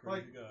 It's gonna be a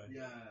crazy guy.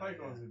 Yeah. Fight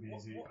one's gonna be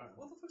easy. What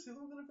the fuck's the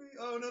other one gonna be?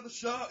 Oh no, the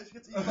shark! She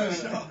gets eaten by a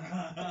shark!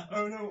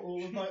 Oh no,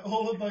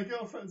 all of my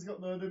girlfriends got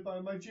murdered by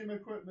my gym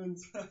equipment.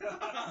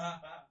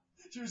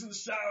 She was in the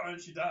shower and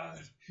she died.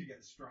 She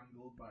gets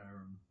strangled by her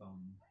own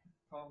thumb.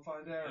 Can't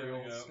find There we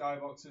Ariel. go.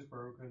 Skybox is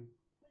broken.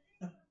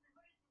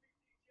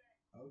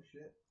 Oh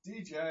shit.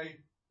 DJ.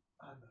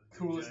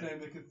 Coolest name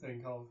they could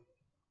think of.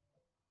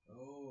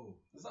 Oh.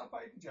 Is that a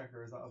biker jacket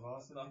or is that a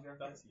varsity jacket?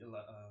 That's your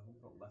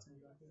Letterman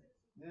jacket.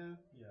 Yeah.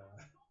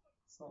 Yeah.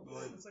 It's not the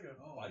right. It's like a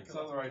biker. It's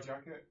not the right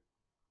jacket.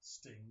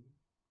 Sting.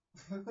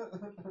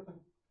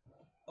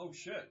 Oh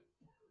shit.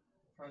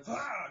 Francis.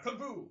 Ah! Kung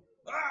Fu!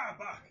 Ah!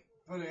 Back!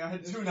 Funny, I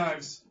had two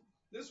knives.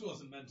 This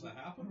wasn't meant to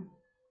happen.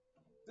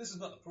 This is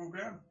not the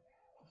program.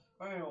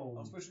 I'm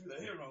Bam. supposed to be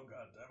the hero,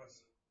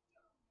 goddammit.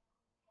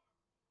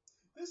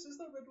 This is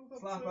the Red Wolf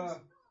episode.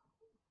 Flapper.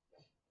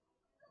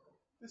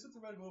 This is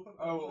the Red Wolf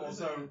episode. Oh,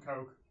 also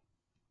Coke.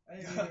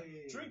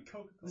 Hey. Drink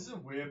Coca-Cola. This is a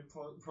weird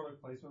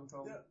product placement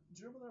film. Yeah,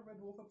 do you remember that Red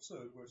Wolf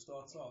episode where it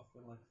starts off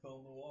in like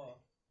film noir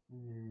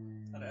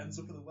Mm. and it ends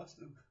up in the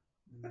western?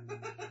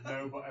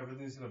 No, but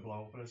everything's gonna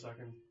blow up in a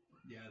second.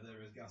 Yeah,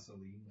 there is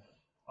gasoline.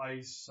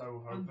 I so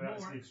hope And they more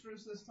actually.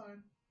 extras this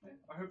time.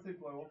 I hope they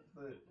blow up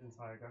the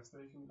entire gas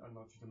station and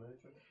not just a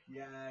miniature.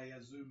 Yeah,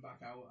 zoom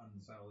back out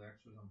and set all the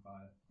extras on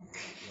fire.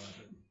 Worth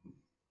it.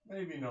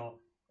 Maybe not.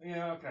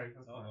 Yeah, okay,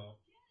 that's fine.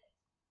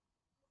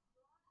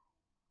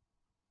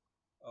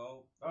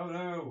 Oh, Oh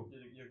no!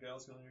 your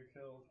girl's gonna get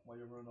killed while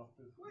you run off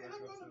with. Wait,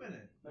 hang on a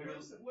minute. Maybe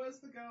Where's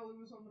the girl who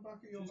was on the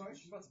back of your bike?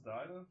 She's about to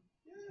die though.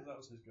 Yeah, Because that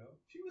was his girl.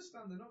 she was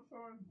standing up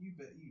for him. You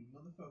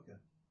motherfucker.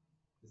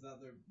 Is that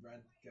the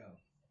red girl?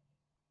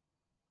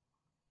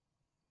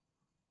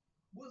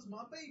 Was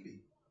my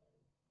baby?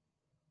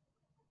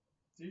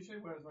 DJ,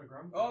 where's my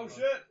grandpa? Oh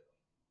shit!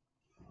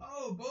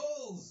 Oh,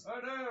 balls! Oh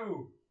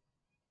no!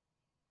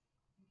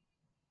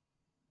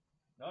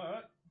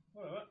 Alright,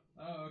 whatever.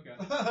 Oh, okay.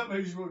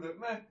 Maybe she walked up.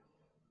 Meh.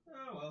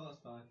 Oh, well,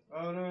 that's fine.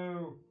 Oh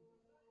no! Do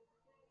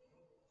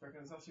you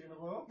reckon it's actually gonna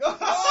blow up? Oh!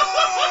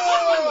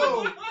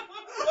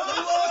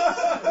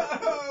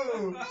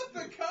 Oh! Not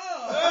the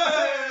car!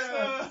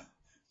 Hey!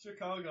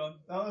 Chicago gone.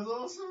 That was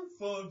awesome.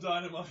 Full of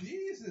dynamite.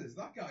 Jesus,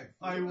 that guy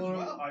I flew as want.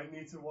 well. I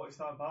need to watch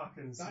that back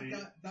and That see.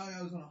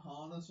 guy was on a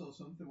harness or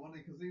something, wasn't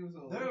he? Because he was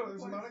all No, over it the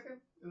was a place. mannequin.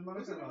 It was a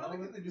Was it a mannequin.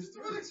 mannequin? They just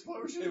threw an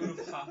explosion. It would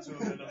have had to have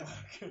been a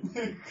mannequin.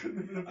 It couldn't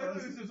have been a I thought it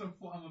person. was just a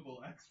flammable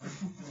extra.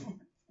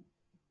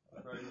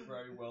 Very,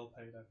 very well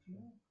paid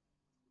extra.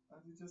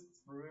 And he just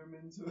threw him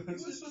into it. It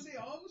was just the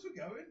arms were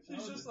going.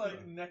 She's just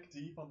like neck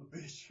deep on the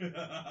beach in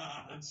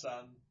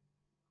sand.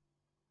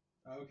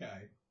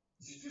 Okay.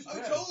 She's just I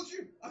dead. told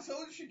you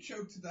she'd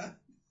choke to death.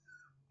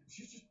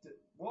 She's just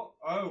what?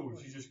 Oh,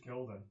 she just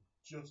killed her.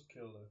 Just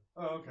killed her.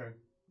 Oh, okay.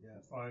 Yeah.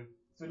 That's fine.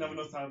 Didn't have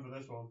enough time for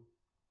this one.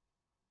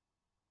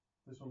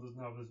 This one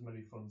doesn't have as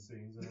many fun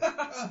scenes in it.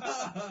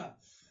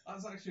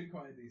 That's actually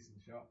quite a decent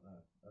shot.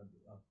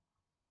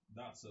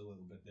 That's a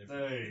little bit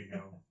different. There you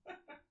go.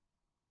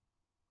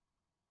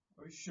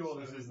 Are we sure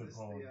this isn't this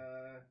porn?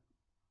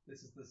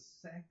 This is the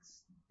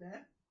sex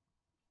death.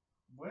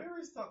 Where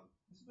is that?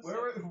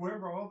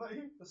 Where are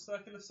they? The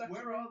circular section.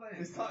 Where are they?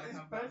 Is that They his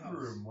have that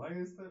bedroom? house? Why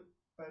is the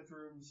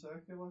bedroom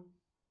circular?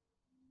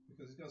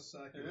 Because it's got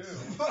circular. Ew.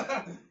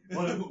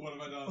 What What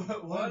have I done?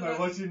 Why am I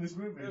watching this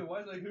movie? Ew,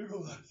 why did I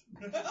Google that?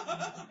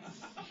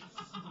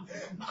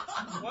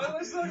 Why did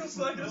I circle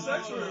circular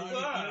section?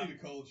 I need a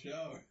cold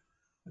shower.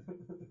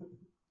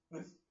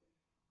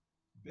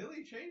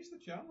 Billy, change the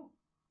channel.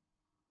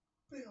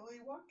 Billy,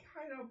 what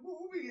kind of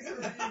movies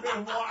have you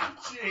been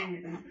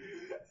watching?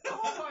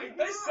 Oh my god!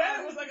 They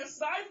said it was like a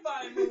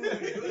sci-fi movie.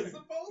 It was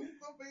supposed to be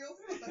something.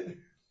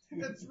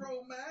 It's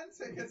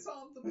romantic. It's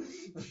on the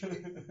beach.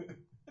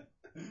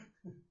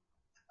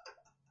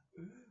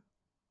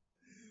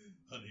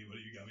 Honey, what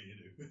do you got me to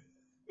do?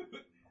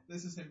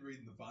 This is him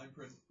reading the fine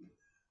print.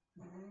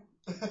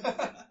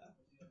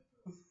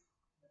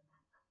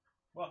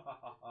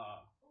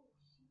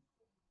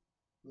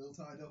 Little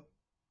tied up.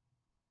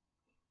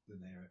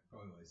 Didn't hear it.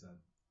 Probably what he said.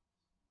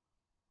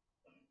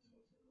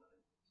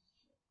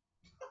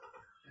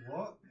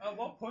 What? At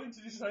what point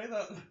did you say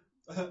that?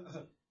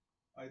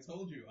 I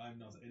told you I'm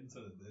not into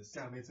this.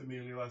 Damn it,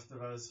 Emilio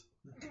Estevez.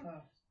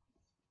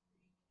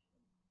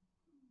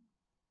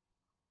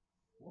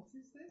 What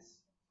is this?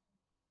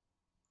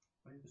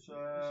 It's, Is she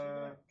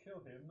gonna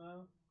kill him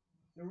now?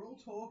 They're all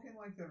talking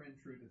like they're in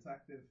True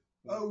Detective.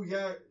 Oh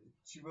yeah,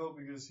 she will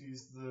because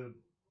he's the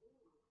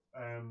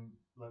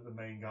like the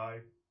main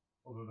guy,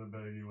 other than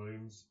Billy Dee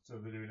Williams. So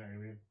they're doing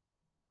Alien.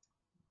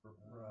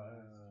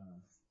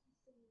 Right.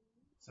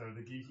 So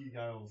the geeky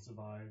guy will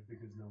survive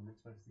because no one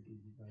expects the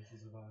geeky guy to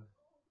survive.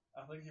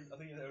 I think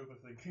you're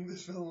overthinking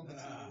this film too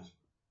much.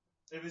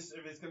 If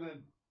it's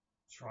gonna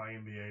try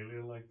and be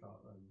Alien like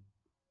that, then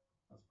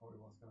that's probably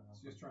what's gonna happen.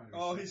 He's just trying to be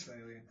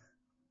Alien.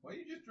 Why are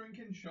you just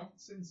drinking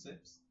shots in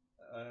sips?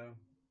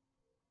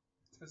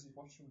 Because he's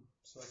watching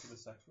Circular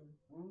Sex Room.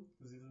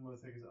 Because he doesn't want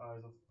to take his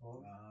eyes off the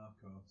porn. Ah, of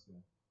course,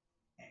 yeah.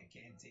 I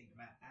can't take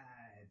my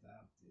eyes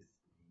off this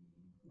thing.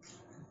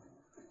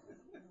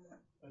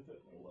 I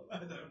don't know what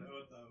I don't know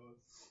what that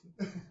was.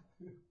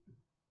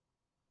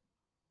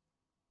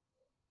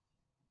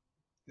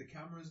 The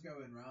camera's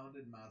going round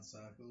in mad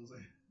circles.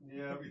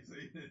 Yeah. Have you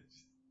seen it?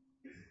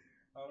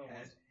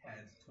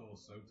 Head,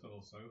 torso,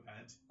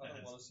 head. I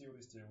don't want to see what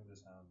he's doing with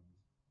his hands.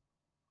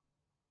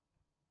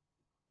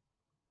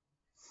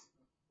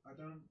 I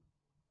don't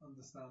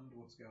understand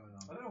what's going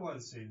on. I don't know why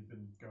the scene's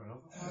been going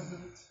on for 5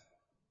 minutes.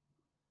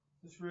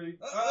 It's really.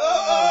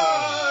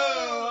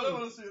 I don't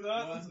want to see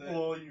that. That's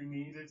all you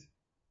needed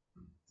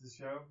to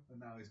show. And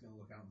now he's going to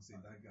look out and see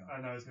that guy.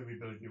 I know it's going to be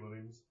Billy Dee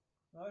Williams.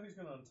 Now he's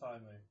going to untie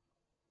me.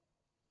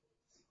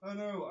 Oh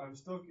no, I'm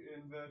stuck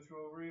in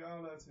virtual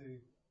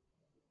reality.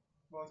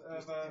 Whatever.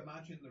 Just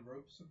imagine the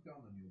ropes have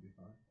gone and you'll be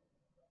fine.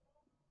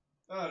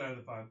 Oh no,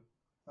 they're fine.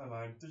 Never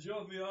mind. Did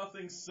your VR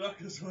thing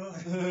suck as well?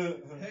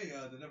 Hey,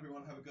 did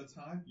everyone have a good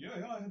time? Yeah,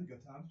 I had a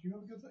good time. Did you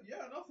have a good time?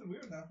 Yeah, nothing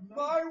weird happened. No.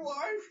 My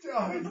wife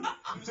died!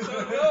 It was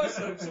totally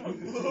awesome. Someone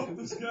blew up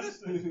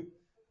disgusting.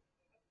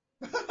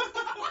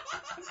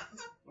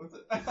 What's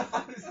it?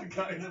 It's the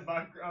guy in the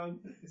background.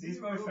 He's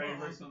my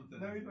favourite.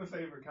 No, he's my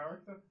favourite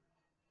character.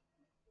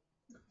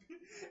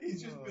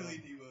 He's just Billy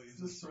Dee Williams.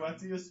 He's the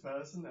sweatiest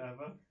person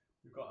ever.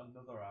 We've got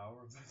another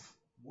hour of this.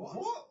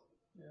 What?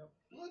 Yep.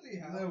 Bloody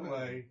hell. No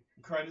way.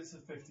 Credits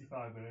at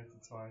 55 minutes,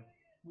 it's fine.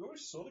 We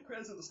always saw the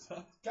credits at the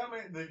start. Damn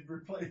it, they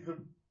replayed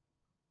them.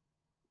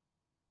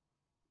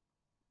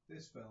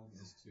 This film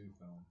is too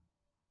film.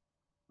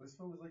 This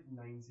film is like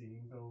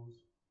 19 films.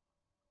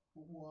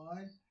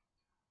 Why?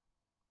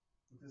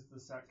 Because the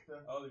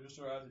sector. Oh, they just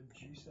arrived in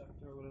G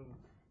sector or whatever.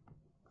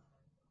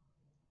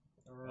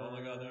 Oh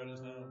my god, there it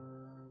is now.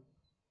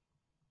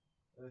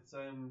 It's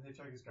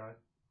Hitchhiker's Guide.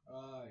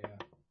 Ah, yeah.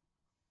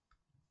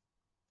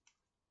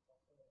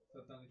 Is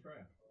that Danny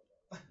Trejo?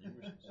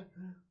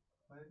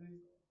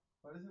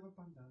 Why does he have a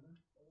bandana?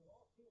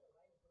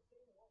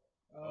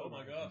 Oh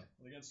my god,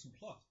 they get some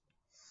plot.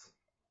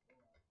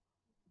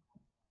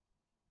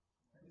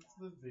 It's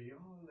the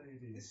VR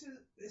lady.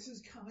 This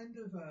is kind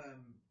of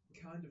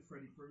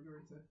Freddy Krueger,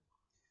 isn't it?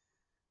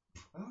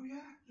 Oh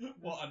yeah.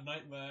 What, a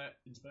nightmare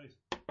in space?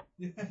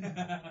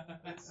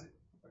 It's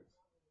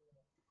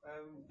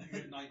you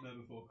get Nightmare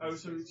Before oh,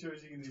 Christmas. so it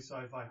shows you can do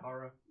sci-fi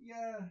horror.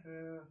 Yeah.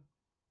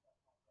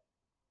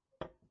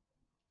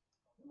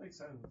 That makes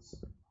sense.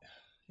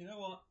 You know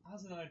what?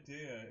 As an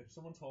idea, if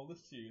someone told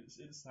this to you,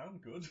 it'd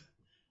sound good.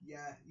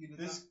 Yeah, you know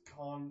This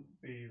can't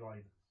be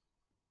like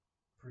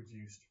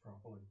produced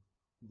properly.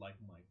 Like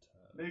my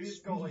turn. Maybe it's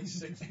got like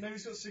six. Maybe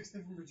it's got 6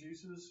 different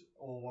producers,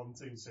 all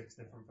wanting 6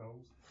 different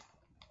films,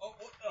 Oh,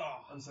 what?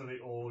 Oh. and so they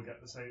all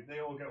get the same. They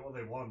all get what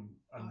they want,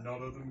 and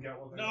none of them get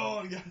what they No,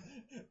 want. yeah.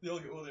 They all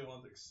get what they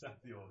want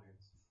except the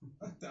audience.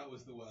 that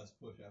was the worst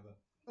push ever.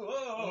 Whoa!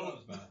 Oh, that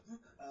was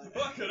bad.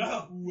 Fuck it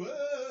up!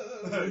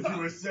 Whoa! You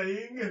were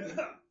saying?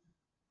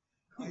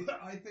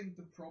 I think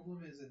the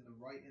problem is in the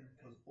writing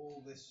because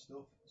all this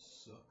stuff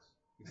sucks.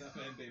 Except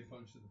for him being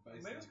punched in the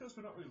face. Maybe it's because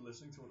we're not really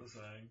listening to what they're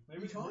saying. Maybe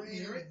We it's can't really,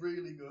 hear it.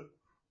 really good.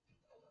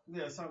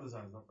 Yeah, sound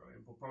design's not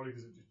brilliant, but probably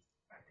because it just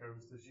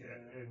echoes the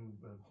shit in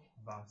the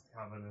vast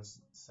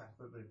cavernous set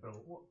that they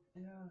built. What?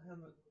 Yeah,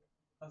 and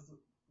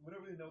we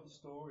don't really know what the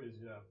story is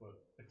yet, but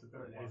it's a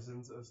bit. There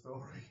isn't a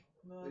story.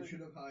 No, They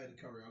should have hired a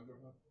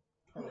choreographer.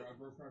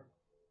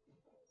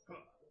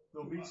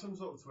 There'll be some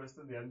sort of twist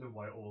at the end of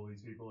why all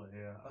these people are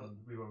here, and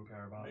we won't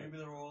care about it. Maybe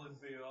they're all in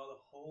VR the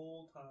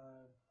whole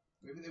time.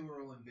 Maybe they were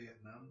all in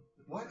Vietnam.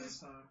 Why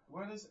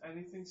does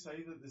anything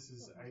say that this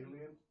is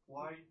alien?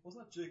 Why?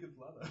 Wasn't that Jacob's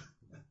Ladder?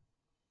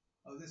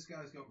 Oh, this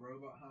guy's got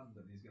robot hand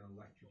and he's going to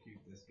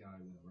electrocute this guy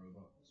with a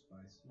robot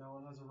space. No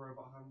one has a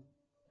robot hand.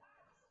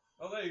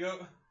 Oh, there you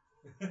go.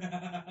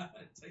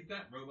 Take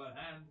that, robot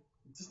hand.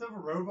 Just have a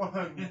robot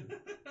hand.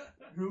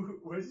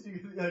 Where did you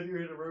get the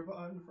idea of a robot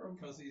hand from?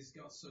 Because he's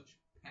got such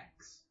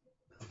pecs.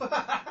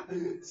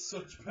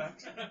 Such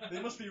pecs.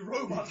 They must be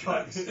robot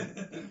pecs.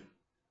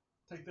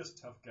 Take this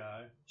tough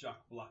guy, Jack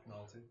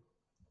Blacknalty.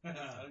 I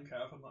don't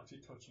care if I'm actually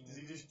touching Does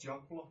him. he just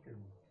jock block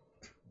him?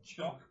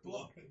 Jock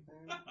block.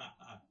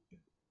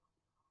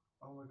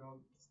 Oh my god,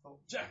 stop.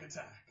 Jack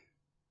attack.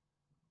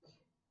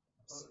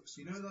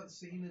 You know that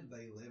scene in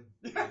They Live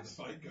where the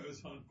fight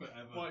goes on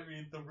forever? What, you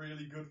mean the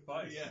really good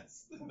fight?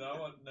 Yes.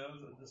 No,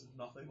 this is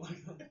nothing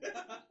like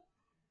that.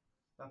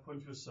 That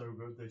punch was so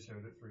good they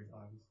showed it 3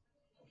 times.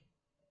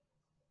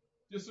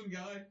 Just some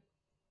guy.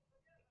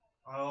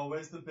 Oh,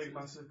 where's the big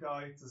massive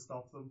guy to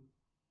stop them?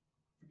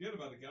 Forget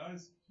about it,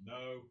 guys.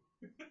 No.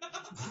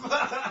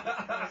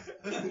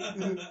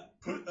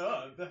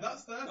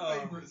 That's their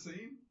favourite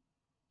scene.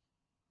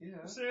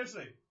 Yeah.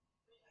 Seriously.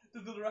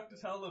 Did the director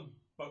tell them,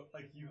 but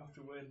like you have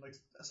to win, like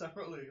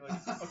separately?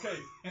 Like, okay,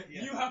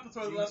 Yeah. you have to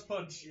throw the last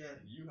punch. Yeah.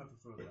 You have to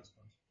throw the last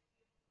punch.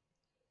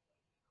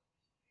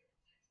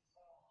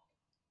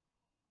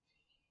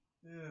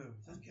 Ew.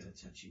 I'm gonna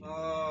touch you.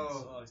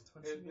 Oh, he's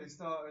touching they me.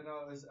 started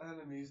out as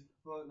enemies,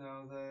 but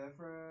now they're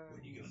friends.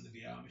 When you get on the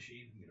VR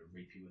machine, I'm gonna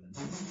rape you with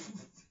it.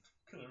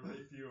 Gonna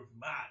rape you with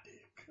my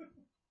dick.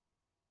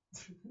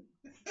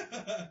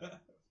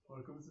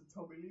 Welcome to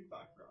Tommy Lee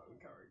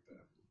background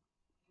character.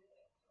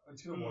 I'm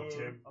just gonna watch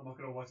him. I'm not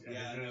gonna watch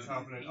anything that's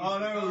happening. Oh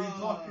no, he's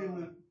blocking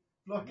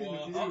the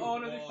view. Oh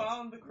no, they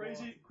found the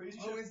crazy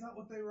ship. Oh, is that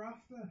what they were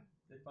after?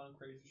 They found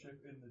crazy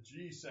ship in the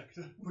G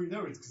sector. We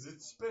know it's because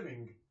it's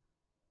spinning.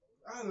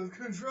 Out of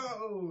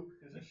control!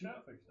 Is it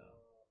shut fixed now?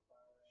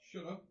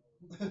 Shut up.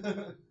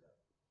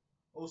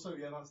 Also,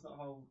 yeah, that's not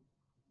how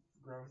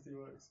gravity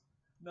works.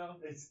 No.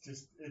 It's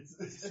just, it's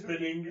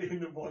spinning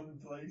in one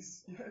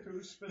place. Yeah, if it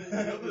was spinning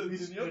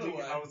the other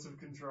way. Out of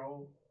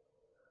control.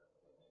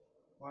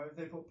 Why have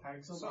they put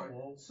pegs on that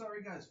wall?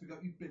 Sorry guys,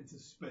 forgot you've been to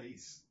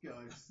space,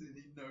 guys.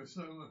 You know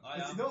so much.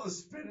 It's not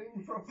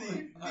spinning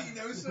properly. You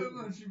know so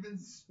much, you've been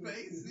to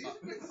space.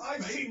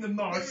 I've seen The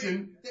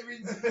Martian. They're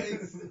in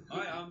space.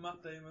 I am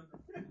Matt Damon.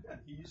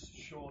 He's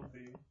Sean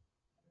Bean.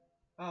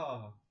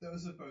 Ah.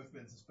 Those have both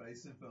been to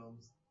space in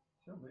films.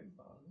 Sean Bean's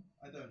fine.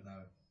 I don't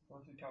know. Why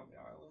should count the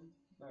island?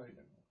 No, you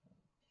don't.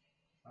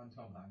 I'm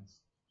Tom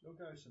Hanks. Your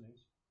guy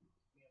Sinise.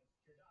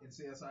 In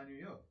CSI New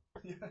York.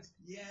 Yes.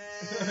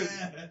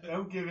 Yeah!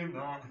 Don't give him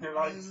that. He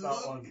likes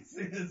that one.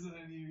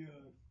 CSI New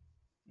York.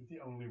 He's the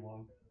only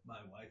one. My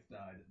wife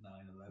died at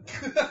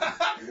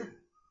 9/11.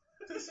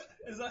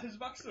 Is that his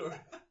backstory?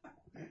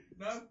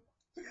 No?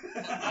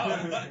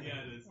 Yeah,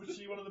 it is. Was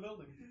she one of the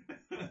buildings?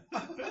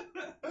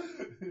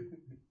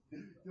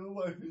 Your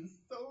wife is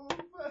so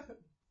bad.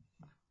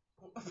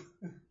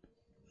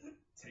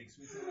 Takes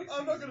me to like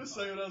I'm not going to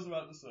say what I was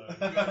about to say.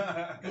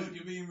 God,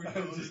 you're being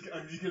recorded.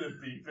 I'm just gonna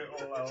beep it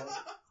all out.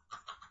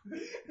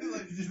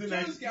 Like, Just the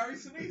Joe's next- Gary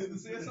Sinise, the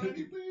CSI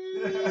New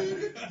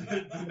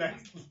The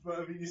next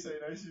whatever you say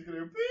now, she's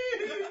gonna beep.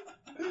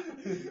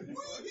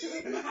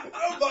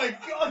 Oh my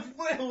God,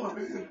 Will!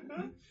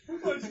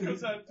 I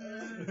just got that.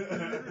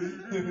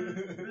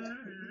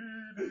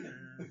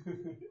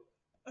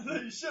 And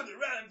then you shoved it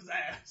right up his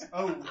ass.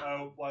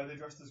 Oh, why are they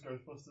dressed as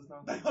Ghostbusters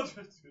now? They are dressed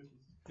as Ghostbusters.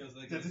 Because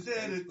they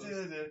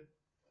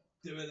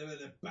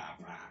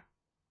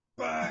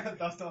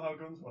That's not how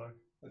guns work.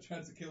 I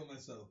tried to kill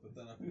myself, but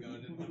then I forgot I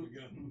didn't have a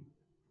gun.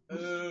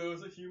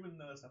 Was it human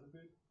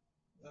centipede?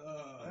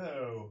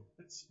 Oh.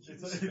 It's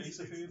space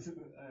food.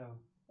 Oh.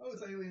 Oh,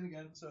 it's Alien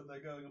again. So they're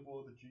going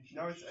aboard the G ship.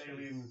 Now it's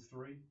Alien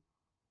 3.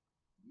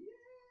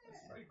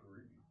 It's very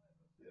groovy.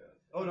 Yeah.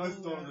 Oh no,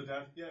 it's Dawn of the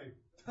Dead. Yay.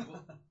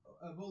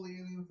 Have all the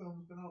Alien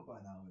films been out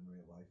by now in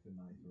real life in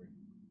 '93?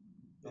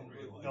 In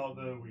real life. Not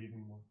the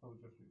Whedon one. Not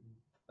the Joss Whedon.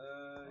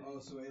 Oh,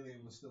 so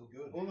Alien was still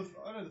good. Well,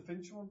 I know the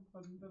Fincher one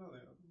hasn't been out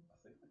yet. I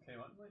think it came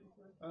out in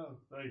 '93. Oh,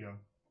 there you go.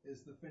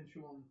 Is the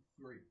Fincher one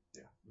 3?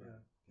 Yeah. Yeah.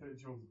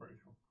 Fincher one's the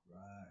British one.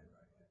 Right.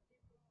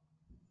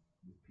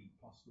 With Pete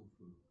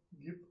Postlethwaite.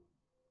 Yep.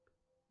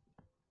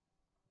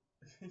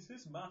 Is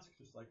his mask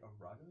just like a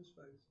rag on his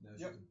face? No,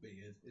 it's Yep. just a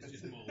beard. It's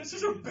just more. It's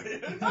just a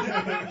beard.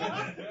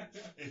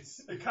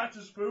 It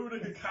catches food,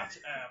 it can catch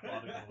air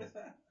particles.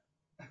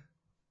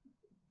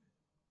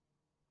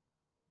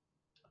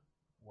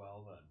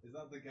 Well then. Is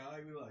that the guy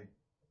we like?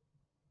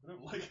 I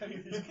don't like any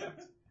of these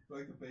characters.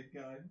 Like the big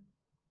guy?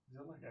 Is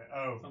that like a...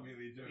 Oh. Tommy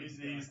Lee Jones.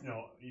 He's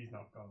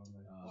not gone on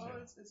there. Well,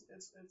 it's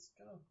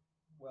kind of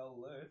well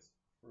lit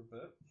for a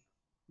bit.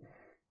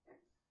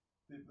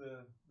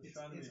 The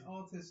shining It's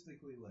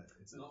artistically lit.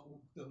 It's not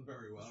done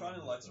very well. the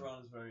shining lights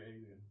around is very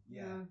alien.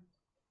 Yeah.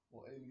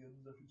 Or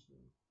aliens, I should say.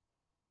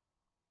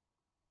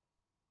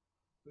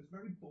 But it's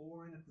very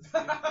boring at the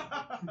same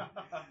time.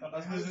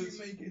 That's How 'cause do you it's-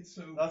 make it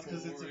so That's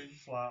boring? because it's a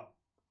flat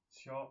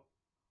shot.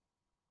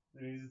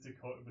 They needed to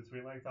cut in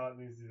between like that, and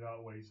they needed to do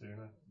that way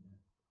sooner.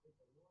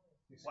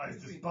 Why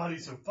is this body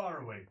so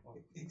far away? Oh.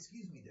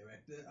 Excuse me,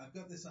 director. I've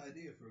got this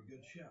idea for a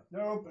good shot,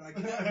 No, but I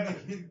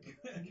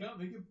can't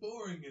make it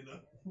boring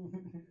enough.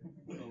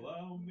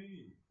 Allow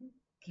me.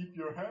 Keep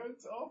your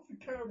hands off the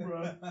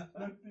camera.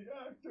 Let the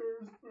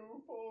actors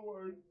move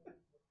forward.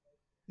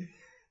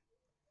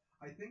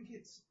 I think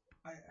it's.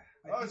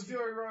 It's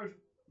Fury Road.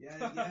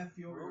 Yeah,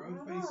 Fury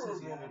Road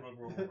faces.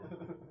 Yeah.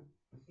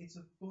 It's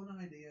a fun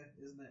idea,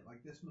 isn't it?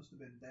 Like this must have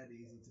been dead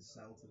easy to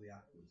sell to the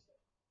actors.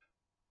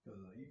 Because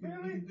you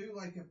can do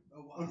like a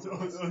Wild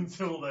West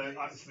until they're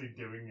actually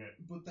doing it.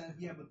 But then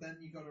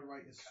you got to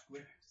write a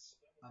script,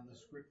 and the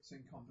script's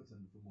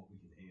incompetent from what we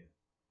can hear.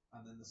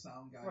 And then the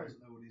sound guy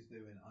doesn't know what he's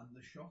doing, and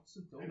the shots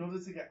are dull. In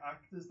order to get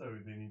actors, though,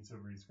 they need to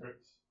read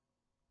scripts.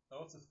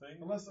 Oh, it's a thing.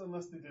 Unless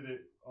they did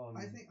it on.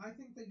 I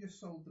think they just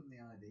sold them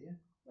the idea.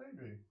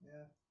 Maybe.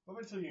 Yeah.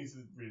 But until you need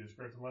to read a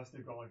script, unless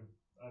they've got like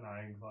an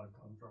ironclad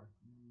contract,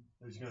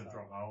 they're just gonna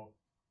drop out.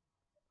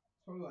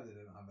 That's probably why they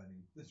don't have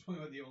any. That's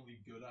probably why the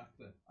only good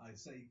actor, I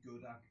say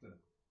good actor,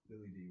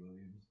 Billy D.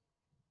 Williams.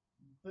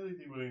 Billy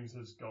D. Williams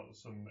has got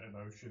some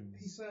emotions.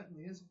 He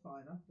certainly is a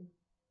fine actor.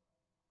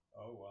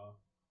 Oh wow.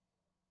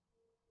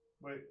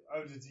 Wait,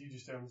 did you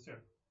just stay on the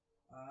chair?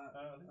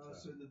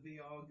 So the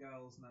VR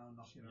girl's now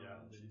knocking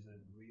around she's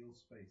in real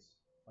space.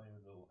 Playing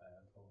with a little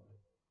air toy.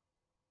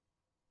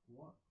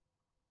 What?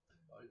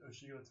 Is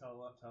she gonna tell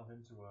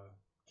him to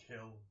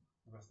kill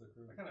the rest of the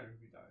crew? I can't know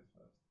if he dies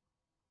first.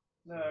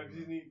 No, because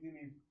you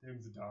need him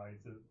to die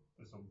for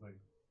something.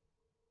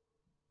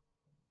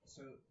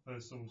 So for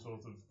some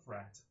sort of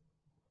threat.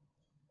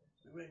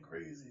 They went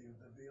crazy with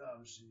the VR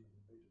machine.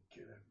 They just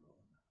kill everyone.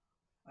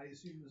 I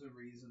assume there's a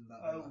reason that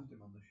they left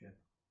him on the ship.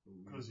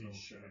 Because he's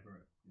shit.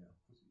 Yeah,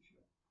 because he's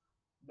shit.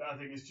 I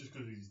think it's just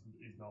because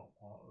he's not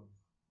part of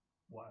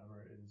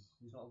whatever it is.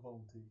 He's not a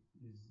volunteer.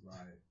 He's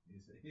right.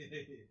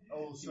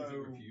 Also, he's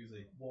a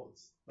refusee.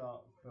 What's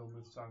that film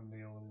with Sam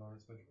Neill and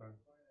Lawrence Fishburne?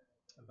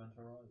 Event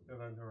Horizon.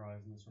 Event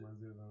Horizon. This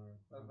reminds me of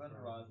Event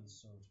Horizon is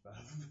so much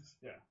better than this.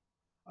 Yeah.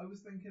 I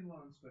was thinking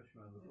Lawrence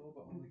Fishburne before,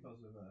 but only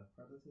because of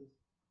Predators.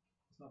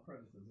 It's not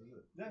Predators, is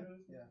it? Yeah.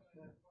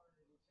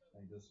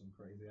 He does some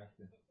crazy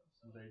acting.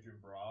 Some Adrian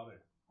Brody.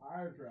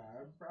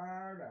 Adrian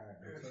Brody.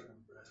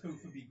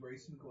 Topher B.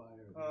 Grace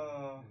McGuire. Is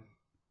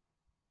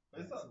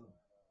that?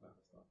 No,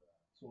 it's not.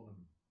 It's one of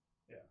them.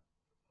 Yeah.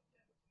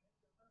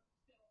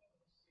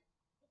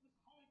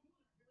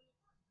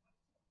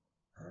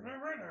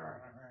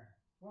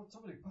 Well,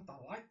 somebody put the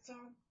lights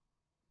on?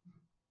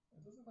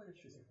 It doesn't look like a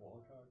shitty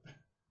Fallout character.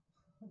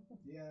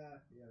 Yeah.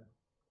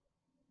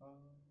 I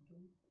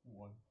don't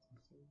want to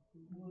say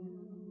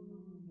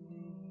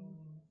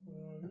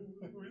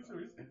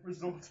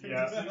Resorting.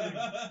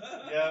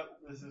 Yeah,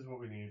 this is what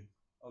we need.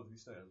 Oh, did you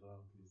say it as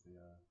well? He's the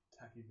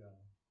tacky guy.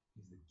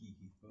 He's the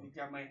geeky fuck. You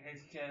got my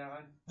headset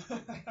on? Oh,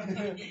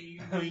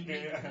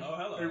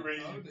 hello.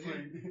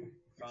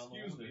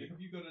 Excuse me, have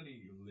you got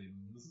any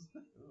limbs?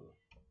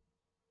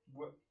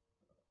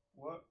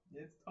 What?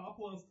 It's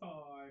topless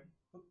time.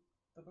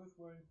 They're both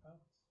wearing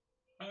pants.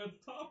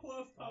 It's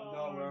topless time. I'm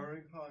not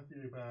wearing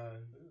hockey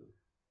pants.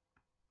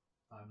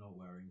 I'm not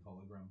wearing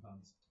hologram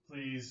pants.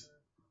 Please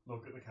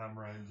look at the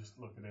camera and just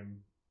look at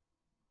him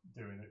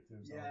doing it to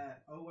himself. Yeah.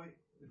 Oh wait.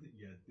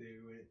 Yeah.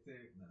 Do it.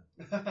 No.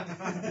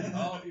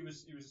 Oh, he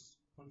was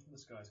punching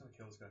this guy. He's gonna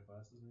kill this guy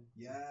first, isn't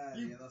he? Yeah.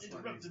 You that's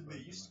interrupted me.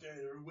 You scared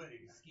her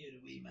away. Scared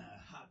away my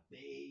hot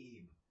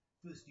babe.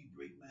 First you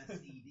break my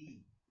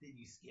CD, then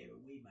you scare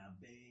away my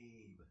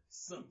babe.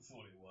 Sum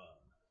 41.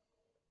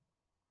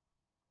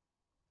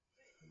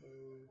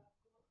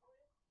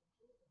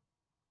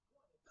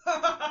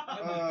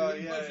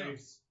 Yeah.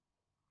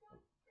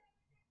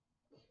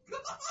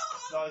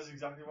 That is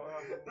exactly what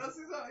happened. That's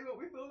exactly what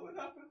we thought would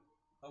happen.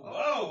 Oh,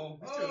 wow!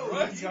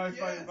 Right, you guys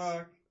fighting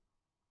back.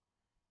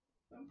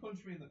 Don't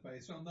punch me in the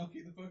face, or I'll knock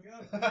you the fuck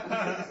out.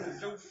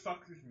 Don't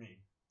fuck with me.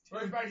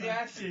 Where's my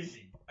glasses?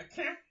 I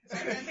can't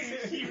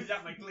see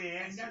without my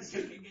glasses. I'm not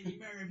taking any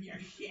more of your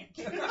shit.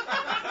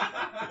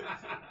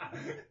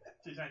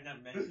 Did I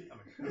not mention I'm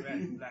a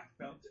correct black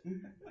belt?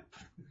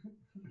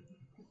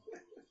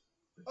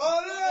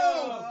 Oh no!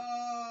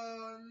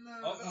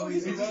 Oh,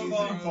 he's a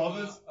robot.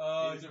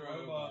 He's a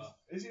robot.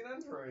 Is he an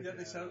android? Yeah,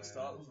 they said at the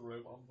start there was a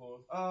robot on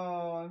board.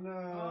 Oh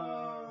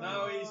no!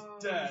 Now he's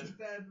dead. He's a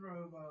dead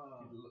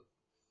robot.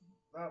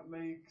 That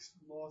makes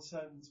more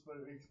sense, but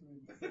it makes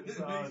me It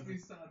sad. makes me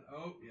sad.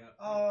 Oh, yeah.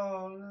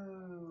 Oh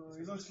no!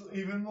 He looks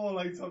even more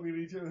like Tommy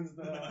Lee Jones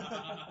now.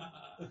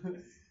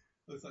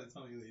 Looks like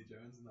Tommy Lee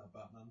Jones in that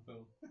Batman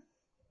film.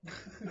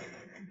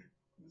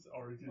 His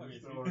origin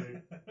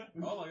story.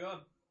 Oh my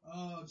god.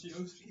 Oh,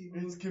 Ghost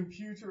Keyboard. It's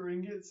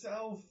computering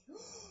itself.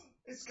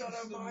 It's got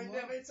a mind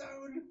of its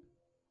own.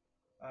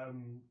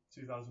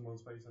 2001: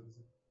 Space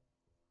Odyssey.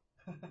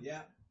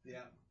 Yeah.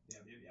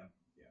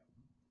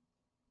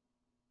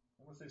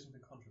 I'm gonna say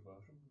something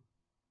controversial.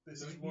 This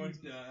Don't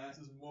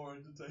is more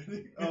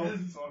entertaining. Oh,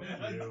 fuck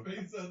you.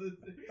 Space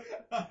Odyssey.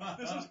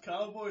 This is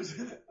Cowboys.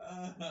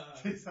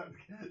 That's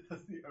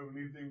the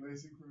only thing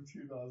missing from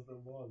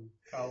 2001.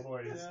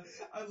 Cowboys. Yeah.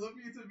 I'd love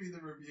you to be the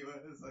reviewer.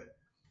 It's like,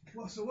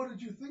 well, so what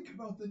did you think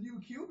about the new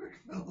Kubrick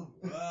film?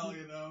 Well,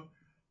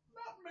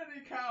 not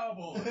many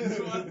cowboys,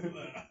 was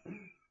there?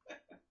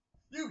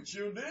 You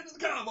tuned in to the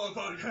Cowboy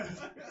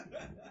Podcast.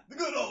 The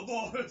good old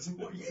boys.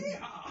 Well,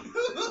 yeah!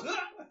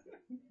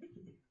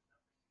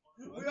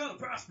 We are the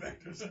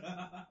Prospectors.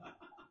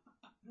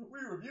 We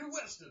review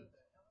Western.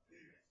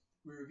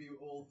 We review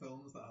all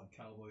films that have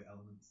cowboy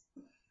elements.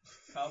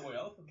 Cowboy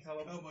Elephant.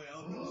 Cowboy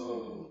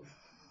elements.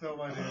 Film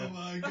Oh idea.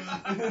 my god.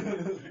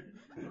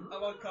 How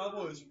about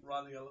cowboys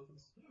riding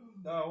elephants?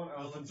 No, I want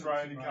elephants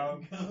riding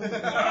riding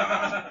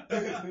cow.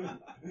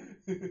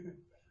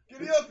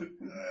 Giddy up!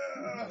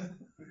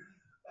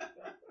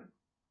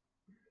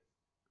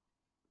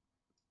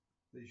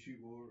 They shoot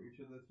war at each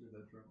other through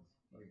their trunks.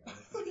 Like I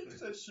thought you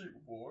said shoot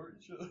war at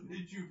each other.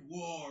 They shoot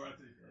war at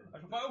each other. I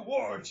can fight a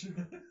war at you.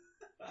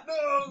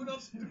 No,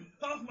 not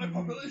half my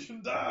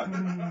population die.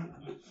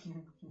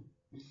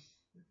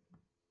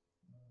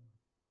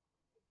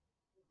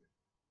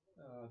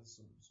 There's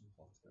some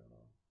plots going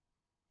on.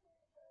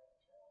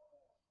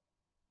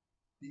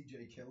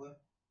 DJ Killer.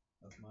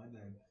 That's my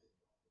name.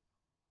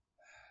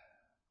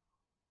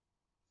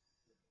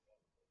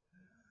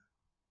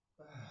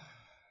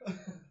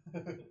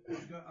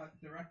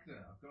 Director,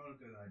 I've got a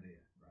good idea,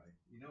 right?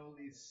 You know all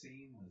these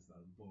scenes that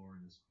are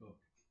boring as fuck?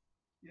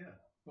 Yeah,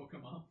 fuck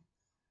them up.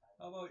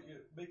 How about you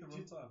make the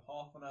runtime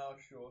half an hour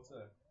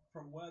shorter?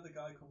 From where the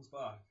guy comes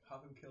back,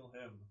 have him kill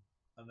him,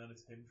 and then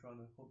it's him trying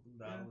to hunt them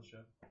down on the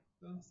ship.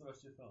 That's the rest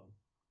of your film.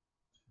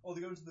 Oh,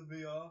 they go into the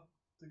VR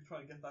to try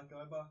and get that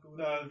guy back or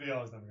whatever? No, the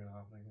VR is never going to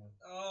happen again.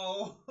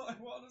 Oh, I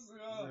want a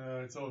VR.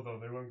 No, it's all done.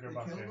 They won't go They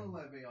back killed in. all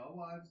their VR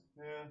wives.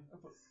 Yeah.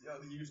 But, yeah,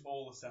 they used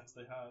all the sets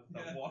they had.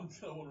 That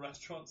Yeah. one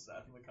restaurant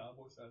set and the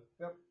cowboy set.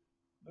 Yep.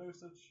 No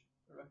such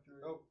directory.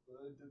 Oh,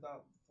 I did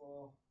that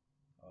before.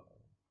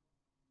 Uh-oh.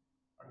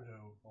 Oh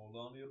no, hold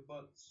on to your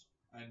butts.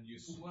 And you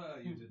swear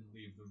you didn't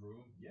leave the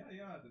room. Yeah,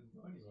 I didn't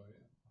go anywhere. I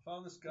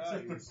found this guy.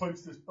 Except to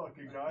punch this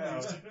fucking guy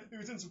out. He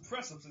was in some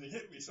press ups and he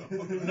hit me, so I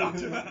fucking knocked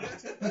him out.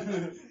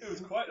 It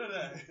was quite a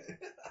day.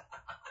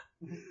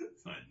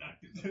 So I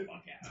knocked him the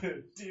fuck out.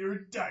 Dear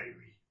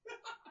diary.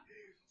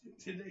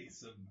 Today,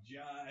 some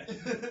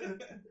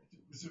jive.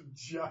 Some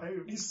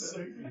jive. He's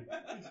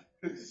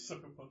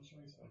sucker punching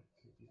me, so I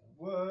kicked him out.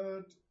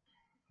 What?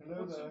 Hello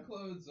Put there. some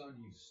clothes on,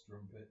 you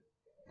strumpet.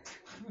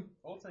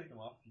 Or take him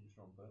off, you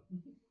trumpet.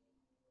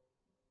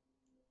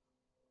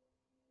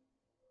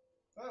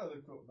 Oh,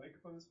 they've got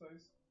makeup on his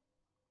face.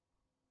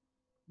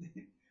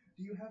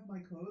 Do you have my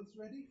clothes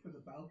ready for the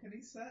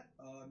balcony set?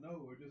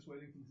 No, we're just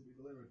waiting for them to be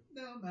delivered.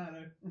 No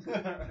matter.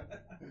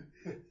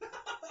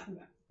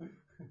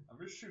 I'm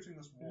just shooting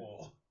this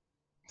wall.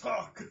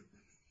 Talk!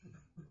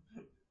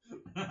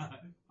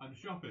 I'm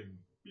shopping.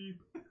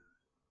 Beep.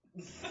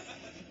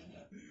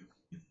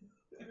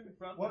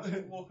 What?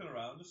 Just walking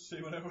around, just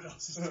see what everyone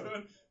else is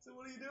doing. So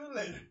what are you doing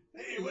later?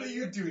 Hey, what are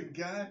you doing,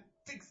 guy?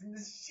 Fixing the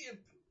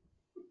ship.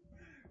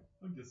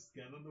 I'm just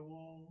scanning the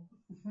wall.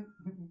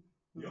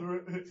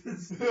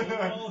 There's Still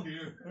a wall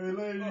here. Hey,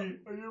 lady,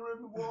 are you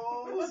in the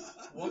walls?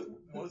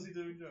 What is he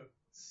doing, Joe?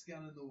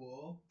 Scanning the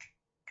wall.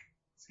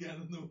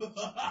 Scanning the wall.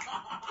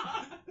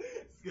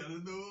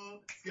 Scanning the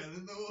wall.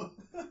 Scanning the wall.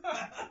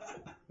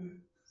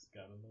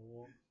 Scanning the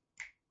wall.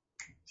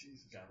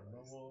 Jesus Scanning the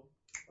Christ. wall.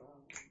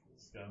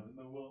 Scanning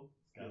the wall.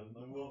 Scanning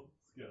the wall.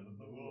 Scanning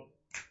the wall.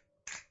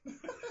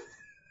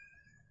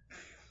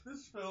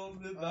 This film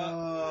did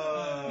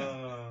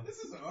that. This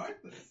is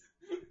alright, this.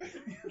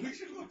 We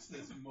should watch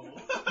this more.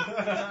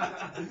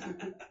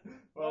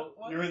 Well,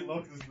 What? you're in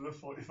luck. This is the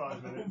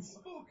 45 minutes.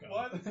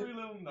 Why are the three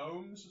little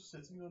gnomes just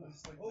sitting on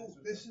this? Like, Oh,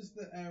 this is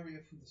the area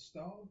from the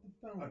start of the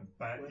film I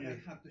bet where you. they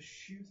had the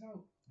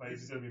shootout. Maybe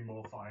there's going to be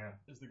more fire.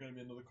 Is there going to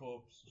be another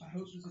corpse? I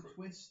hope there's a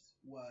twist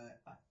where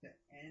at the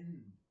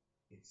end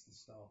it's the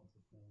start of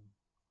the film.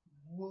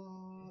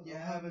 What? Yeah, I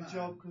have a man.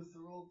 job because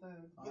they're all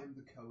dead. I'm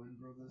the Coen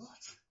brothers.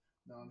 What?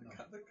 No, I'm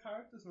not. The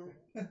characters are.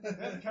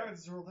 Yeah, the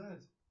characters are all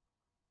dead.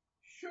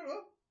 Shut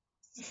up.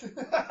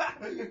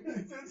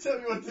 Don't tell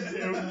me what to do.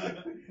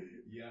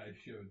 Yeah, I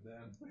showed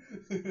them.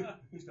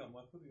 He's got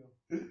my hoodie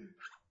on.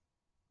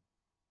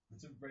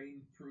 It's a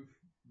rainproof.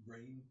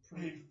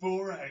 Need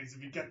 4 eyes.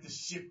 Have you got the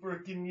ship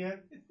working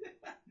yet?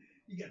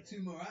 You got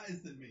 2 more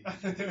eyes than me.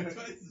 You do it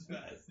twice as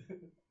fast.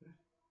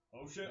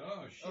 Oh shit!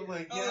 Oh shit! Oh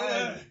my god!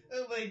 yeah.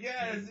 Oh my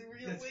god! It's a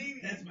real lady.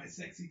 That's my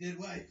sexy dead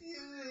wife.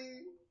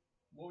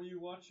 What were you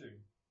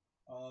watching?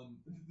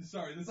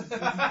 Sorry, this is.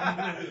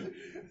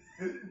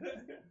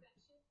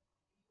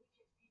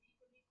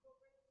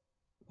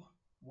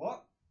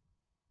 What?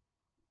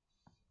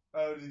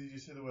 Oh, did you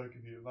just say the word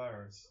computer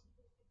virus?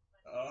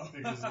 Oh.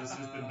 Because this is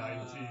the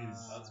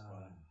 90s. That's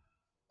fine.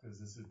 Because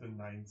this is the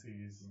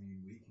 90s. I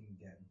mean, we can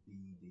get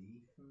BD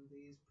from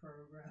these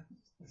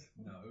programs.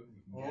 No,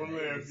 you can Only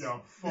get if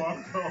you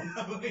fuck up.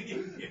 Only if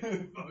you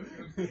fuck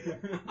up.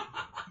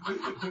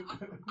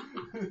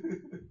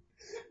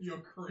 You're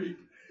creep.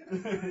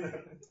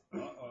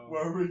 Uh-oh.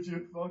 Where would you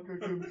fuck a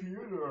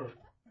computer?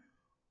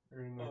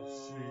 In the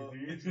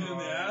CD It's in the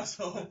drive.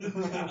 asshole.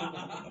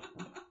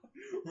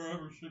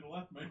 Wherever she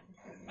left me.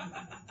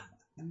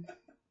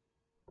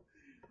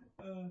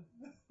 Oh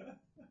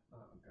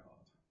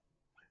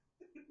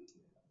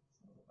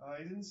god. Oh,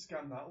 you didn't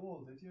scan that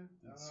wall, did you?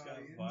 Didn't scan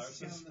you didn't viruses.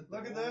 scan the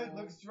Look at door. there.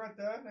 Look, it's right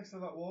there, next to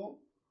that wall.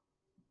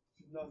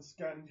 Not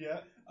scanned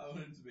yet. I want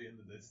him to be in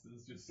the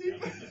distance, just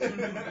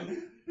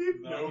scanning.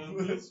 None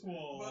of this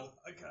wall. Well,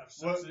 I can't have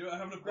What? sex with you. I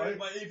haven't upgraded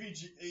my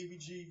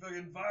AVG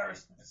fucking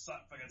virus.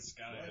 Stop fucking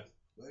scanning it.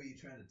 Where are you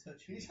trying to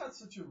touch me? He's had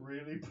such a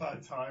really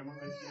bad time on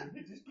this game.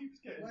 He just keeps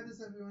getting. Why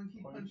does everyone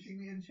keep punching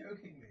me and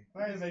choking me?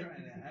 Why I'm are just they-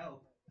 trying to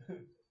help.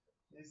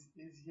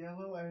 Is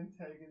yellow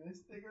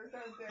antagonistic or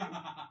something?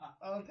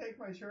 I'll take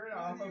my shirt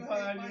Why off do and you put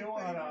hate a my new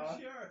one favorite on.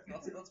 shirt?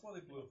 That's why they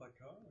blew up that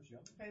car. It was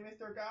young. Hey,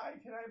 Mr. Guy,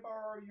 can I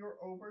borrow your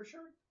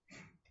overshirt?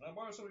 Can I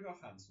borrow some of your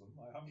handsome?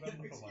 I haven't got enough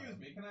of Excuse mine.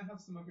 me, can I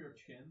have some of your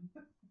chin?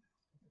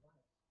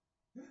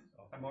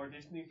 I'm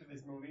auditioning for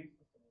this movie.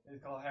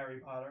 It's called Harry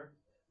Potter.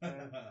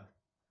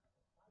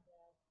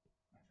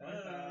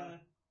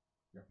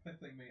 You're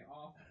pissing me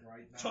off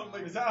right now. Don't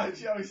make Is that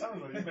actually how he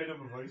sounds like? He's made up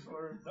a voice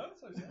for him. No,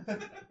 that's what I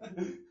said.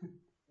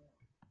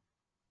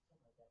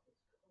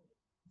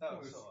 Oh,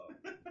 Close. so,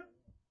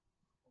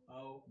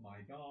 Oh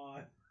my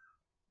god.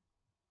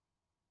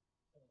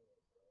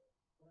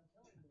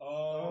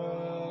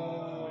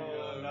 Oh,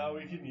 yeah. now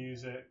we can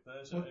use it.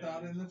 There's Put your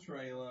that age. in the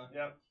trailer.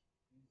 Yep.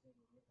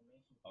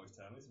 Oh, he's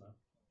telling us now.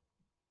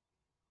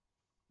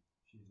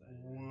 She's there.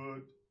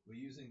 Wood. We're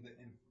using the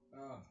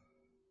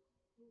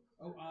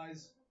Oh,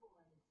 eyes.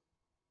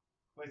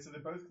 Wait, so they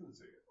both can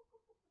see it?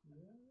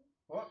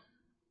 What?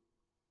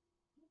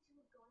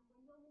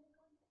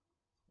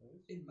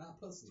 In my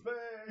pussy.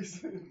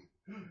 Space!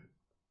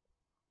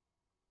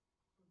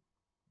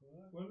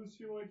 Why does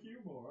she like you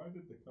more? I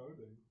did the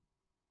coding.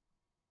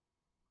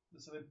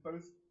 So they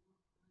both.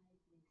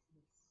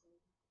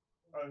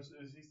 Oh, is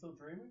he still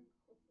dreaming?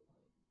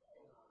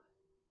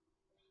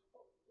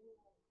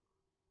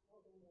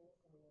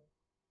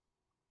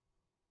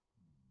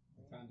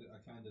 I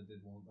kinda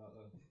did want that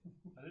though.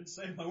 I didn't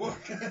say my work.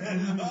 I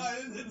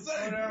didn't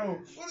say. Oh no!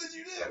 What did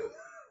you do?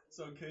 It's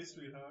okay,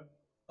 sweetheart.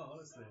 Oh,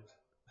 that's it.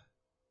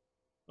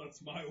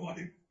 That's my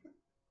wife.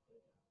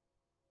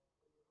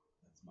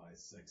 That's my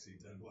sexy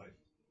dead wife.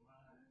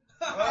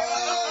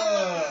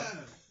 Ah!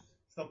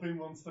 Stop being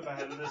one step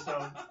ahead of this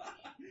film.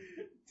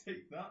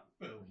 Take that,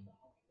 film.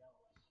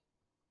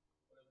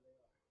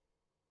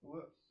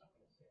 What?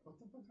 What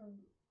the fuck?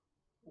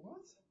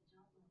 What?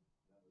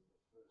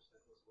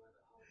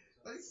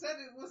 They said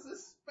it was a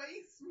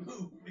space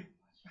movie.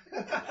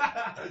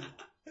 I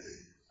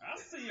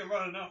see you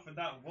running off with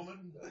that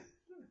woman.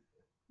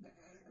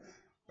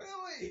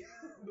 Billy,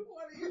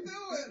 what are you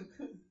doing?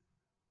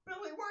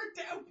 Billy, where'd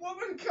that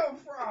woman come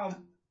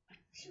from?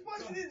 She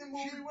wasn't in the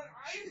movie when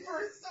I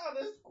first saw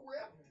the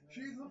script.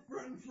 She's a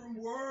friend from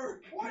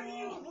work. Why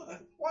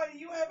do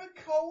you have a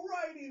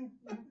co-writing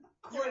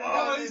credit You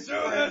on always this do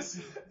script? this.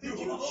 Did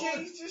you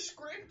change the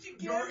script again,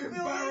 You're Billy?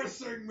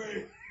 embarrassing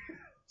me.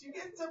 Did you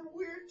get some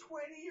weird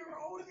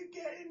 20-year-old to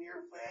get in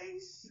your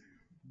face?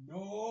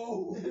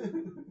 No.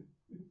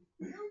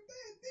 You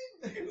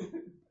did, didn't you?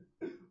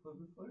 What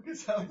the fuck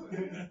is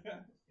happening?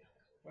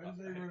 Why did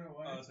they run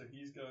away? Oh, so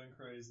he's going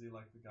crazy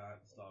like the guy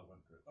at the start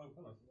went crazy. Oh,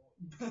 hello.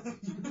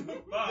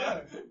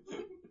 Bye.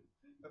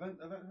 Event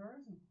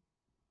Horizon.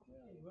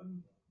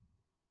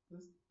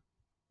 There's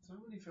so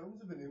many films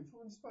have been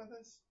influenced by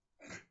this.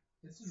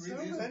 This So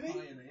really is a many?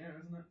 pioneer,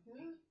 isn't it?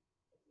 Yeah.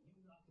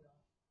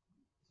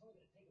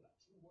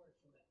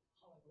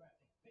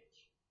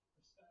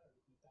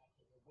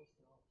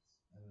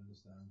 I don't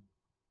understand.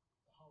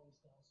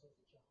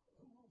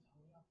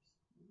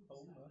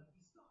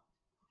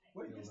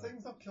 Wait, this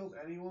thing's not killed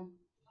anyone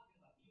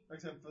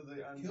except for the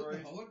Kill android.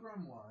 the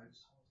hologram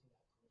wives.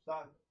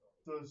 That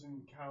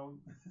doesn't count.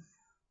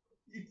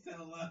 You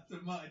tell that to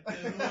my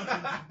dead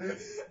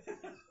wife.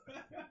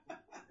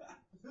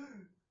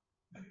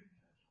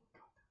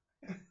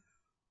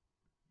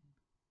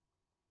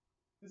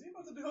 Is he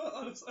about to do it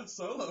on a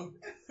solo?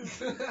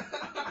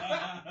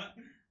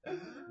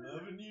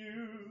 Loving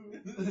you.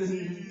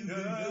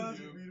 Because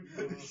you're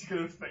beautiful. It's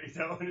gonna fade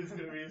out and it's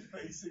gonna be his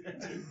face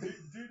again.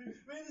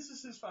 Maybe this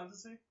is his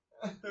fantasy.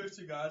 Those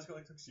two guys got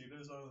like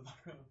tuxedos on in the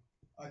background.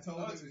 I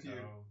told Oh, it it's was you.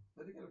 no.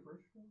 Did he get a brush?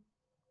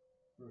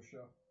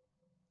 Russia.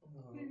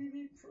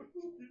 You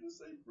just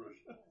say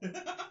Russia.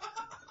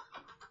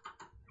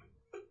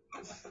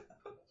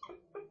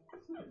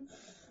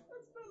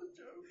 That's not a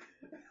joke.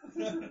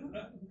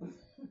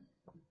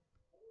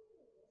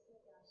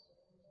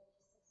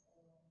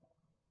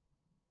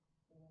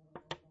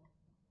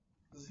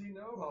 Does he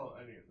know about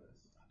any of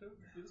this?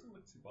 He doesn't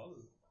look too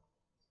bothered.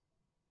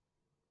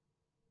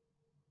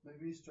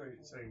 Maybe he's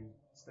straight saying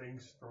staying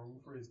strong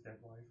for his dead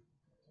wife.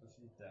 So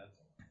she's dead.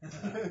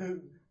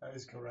 That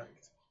is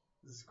correct.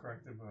 This is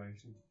correct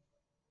information.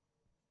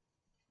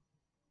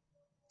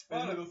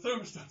 Oh no, the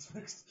thermostat's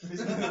fixed.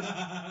 Isn't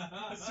that,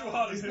 It's too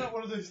hot in isn't here. that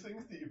one of those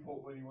things that you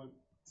put when you want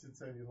to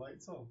turn your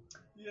lights on?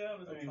 Yeah,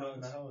 When you're not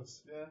in the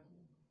house. Yeah.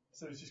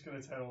 So it's just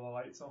going to turn all the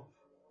lights off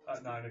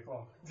at 9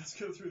 o'clock. Let's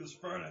go through this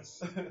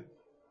furnace.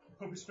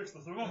 Hope he's fixed the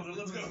thermometer.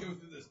 Let's go. through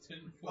this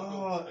tin foil.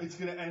 Oh, it's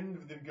going to end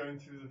with him going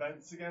through the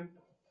vents again.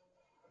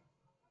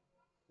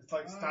 It's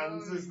like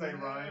stanzas, they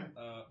rhyme.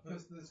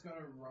 Because there's got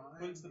a rhyme.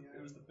 But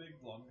it was the big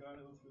blonde guy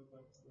that went through the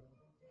vents there.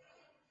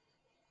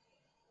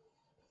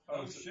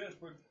 Oh, shit, it's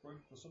broke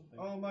for something.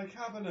 Oh, my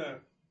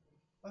cabinet.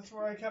 That's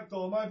where I kept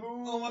all my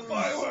booze. All my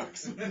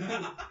fireworks!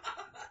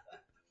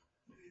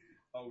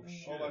 Oh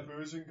shit. All my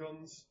booze and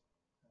guns.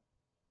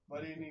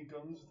 Why do you need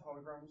guns with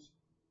holograms?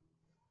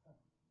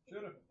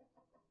 Should've.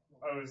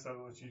 Oh, is that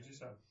what you just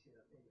said?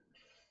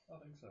 I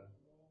think so.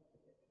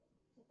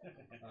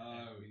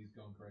 Oh, he's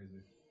gone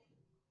crazy.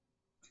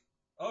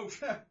 Oh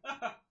shit!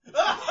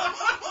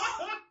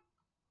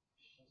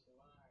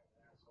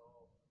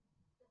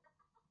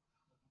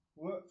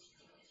 What?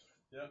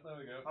 Yeah, there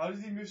we go. How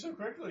did he move so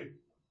quickly?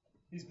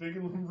 He's big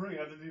and lumbering.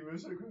 How did he move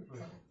so quickly?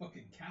 Like a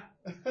fucking cat.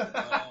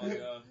 Oh my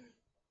god.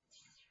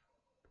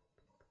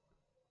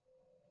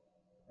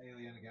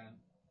 Alien again.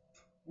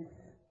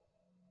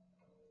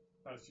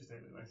 That's just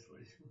Alien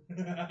Isolation.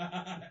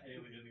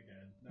 Alien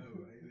again. No,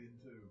 Alien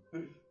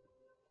 2.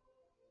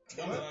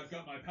 Now that I've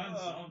got my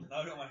pants on. Now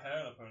I've got my hair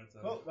in a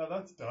ponytail. Well, now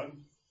that's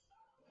done.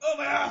 Oh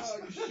my ass!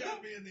 Oh, you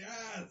shot me in the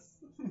ass!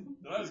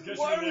 That was good.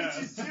 Why would you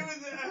do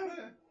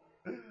that?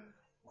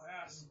 My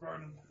ass is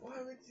burning.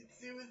 Why would you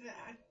do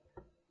that?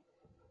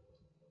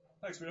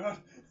 Thanks, sweetheart.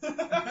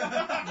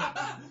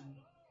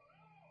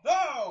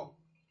 No!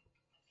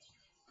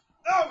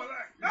 Oh my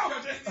leg! No!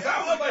 Shot me in the Oh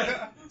ass my again.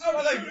 leg! Oh,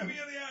 my leg! shooting me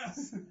in the ass!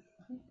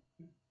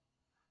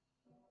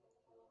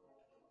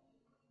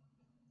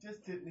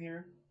 Just sitting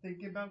here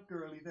thinking about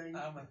girly things.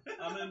 I'm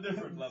an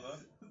indifferent lover.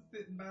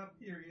 Sitting about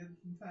periods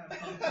and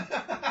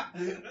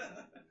tampons.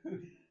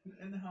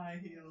 And high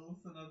heels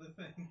and other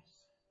things.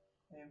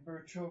 In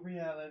virtual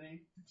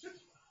reality.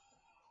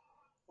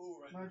 Oh,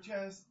 right. My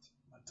chest.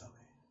 My tummy.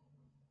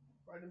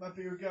 Right in my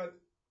beer gut.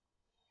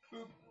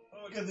 Boop.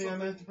 Oh, Good thing I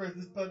meant to press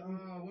this button.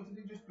 What did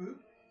he just boop?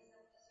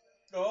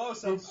 Oh,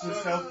 Oops, the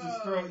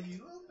self-destruct.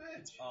 You little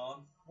bitch.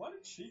 On. Why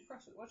did she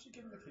press it? Why did she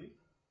give him the key?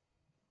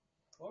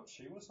 Why would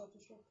she want to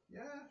self-destruct?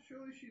 Yeah,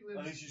 surely she I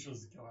lives. think she just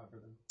wants to kill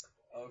everything.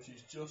 Oh,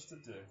 she's just a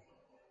dick.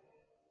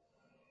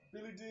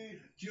 Billy D.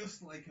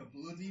 Just like a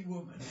bloody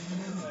woman.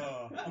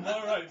 Oh, am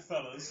I right,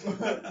 fellas?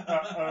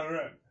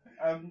 Alright.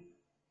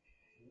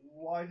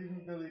 Why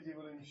didn't Billy D.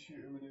 Williams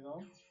shoot him in his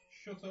arm?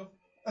 Shut up.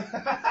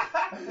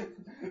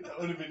 That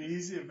would have been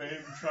easier for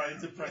him trying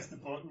to press the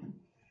button.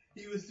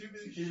 He was too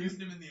busy shooting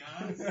him in the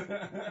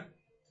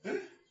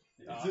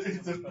ass.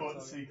 It's a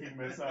butt-seeking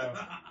missile.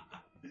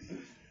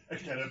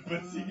 Again, a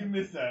butt-seeking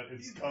missile.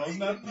 It's He's called breaking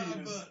my my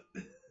penis.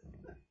 butt.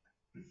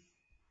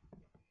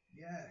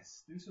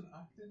 Yes, do some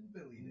acting,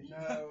 Billy.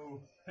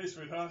 No. Hey,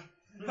 sweetheart.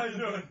 How you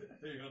doing?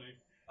 Hey, honey.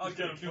 I'll Just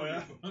get gonna him kill for you.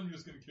 you. I'm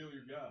just gonna kill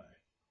your guy.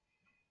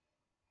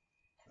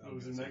 Oh,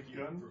 was I'm it gonna neck take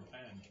you gun? for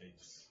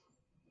pancakes.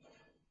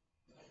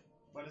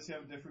 Why does he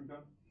have a different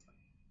gun?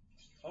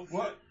 Oh,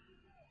 What?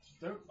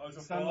 Don't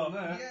stand on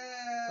there.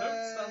 Yeah.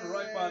 Don't stand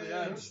right by the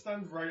Don't edge.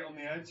 stand right on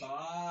the edge.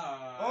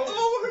 Bye.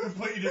 Oh,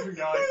 completely different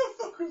guy.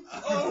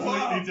 Oh,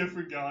 wow. Completely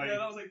different guy. Yeah,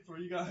 that was like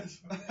 3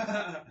 guys.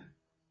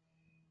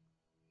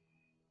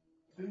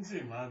 Didn't see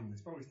him land.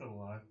 He's probably still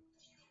alive.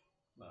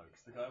 No,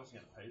 because the guy wasn't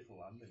getting paid for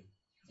landing.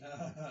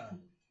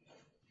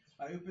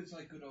 I hope it's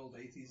like good old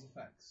 80s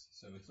effects,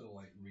 so it's all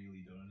like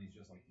really done and he's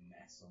just like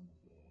mess on the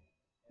floor.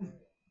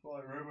 Well,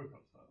 like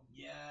Robocop style.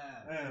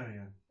 Yeah.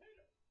 Yeah.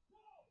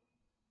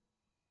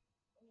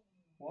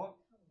 What?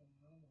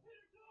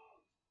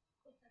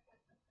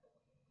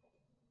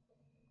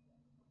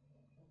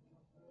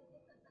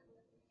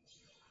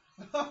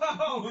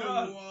 Oh,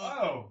 God.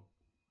 Oh!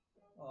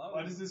 Well,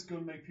 Why does this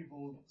gun make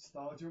people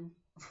star jump?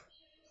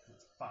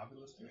 It's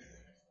fabulous.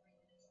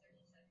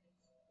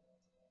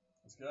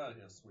 Let's get out of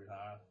here,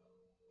 sweetheart.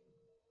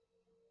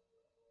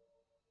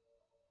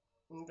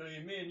 It's gonna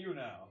be me and you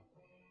now.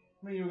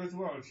 Me, you go to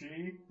work, she. You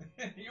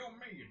and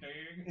me, you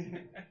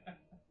dig.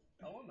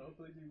 I don't know,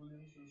 Billy D.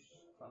 Williams'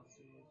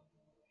 fantasy.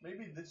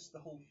 Maybe this, the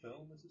whole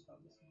film, is his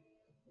fantasy.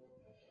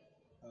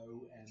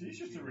 OMG. She's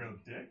just a real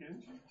dick,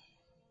 isn't she?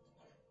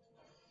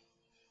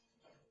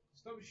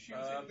 Stop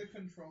shooting the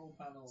control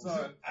panels.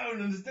 Sorry. I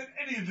don't understand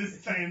any of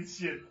this science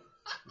shit.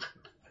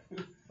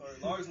 Sorry,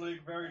 Lars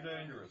League, very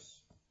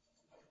dangerous.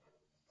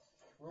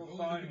 We're all All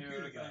the fine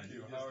computer here, guys thank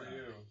you. just How are died.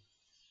 you?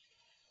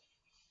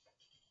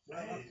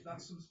 Well,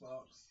 that's some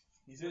sparks.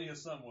 He's in here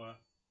somewhere.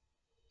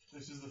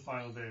 This is the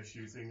final day of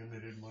shooting, and they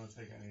didn't want to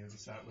take any of the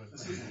set with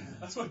This them. is-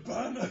 That's what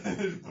burned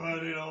it.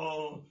 Burn it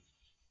all.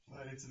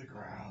 Burn it to the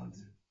ground.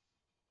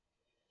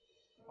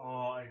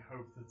 Oh, I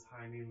hope the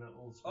tiny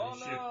little Oh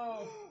spaceship.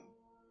 no!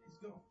 He's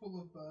got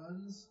full of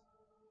burns.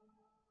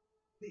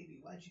 Baby,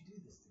 why'd you do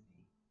this to me?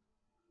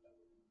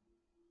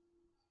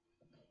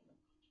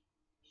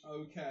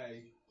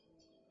 Okay.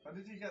 How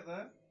did you get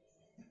there?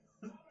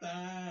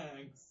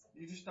 Thanks.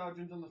 You just started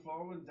jumped on the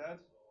floor and dead?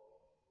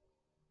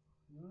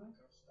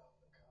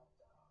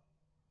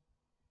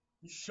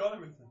 You shot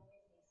everything.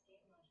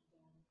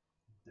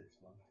 Dick's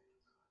man.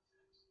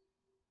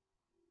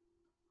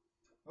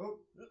 Oh,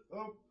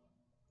 no.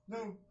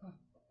 No.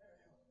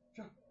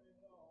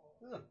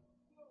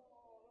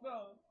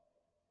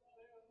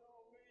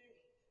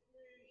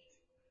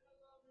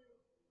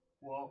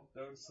 What?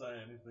 Don't say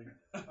anything.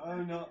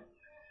 I'm not.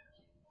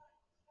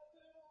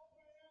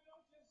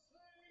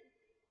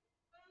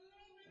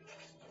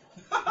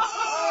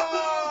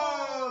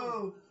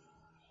 Oh!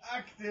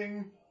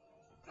 Acting.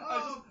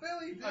 Oh,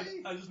 Billy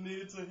D! I just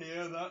needed to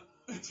hear that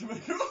to make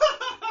it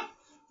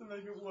to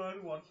make it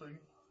worth watching.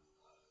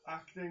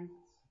 Acting.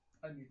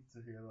 I needed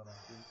to hear that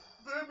acting.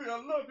 Baby, I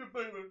love you,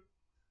 baby.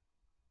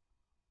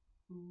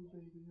 Ooh,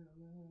 baby, I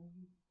love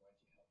you.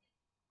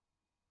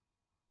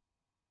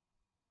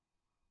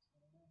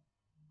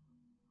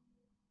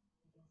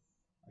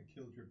 I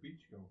killed your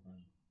beach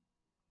girlfriend.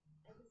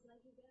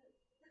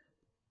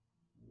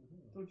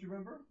 Don't you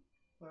remember?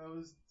 I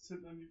was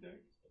sitting on your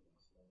dick.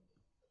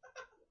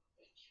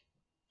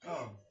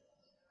 Oh.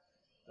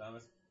 Damn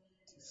it.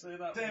 Say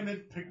that. Damn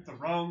it, picked the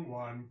wrong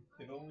one.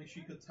 If only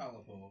she could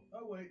teleport.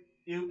 Oh, wait.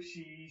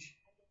 Oopsies.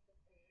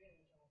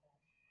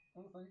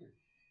 Oh, thank you.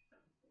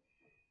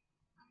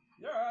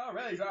 You're a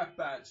really dark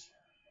batch.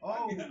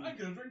 Oh. I'm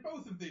gonna drink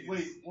both of these.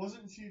 Wait,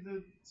 wasn't she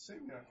the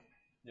singer?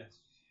 Yes.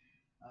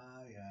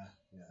 Yeah.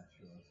 Yeah,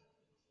 she was.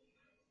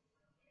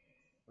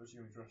 Or is she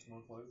going to be dressed in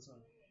all clothes then?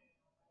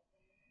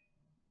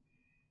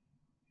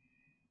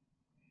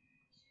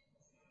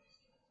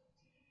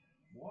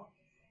 What?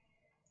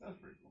 That's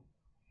pretty cool.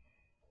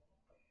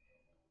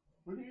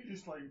 Wouldn't you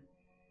just, like,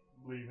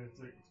 leave it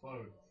to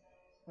explode?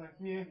 Like,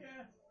 yeah.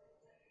 Yeah.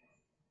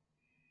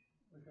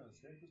 We can't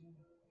escape, isn't it?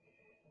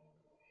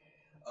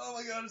 Oh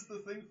my god, it's the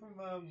thing from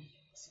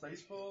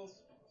Spaceballs.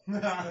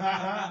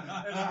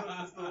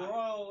 It's the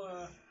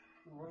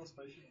royal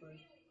spaceship thing.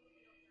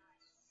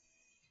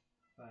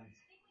 Thanks.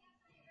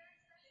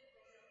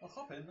 Well,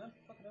 hop in then.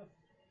 Fucking hell.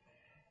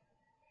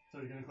 So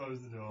you're gonna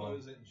close the door.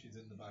 Close it and she's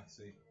in the back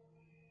seat.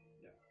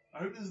 I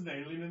hope there's an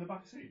alien in the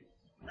back seat.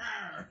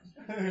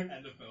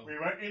 End of film. We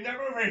were in the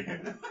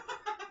movie.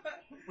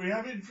 We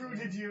have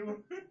intruded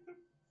you.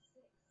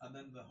 And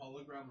then the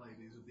hologram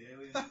ladies with the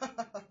aliens.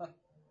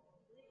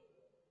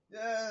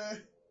 Yeah.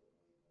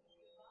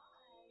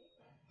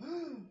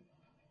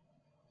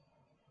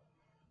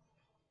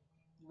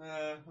 Nah,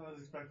 I was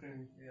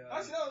expecting. Yeah.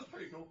 Actually, that was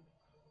pretty cool.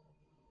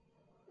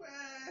 Wah.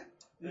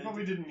 You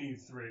probably didn't need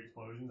 3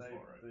 explosions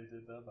for it. They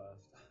did their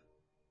best.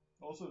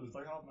 Also, there's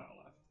like half an hour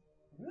left.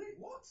 Really?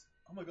 What?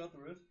 Oh my god,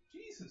 there is.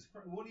 Jesus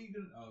Christ. What are you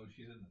gonna... Oh,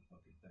 she's in the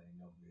fucking thing,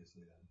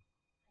 obviously, then.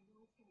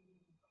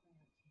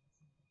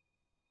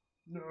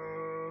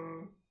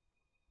 No.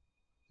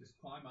 Just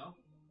climb out.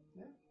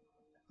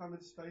 Climb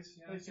into space.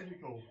 Yeah, Space should be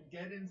cool.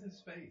 Get into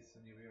space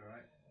and you'll be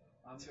alright.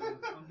 I'm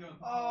going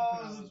for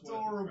Oh, half an it's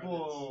hour's worth of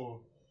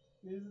adorable.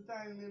 Here's a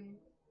tiny little.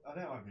 I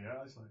think it might be it,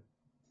 actually.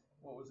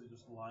 What was it,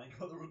 just lying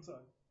on the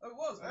runtime? Oh, it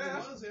was. Yeah.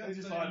 It was, yeah. They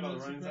just They lied about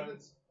announced the the runtime.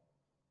 credits.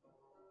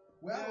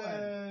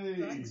 Well, Yay.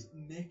 thanks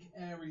Nick,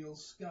 Ariel,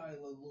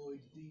 Skylar, Lloyd,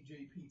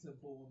 DJ Peter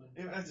Borman.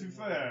 Yeah, Captain to be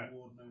fair,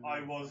 Award, no I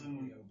Nick,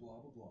 wasn't- Leo, blah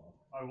blah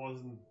blah. I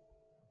wasn't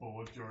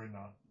bored during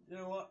that. You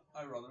know what?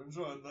 I rather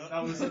enjoyed that.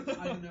 That was. I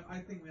don't know. I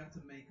think we have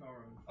to make our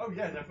own. Oh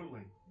yeah,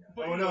 definitely. Yeah.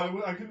 But Oh you no,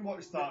 know- I couldn't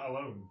watch that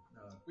alone.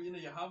 No. But you know,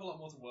 you have a lot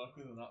more to work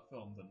with in that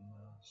film than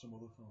some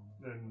other films.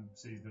 Then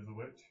Season of the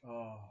Witch.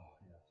 Oh,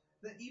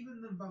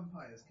 Even the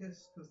Vampire's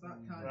Kiss, because that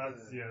kind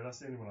That's of. that's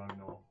the only one I've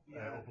not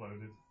Yeah.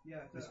 uploaded.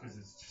 Yeah. Just because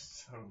it's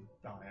just so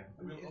dire.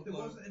 There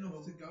wasn't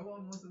enough to go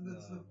on, was it?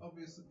 There's No.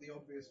 the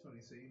obvious funny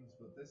scenes,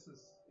 but this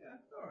is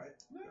alright.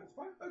 No, it's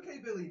fine. Okay,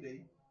 Billy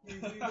D. You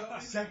got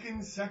me?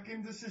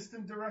 Second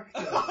assistant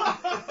director.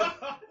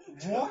 yeah.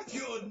 What?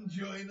 Jordan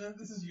Joyner,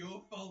 this is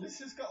your fault. This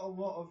has got a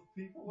lot of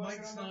people. Mike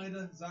working on it.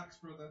 Snyder, Zach's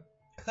brother.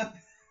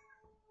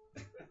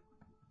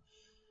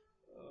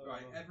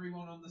 Right,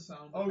 everyone on the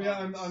sound. Oh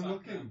yeah, department, I'm sack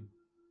looking. them.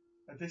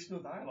 Additional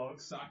dialogue.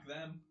 Sack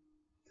them.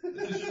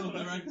 Additional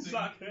directing.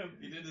 Sack him.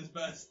 He did his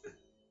best.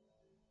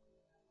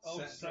 Oh,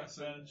 Set sack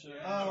dressing. furniture.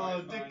 Yeah. Oh,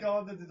 right, Dick fine.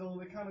 Gardner did all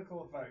the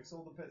mechanical effects,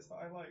 all the bits that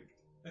I liked.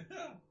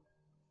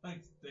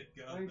 Thanks, Dick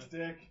Gardner. Thanks,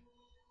 Dick.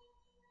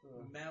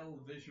 Mel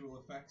Visual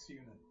Effects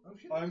Unit. Oh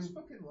shit, I'm- there's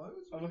fucking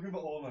loads. I'm looking for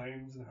all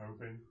names and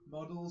hoping.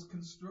 Models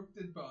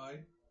constructed by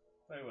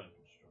They weren't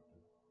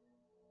constructed.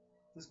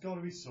 There's got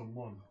to be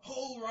someone.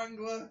 Hull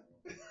Wrangler.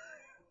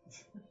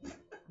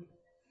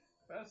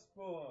 Best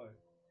boy.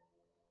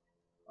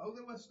 Oh,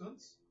 there were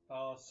stunts.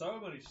 Oh, so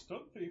many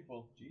stunt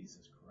people.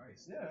 Jesus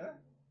Christ. Yeah.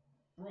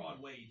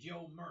 Broadway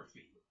Joe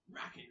Murphy.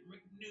 Racket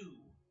Rick New.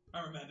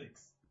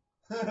 Paramedics.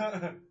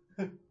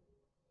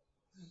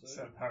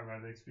 Set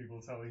paramedics,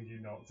 people telling you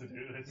not to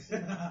do this.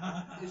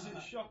 Is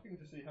it shocking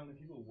to see how many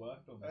people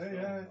worked on this film?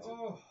 Yeah, it's-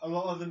 Oh, a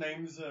lot of the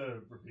names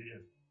are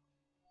repeated.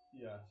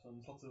 Yes,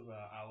 and lots of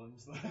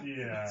Allens there.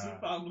 Yeah. It's a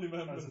family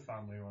member. That's a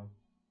family one.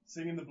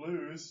 Singing the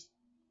blues.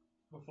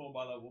 Performed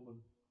by that woman.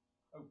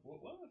 Oh,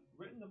 what?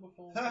 Written and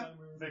performed by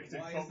Victor,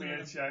 Why cut is me there a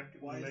an- check.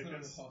 why is there an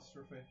Lickers.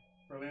 apostrophe?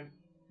 Brilliant.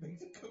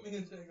 Victor, cut me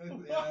a check.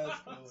 Yeah,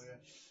 that's cool,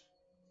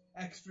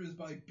 yeah. Extras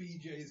by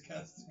BJ's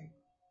Casting.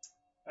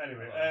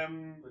 Anyway,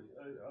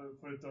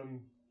 we're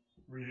done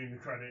reading the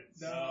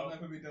credits. No, I'll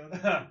never be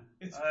done.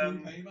 It's Crew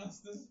Um,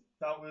 Paymasters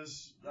that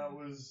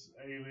was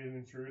Alien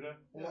Intruder.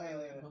 or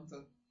Alien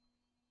Hunter.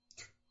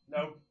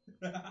 No,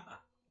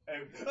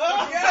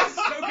 Yes!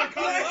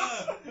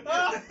 Coca-Cola!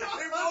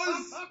 It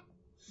was!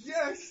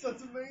 Yes,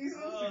 that's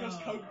amazing. Because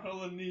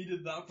Coca-Cola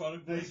needed that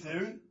product. They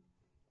do.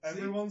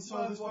 Everyone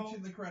saw this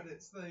watching film. the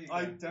credits. There you go.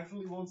 I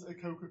definitely wanted a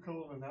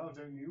Coca-Cola now,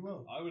 don't you,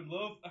 Will? I would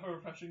love a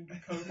refreshing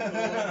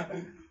Coca-Cola.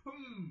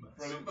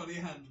 Somebody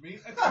hand me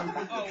a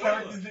Coca-Cola. Oh,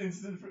 Characters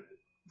instant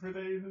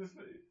predating.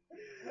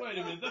 Wait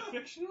a minute, they're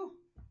fictional.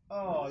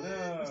 Oh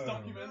no! It's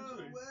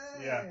documentary. No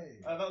way.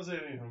 Yeah, that was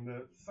Alien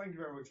Hunter. Thank you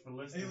very much for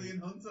listening. Alien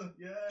Hunter.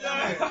 Yeah.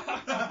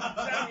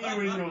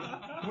 Damn you and your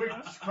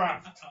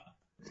witchcraft.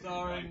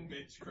 Starring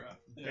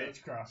Bitchcraft.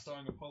 Bitchcraft.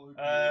 Starring Apollo.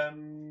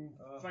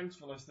 Thanks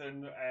for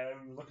listening.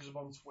 Look us up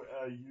on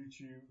Twitter,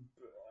 YouTube,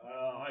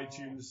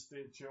 iTunes,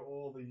 Stitcher,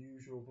 all the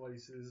usual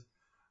places.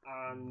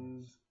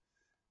 And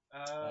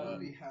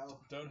Bloody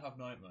hell. Don't have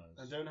nightmares.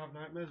 and don't have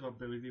nightmares about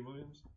Billy D. Williams.